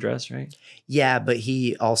wearing the same dress, right? Yeah, but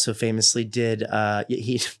he also famously did.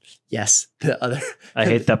 Yes, the other. I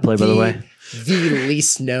hate that play, by the way. The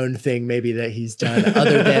least known thing maybe that he's done,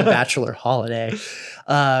 other than Bachelor Holiday,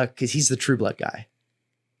 because he's the True Blood guy,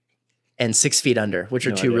 and 6 Feet Under, which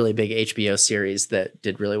are No 2 idea. really big HBO series that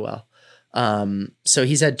did really well. So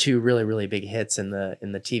he's had 2 really, really big hits in the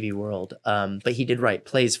TV world. But he did write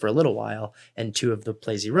plays for a little while, and 2 of the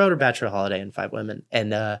plays he wrote are Bachelor Holiday and 5 Women.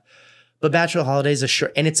 And but Bachelor Holiday is a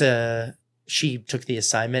short, and she took the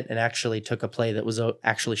assignment and actually took a play that was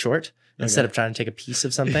actually short instead of trying to take a piece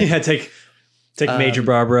of something. Yeah, take Major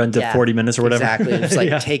Barbara into yeah, 40 minutes or whatever. Exactly. It's like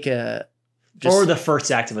Yeah. take a or the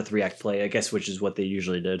first act of a 3-act play, I guess, which is what they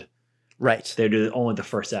usually did. right. They do only the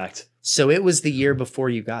first act. So it was the year before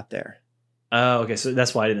you got there. Oh, okay. So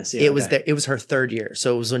that's why I didn't see it. It was okay. it was her 3rd year.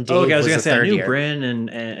 So it was when Dave Oh, okay. I was was gonna the say I 3rd knew year. Bryn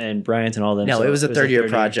and Bryant and all them. No, so it was a 3rd year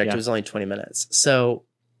third project. yeah. It was only 20 minutes. So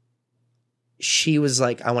she was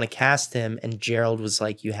like, I want to cast him. And Gerald was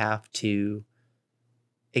like, you have to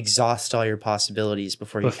exhaust all your possibilities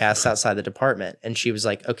before you cast outside the department. And she was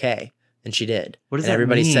like, okay. And she did. What does and that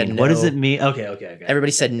everybody mean? said no. What does it mean? Okay.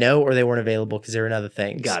 Everybody said no, or they weren't available because there were other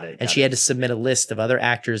things. Got it, And got she had to submit a list of other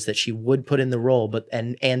actors that she would put in the role, but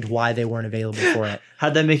and why they weren't available for it.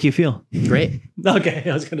 How'd that make you feel? Great. Okay,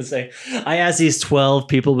 I was gonna say I asked these 12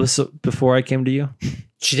 people before I came to you.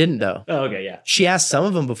 She didn't though. Oh, okay, yeah. She asked some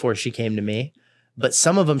of them before she came to me, but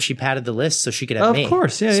some of them she padded the list so she could have Of me.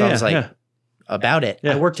 course, yeah, So yeah. I was like, yeah. about it.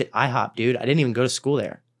 Yeah. I worked at IHOP, dude. I didn't even go to school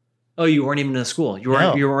there. Oh, you weren't even in school. You weren't.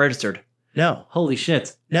 No. You weren't registered. No, Holy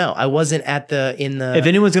shit! I wasn't at the. If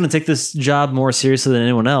anyone's gonna take this job more seriously than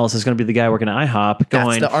anyone else, it's gonna be the guy working at IHOP. That's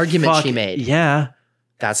Going, the argument "Fuck, she made. Yeah,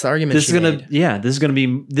 That's the argument this she is gonna. made. Yeah, this is gonna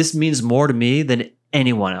be. This means more to me than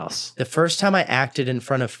anyone else. The first time I acted in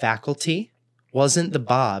front of faculty wasn't the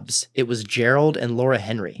Bobs. It was Gerald and Laura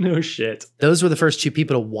Henry. No shit. Those were the first 2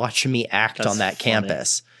 people to watch me act That's on that funny.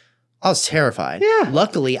 campus. I was terrified. Yeah.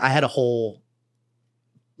 Luckily, I had a whole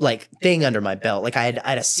thing under my belt. Like I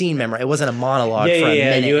had a scene memory. It wasn't a monologue Yeah, for a yeah,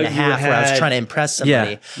 minute you- and a you half where I was had- trying to impress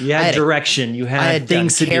somebody. Yeah, you I had had- direction. You I had had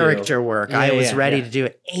things done to character do. work. Yeah, I was yeah, ready yeah. to do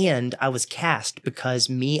it. And I was cast because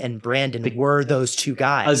me and Brandon were those 2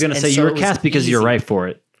 guys. I was gonna And say so you were it was cast because you're easy. right for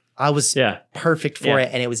it. I was Yeah. perfect for Yeah. it,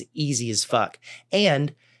 and it was easy as fuck.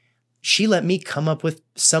 And she let me come up with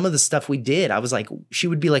some of the stuff we did. I was like, she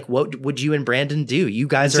would be like, "What would you and Brandon do? You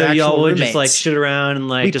guys are So actual y'all would roommates." just like shit around and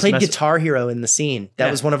like We just played mess. Guitar Hero in the scene. That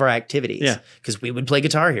Yeah. was one of our activities. Yeah. because we would play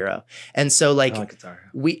Guitar Hero, and so like I like guitar.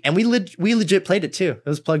 we legit played it too. It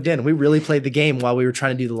was plugged in. We really played the game while we were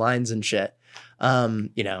trying to do the lines and shit.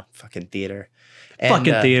 Fucking theater.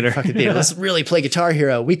 Fucking theater. Fucking theater. Let's really play Guitar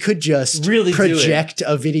Hero. We could just Really do it. project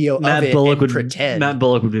a video of Matt it Bullock and would pretend. Matt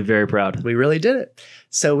Bullock would be very proud. We really did it.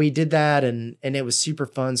 So we did that and it was super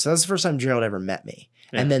fun. So that was the first time Gerald ever met me.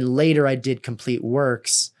 Yeah. And then later I did Complete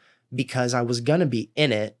Works because I was going to be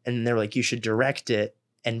in it. And they were like, you should direct it.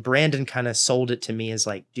 And Brandon kind of sold it to me as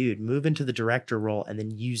like, dude, move into the director role and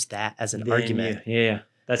then use that as an argument. Yeah.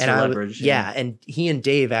 That's And your I leverage. yeah. And he and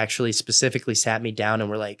Dave actually specifically sat me down and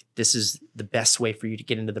were like, this is the best way for you to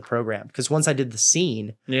get into the program. Because once I did the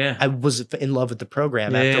scene, Yeah. I was in love with the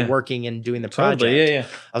program Yeah, after yeah. working and doing the project. Totally. Yeah.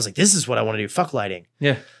 I was like, this is what I want to do. Fuck lighting.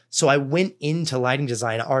 Yeah. So I went into lighting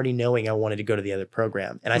design already knowing I wanted to go to the other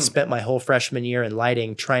program. And I spent my whole freshman year in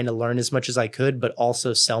lighting trying to learn as much as I could, but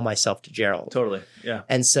also sell myself to Gerald. Totally. Yeah.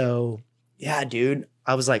 And so, yeah, dude,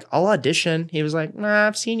 I was like, I'll audition. He was like, nah,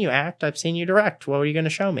 I've seen you act. I've seen you direct. What are you going to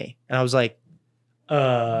show me? And I was like,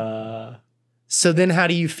 So then how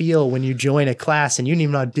do you feel when you join a class and you didn't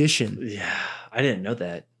even audition? Yeah, I didn't know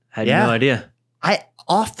that. I had Yeah. no idea. I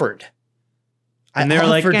offered. And they were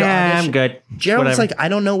like, offered to yeah, I'm audition. good. Gerald was Whatever. like, I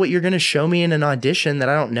don't know what you're going to show me in an audition that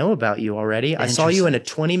I don't know about you already. I saw you in a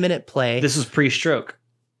 20-minute play. This was pre-stroke.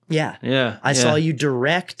 Yeah. Yeah. I saw you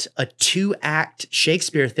direct a 2-act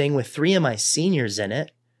Shakespeare thing with 3 of my seniors in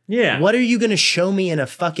it. Yeah. What are you going to show me in a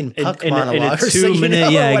fucking puck monologue? In a or so 2 you minute, know,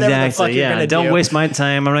 yeah, whatever the fuck exactly. you're Yeah. gonna Don't do. waste my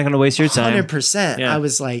time. I'm not going to waste your time. 100%. Yeah. I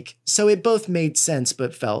was like, so it both made sense,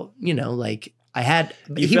 but felt, like I had,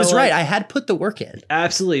 You he was felt right. like- I had put the work in.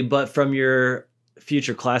 Absolutely. But from your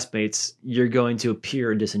future classmates, you're going to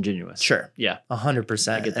appear disingenuous. Sure. Yeah.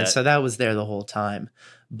 100%. I get And that. so that was there the whole time.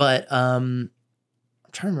 But I'm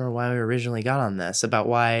trying to remember why we originally got on this, about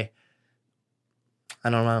why, I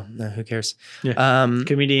don't know. No, who cares? Yeah.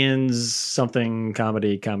 Comedians, something,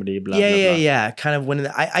 comedy, blah, yeah, blah, yeah, blah. yeah. Kind of when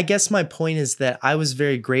I guess my point is that I was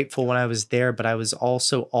very grateful when I was there, but I was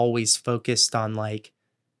also always focused on like,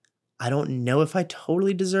 I don't know if I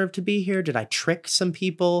totally deserve to be here. Did I trick some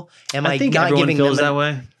people? Am I think not everyone giving feels them that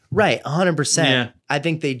way. Right, 100%. Yeah. I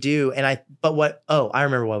think they do. And I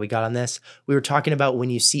remember why we got on this. We were talking about when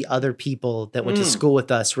you see other people that went to school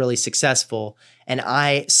with us really successful, and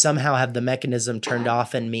I somehow have the mechanism turned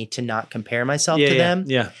off in me to not compare myself to them.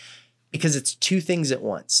 Yeah. Because it's two things at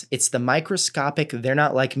once. It's the microscopic, they're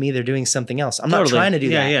not like me, they're doing something else. I'm not Totally. trying to do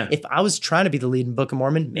Yeah, that. yeah. If I was trying to be the lead in Book of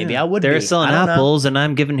Mormon, maybe I would They're be. selling I don't know. apples and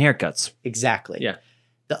I'm giving haircuts. Exactly. Yeah.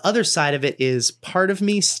 The other side of it is part of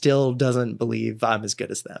me still doesn't believe I'm as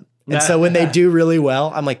good as them. And so when they do really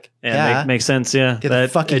well, I'm like, yeah, makes sense. Yeah. They're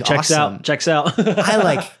fucking it checks awesome. out. Checks out. I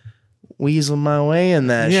like weasel my way in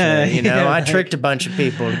that Yeah, shit. yeah. I tricked a bunch of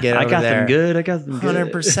people to get I over got there. them good. I got them good.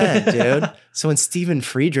 100%, dude. So when Stephen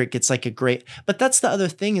Friedrich gets like a great, but that's the other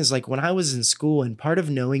thing is like when I was in school, and part of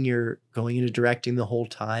knowing you're going into directing the whole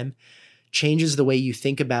time changes the way you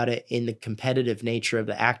think about it in the competitive nature of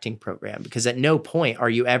the acting program. Because at no point are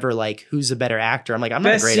you ever like, who's a better actor? I'm like, I'm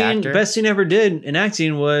not a great actor. Best scene I ever did in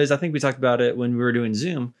acting was, I think we talked about it when we were doing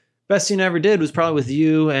Zoom. Best scene I ever did was probably with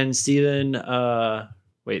you and Steven.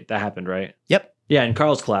 Wait, that happened, right? Yep. Yeah, in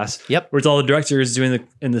Carl's class. Yep. Where it's all the directors doing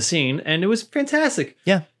in the scene, and it was fantastic.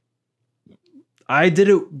 Yeah. I did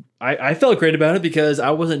it. I felt great about it because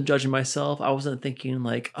I wasn't judging myself. I wasn't thinking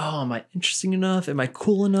like, oh, am I interesting enough? Am I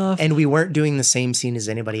cool enough? And we weren't doing the same scene as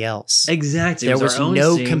anybody else. Exactly. There It was our own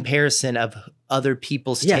no scene. comparison of other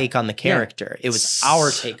people's Yeah. take on the character. It was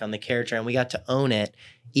our take on the character, and we got to own it,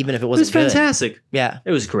 even if it It was wasn't good. fantastic. Yeah.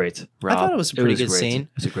 It was great. I thought it was a pretty good great. scene. It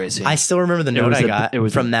was a great scene. I still remember the note was I a- got it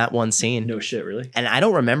was from a- that one scene. no shit, really. And I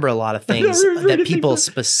don't remember a lot of don't things remember that anything people but-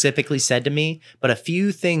 specifically said to me, but a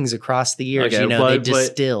few things across the years, Okay, they but-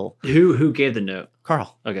 distill. Who gave the note?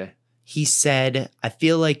 Carl, Okay. he said, I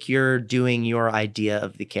feel like you're doing your idea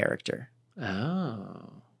of the character. Oh.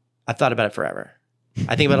 I've thought about it forever.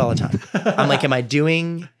 I think about it all the time. I'm like, am I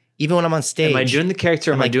doing, even when I'm on stage, am I doing the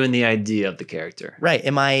character? Or I'm am I like- doing the idea of the character? right?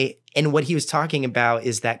 And what he was talking about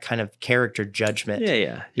is that kind of character judgment. Yeah,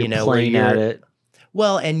 yeah. You're know, where playing at you're- it.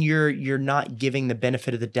 Well, and you're not giving the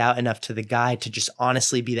benefit of the doubt enough to the guy to just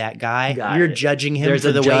honestly be that guy. Got You're it. judging him There's for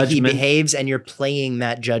a the way he judgment. behaves, and you're playing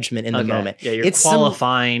that judgment in the Okay. moment. Yeah, you're It's some-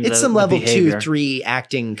 qualifying. It's the, some the level behavior. 2-3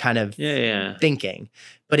 acting kind of Yeah, yeah. thinking,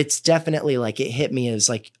 but it's definitely like it hit me as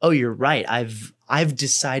like, oh, you're right. I've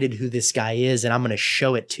decided who this guy is, and I'm going to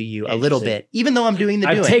show it to you a little Interesting. bit, even though I'm doing the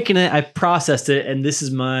I've doing. taken it. I've processed it, and this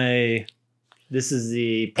is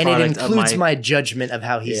the And product it includes of my judgment of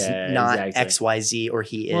how he's Yeah, not exactly. XYZ or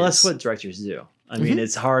he is. Well, that's what directors do. I mean,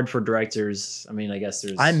 it's hard for directors. I mean, I guess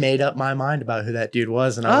there's. I made up my mind about who that dude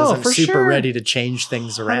was, and I Oh, wasn't for super sure. ready to change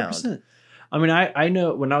things around. 100%. I mean, I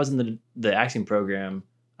know when I was in the acting program,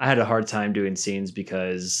 I had a hard time doing scenes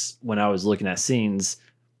because when I was looking at scenes,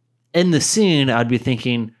 in the scene, I'd be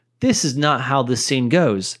thinking, this is not how this scene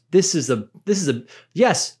goes. This is a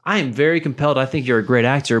yes, I am very compelled. I think you're a great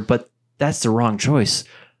actor, but that's the wrong choice.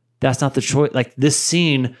 That's not the choice. Like this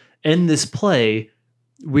scene in this play,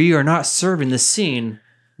 we are not serving the scene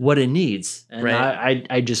what it needs. And Right.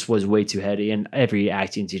 I just was way too heady, and every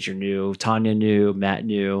acting teacher knew, Tanya knew, Matt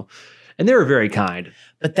knew, and they were very kind.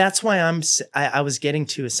 But that's why I was getting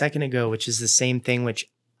to a second ago, which is the same thing, which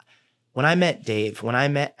when I met Dave, when I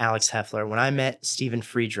met Alex Heffler, when I met Stephen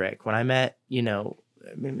Friedrich, when I met,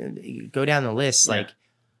 go down the list, Yeah. like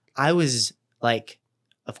I was like,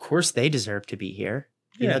 of course they deserve to be here.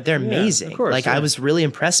 Yeah, They're yeah, amazing. of course, like yeah. I was really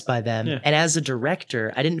impressed by them. Yeah. And as a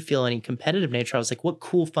director, I didn't feel any competitive nature. I was like, what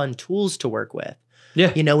cool, fun tools to work with.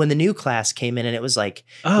 Yeah. You know, when the new class came in and it was like,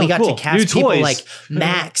 Oh, we got cool. to cast New people toys. like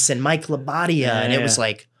Max and Mike Labadia. Yeah, and it was yeah.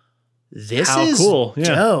 like, this How is cool.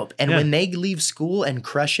 Yeah. dope. And Yeah. when they leave school and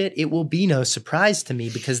crush it, it will be no surprise to me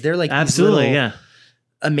because they're like, Absolutely. Yeah.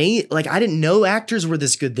 amazing. Like, I didn't know actors were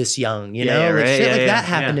this good this young, you Yeah, know, yeah, like right. shit Yeah, like yeah, that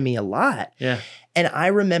happened yeah. to me a lot. Yeah. And I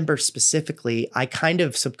remember specifically, I kind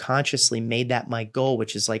of subconsciously made that my goal,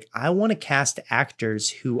 which is like, I want to cast actors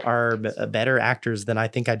who are better actors than I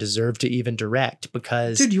think I deserve to even direct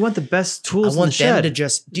because Dude, you want the best I tools in want the them shed. to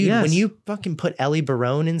just, dude, Yes. when you fucking put Ellie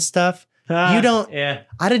Barone and stuff, Ah, you don't, Yeah.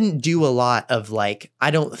 I didn't do a lot of like,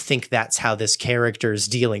 I don't think that's how this character is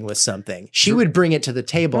dealing with something. She would bring it to the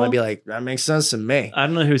table and I'd be like, that makes sense to me. I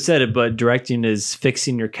don't know who said it, but directing is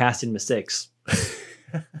fixing your casting mistakes,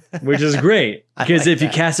 which is great I because like if you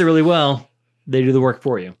that. cast it really well, they do the work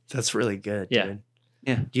for you. That's really good. Yeah. Dude.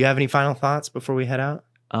 Yeah. Do you have any final thoughts before we head out?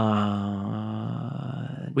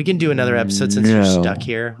 Uh, We can do another episode since you're no. stuck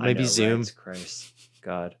here. I Maybe know, Zoom. right?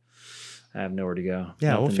 God, God, I have nowhere to go.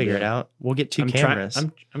 Yeah, we'll Nothing to figure do. it out. We'll get two I'm cameras.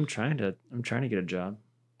 I'm trying to get a job.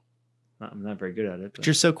 I'm not very good at it. but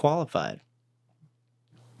you're so qualified.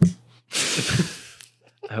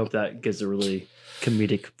 I hope that gives a really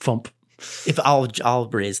comedic thump. If I'll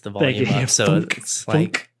raise the Thank volume you. up so Thunk, it's thunk.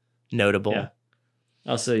 like notable. Yeah.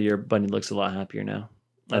 Also, your bunny looks a lot happier now.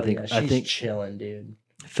 Oh, I think. yeah, I she's think chilling, dude.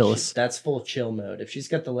 Phyllis. That's full chill mode. If she's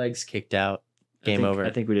got the legs kicked out, I game think- over.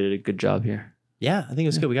 I think we did a good job here. Yeah, I think it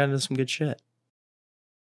was Yeah. good. We got into some good shit.